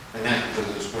 And that's because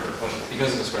of the square footage?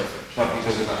 Because of the square footage. But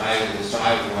because of the height of the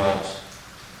side walls,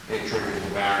 it triggers the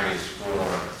variance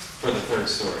For the 3rd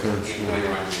story. even though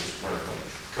you're under the square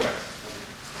footage? Correct.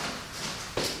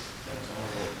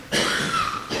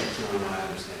 That's the one I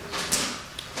understand.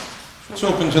 It's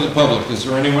open to the public. Is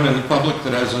there anyone in the public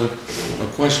that has a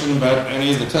question about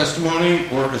any of the testimony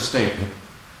or a statement?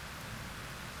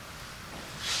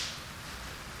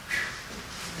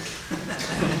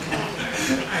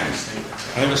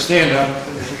 I have a stand-up.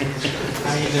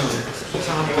 How you doing?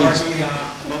 Tom Barkey,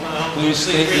 Please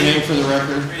state your name for the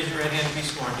record. Raise your right hand and be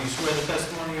sworn. Do you swear the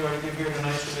testimony you are to give here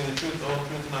tonight shall be the truth, the whole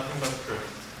truth, and nothing but the truth?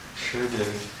 Sure do.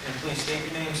 And please state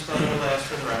your name, spell your last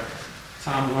for the record.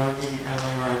 Tom Largy,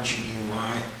 Largey.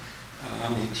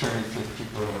 I'm the attorney for the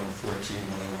people on 14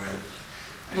 Willow Way.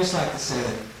 I'd just like to say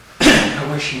that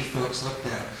I wish you folks looked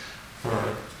at for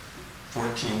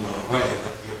 14 Willow Way,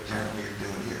 like you apparently are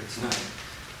doing here tonight.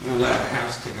 You allow a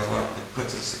house to go up that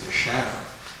puts us in a shadow.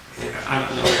 I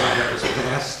don't know why that was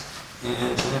passed,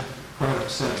 and I'm quite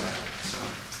upset about it. So,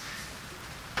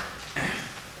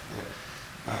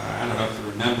 I don't know if you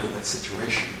remember that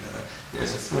situation.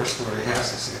 There's a 4-story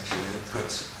house essentially that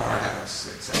puts our house,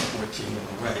 it's at 14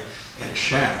 Willow Way, in a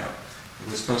shadow. It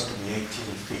was supposed to be 18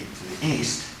 feet to the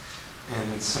east,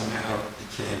 and somehow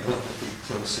became a little bit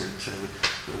closer to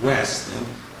the west, and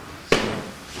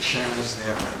the shadows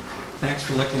there. Thanks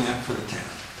for looking out for the town.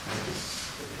 Thank you.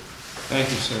 Thank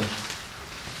you, sir.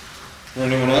 Is there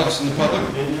anyone else in the public?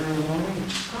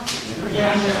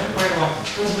 Yeah, quite often.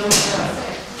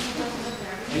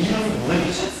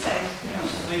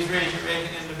 Please raise your right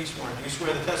hand to be sworn. Do you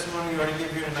swear the testimony you are to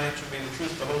give here tonight shall be the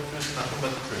truth, the whole truth, and nothing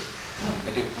but the truth?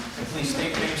 I do. And please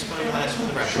state your name, spell your last for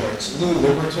the record. Sure, it's Lou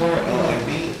Libertor,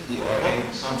 L-I-B-E-R-A.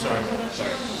 I'm sorry.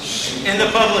 Sorry. In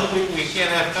the public, we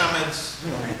can't have comments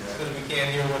because we can't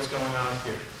hear what's going on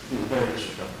here.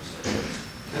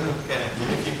 Okay,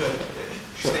 if you could,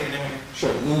 state your name.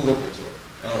 Sure, Lou Libertor,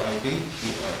 L-I-B-E-R-A-T-O-R.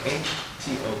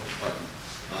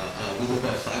 We live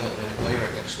at 5 Atlantic Way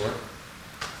right next door.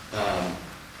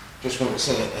 Just wanted to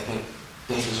say that I think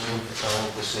they deserve all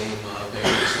the same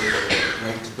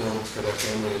right to build for their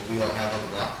family as we all have on the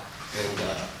block. And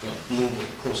being the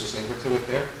closest neighbor to it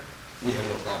there, we have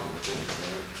no problem with it.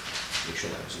 Make sure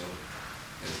that was known.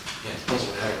 And yeah, it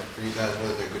doesn't matter for you guys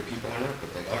whether they're good people or not, but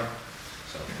they are.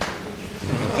 So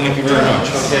Thank you very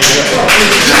much.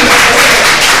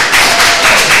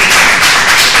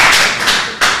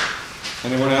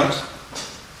 Anyone else?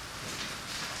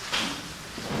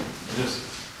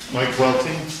 Mike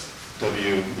Welty,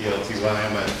 W-E-L-T-Y,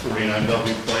 I'm at 49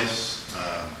 Bellevue Place.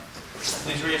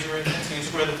 Please raise your right hand. Do you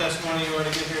swear the testimony you are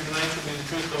to give here tonight shall be the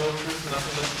truth, the whole truth, and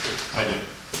nothing but the truth? I do.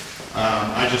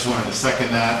 I just wanted to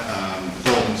second that. The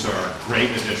buildings are a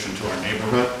great addition to our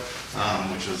neighborhood,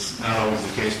 which is not always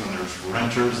the case when there's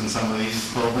renters in some of these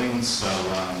buildings. So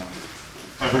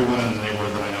everyone in the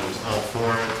neighborhood that I know is all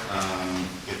for it.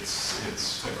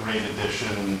 It's a great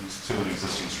addition to an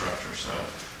existing structure. So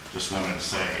just wanted to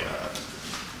say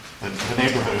the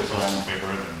neighborhood is all in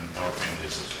favor of it, and our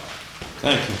families as well.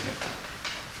 Thank you.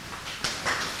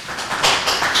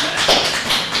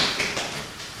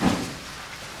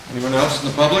 Anyone else in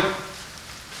the public?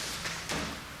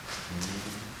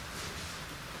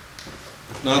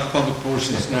 If not, the public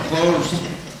portion is now closed.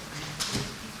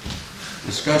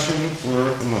 Discussion or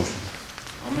a motion?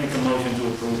 I'll make a motion to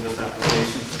approve this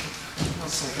application. I'll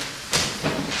second.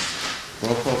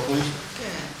 Roll call, please.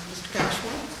 Okay, Mr.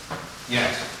 Bashwell?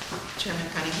 yes. Chairman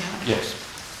Cunningham? Yes.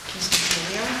 Mr.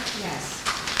 Tilio? Yes.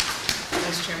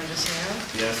 Vice Chairman DeSalle?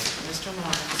 Yes. Mr.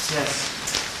 Lawrence? Yes.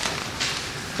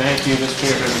 Thank you, Mr.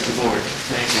 Chairman of the board.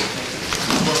 Thank you.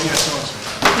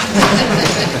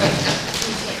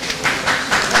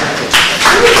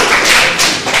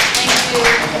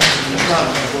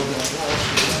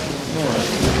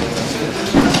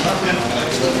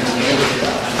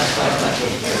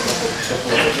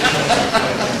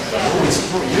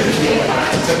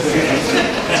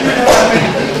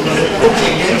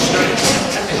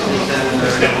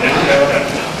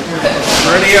 Is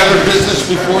there any other business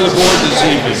before the board this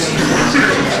evening?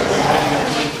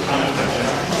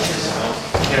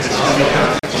 Yes,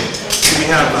 we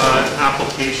have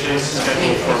applications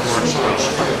scheduled for March 12th.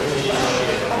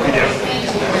 We do.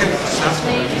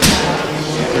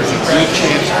 There's a good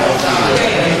chance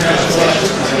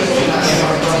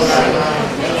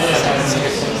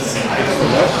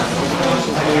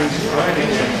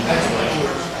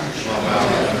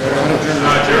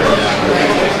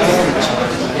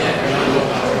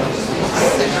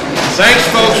Thanks,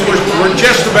 folks. We're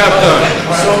just about done.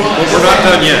 But we're not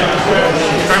done yet.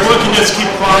 Everyone can just keep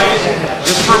quiet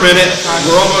just for a minute.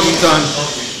 We're almost done.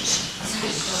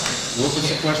 What was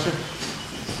the question?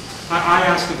 I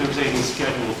asked if there was anything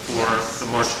scheduled for the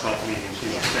March 12th meeting. She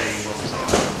was saying what was on.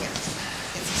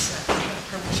 It's a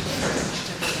permission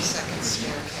to build a second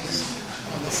staircase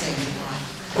on the same line.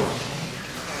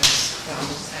 Because, well,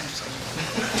 actually,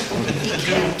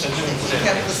 he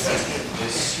kept the city.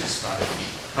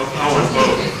 Oh, and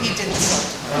vote. He didn't vote.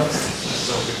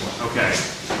 Okay.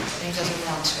 And he doesn't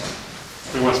want to.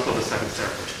 We want to build a second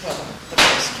staircase. Well, the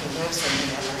person who lives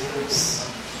in the other house.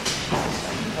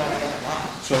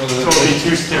 So it'll be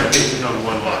two staircases on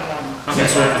one lot. Okay,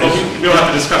 so we'll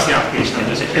have to discuss the application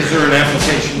on this. Is there an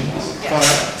application?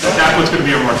 That's what's going to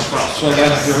be on March 12th. So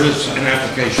that there is an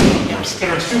application.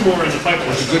 There are two more in the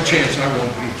pipeline. There's a good chance I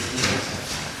won't be.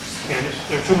 Candace,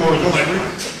 there are two more in the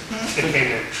pipeline that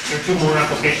came in. There are two more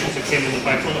applications that came in the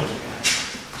pipeline.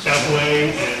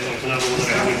 Southway, and there's another one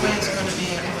that I think. Southway's going to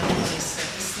be at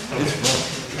 126. It's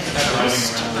wrong.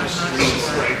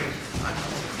 Right.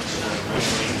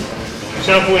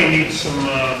 Southway needs some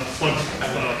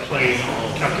floodplain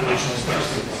calculations first.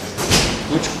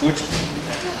 Which?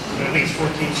 I think it's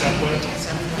 14 Southway.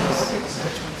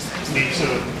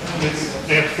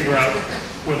 They have to figure out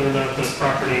whether or not the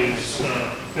property is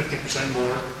 50%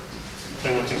 more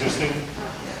than what's existing,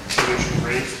 so they should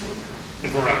raise. the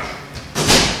garage.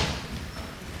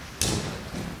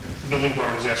 The building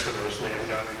department has asked for those, and they haven't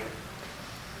gotten them yet.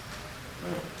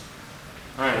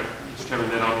 All right, Mr. Chairman,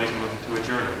 then I'll make a motion to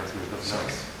adjourn unless there's nothing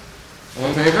else. All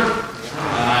in favor?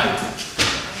 Aye.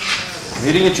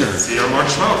 Meeting adjourned. See you on March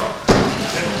 12th.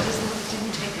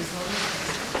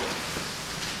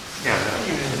 Yeah.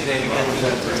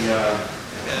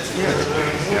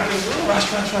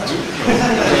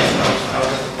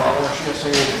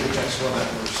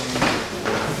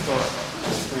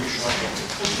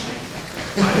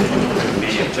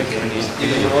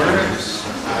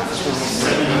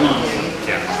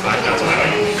 Yeah, that's what I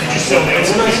like.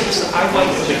 It's nice, I like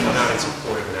that they come out and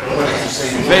support it now.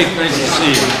 Faith, nice to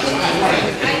see you.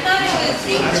 I thought it was.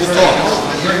 Good talk.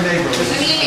 I mean,